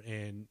for,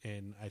 and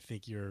I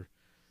think you're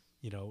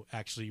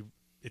actually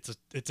it's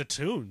a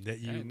tune that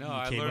you, Hey, no, you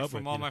I came learned up from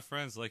with, all my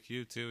friends like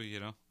you too,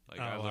 Like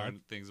I Oh,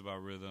 learned things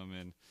about rhythm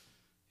and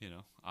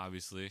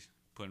obviously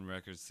putting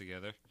records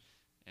together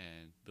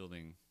and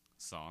building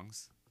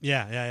songs.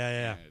 yeah.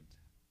 And,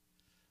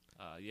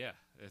 yeah,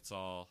 it's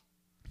all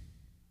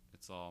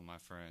my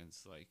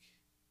friends, like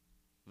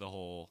the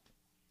whole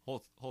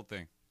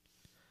thing.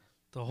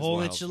 The is whole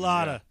what helps me,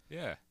 enchilada,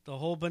 Yeah. the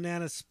whole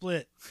banana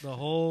split, the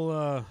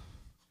whole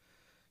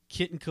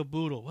kit and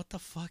caboodle. What the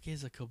fuck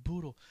is a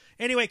caboodle?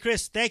 Anyway,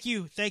 Chris, thank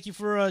you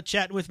for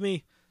chatting with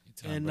me.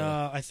 Anytime, And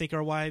brother. I think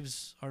our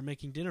wives are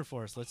making dinner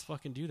for us. Let's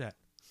fucking do that.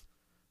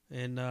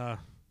 And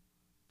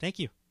thank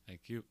you.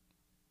 Thank you.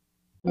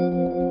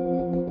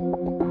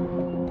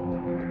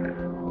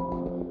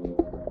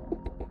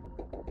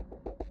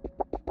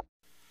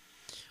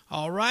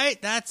 All right,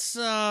 that's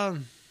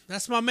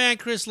my man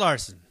Chris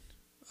Larson.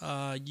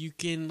 You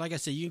can, like I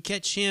said, you can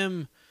catch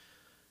him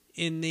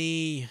in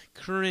the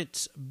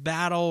current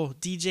battle,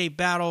 DJ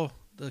battle,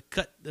 the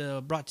cut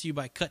brought to you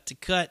by Cut to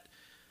Cut.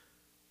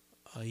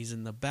 He's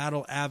in the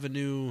Battle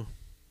Avenue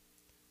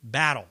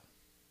battle,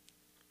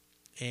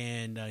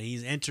 and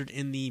he's entered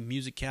in the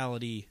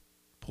musicality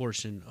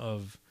portion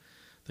of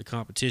the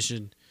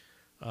competition.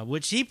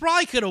 Which he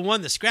probably could have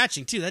won the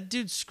scratching, too. That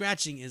dude's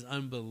scratching is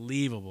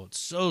unbelievable. It's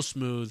so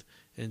smooth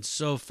and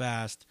so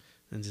fast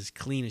and just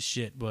clean as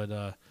shit.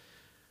 But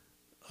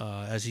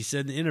as he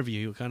said in the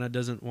interview, he kind of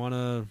doesn't want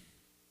to...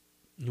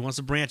 He wants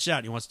to branch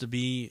out. He wants to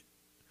be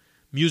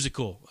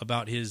musical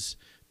about his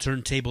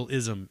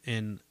turntablism,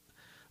 and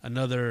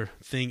another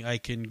thing I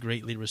can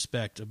greatly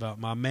respect about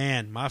my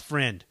man, my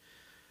friend.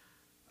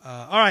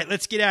 All right,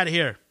 let's get out of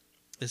here.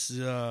 This is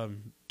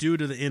due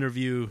to the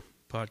interview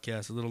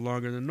podcast a little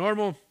longer than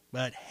normal,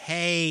 but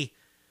hey,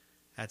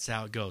 that's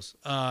how it goes.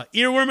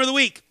 Earworm of the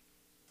week.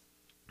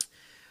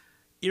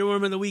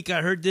 Earworm of the week.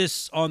 I heard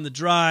this on the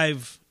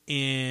drive,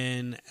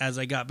 and as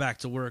I got back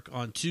to work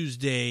on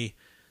Tuesday,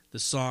 the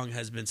song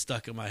has been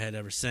stuck in my head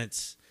ever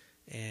since.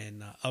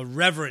 And a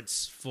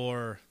reverence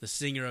for the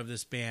singer of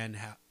this band,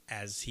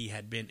 as he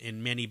had been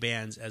in many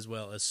bands as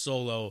well as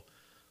solo.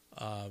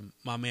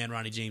 My man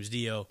Ronnie James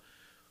Dio.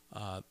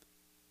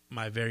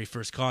 My very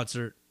first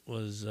concert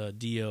was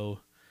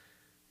Dio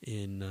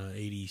in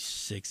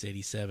 86,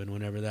 87,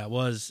 whenever that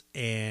was.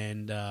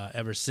 And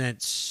ever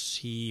since,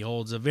 he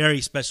holds a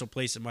very special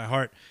place in my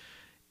heart.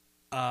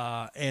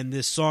 And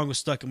this song was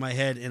stuck in my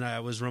head, and I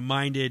was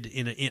reminded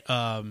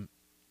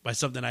by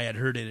something I had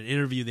heard in an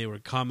interview. They were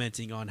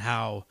commenting on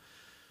how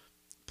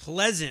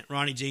pleasant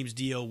Ronnie James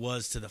Dio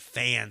was to the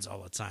fans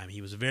all the time.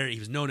 He was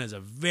known as a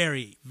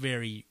very,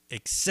 very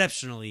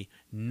exceptionally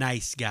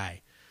nice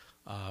guy.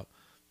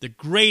 The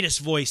greatest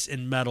voice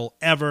in metal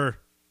ever,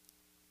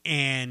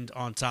 and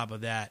on top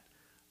of that,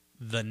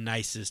 the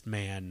nicest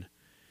man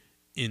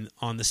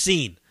on the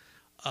scene.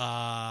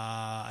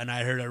 And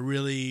I heard a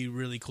really,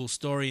 really cool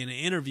story in an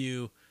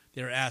interview.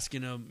 They were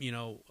asking him,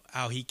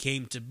 how he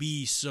came to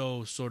be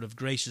so sort of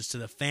gracious to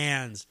the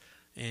fans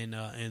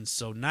and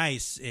so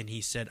nice. And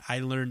he said, I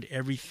learned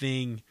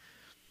everything.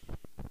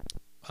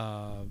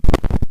 I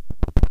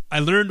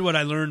learned what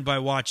I learned by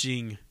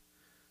watching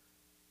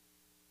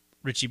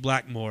Ritchie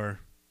Blackmore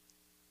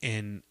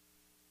and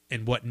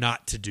what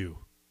not to do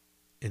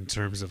in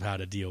terms of how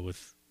to deal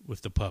with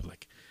the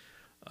public.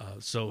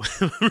 So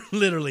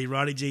literally,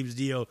 Ronnie James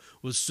Dio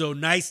was so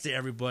nice to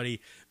everybody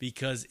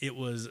because it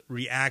was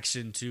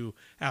reaction to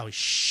how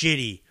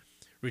shitty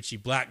Ritchie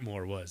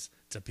Blackmore was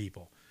to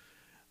people.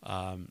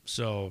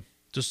 So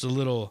just a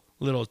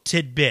little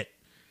tidbit.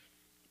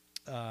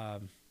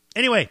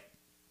 Anyway,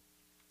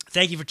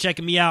 thank you for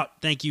checking me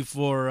out. Thank you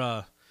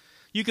for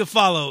you can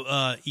follow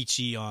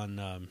Ichy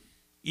on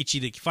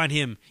find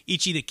him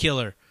Ichy the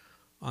Killer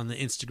on the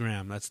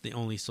Instagram. That's the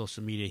only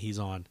social media he's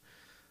on.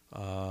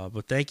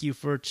 But thank you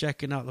for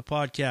checking out the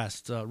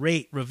podcast.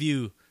 Rate,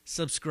 review,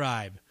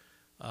 subscribe,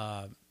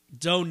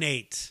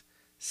 donate,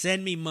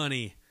 send me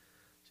money,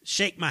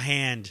 shake my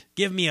hand,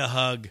 give me a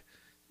hug,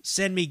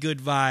 send me good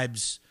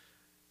vibes,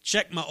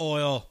 check my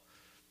oil,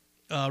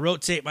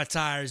 rotate my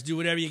tires, do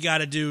whatever you got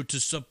to do to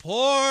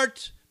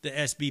support the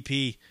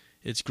SBP.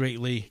 It's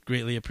greatly,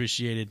 greatly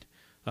appreciated.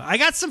 I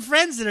got some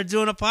friends that are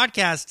doing a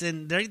podcast,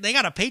 and they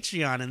got a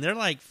Patreon, and they're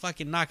like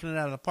fucking knocking it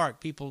out of the park.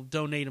 People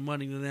donating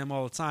money to them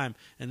all the time,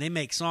 and they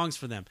make songs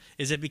for them.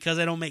 Is it because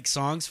I don't make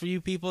songs for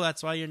you people?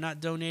 That's why you're not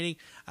donating?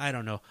 I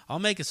don't know. I'll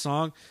make a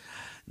song.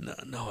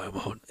 No, I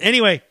won't.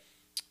 Anyway,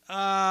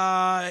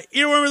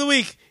 Earworm of the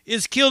Week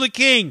is Kill the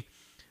King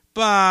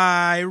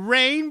by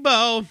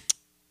Rainbow.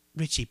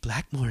 Ritchie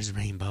Blackmore's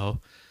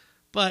Rainbow.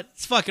 But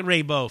it's fucking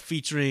Rainbow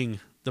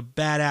featuring the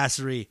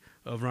badassery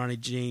of Ronnie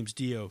James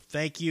Dio.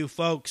 Thank you,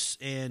 folks,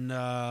 and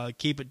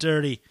keep it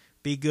dirty.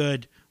 Be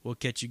good. We'll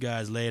catch you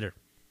guys later.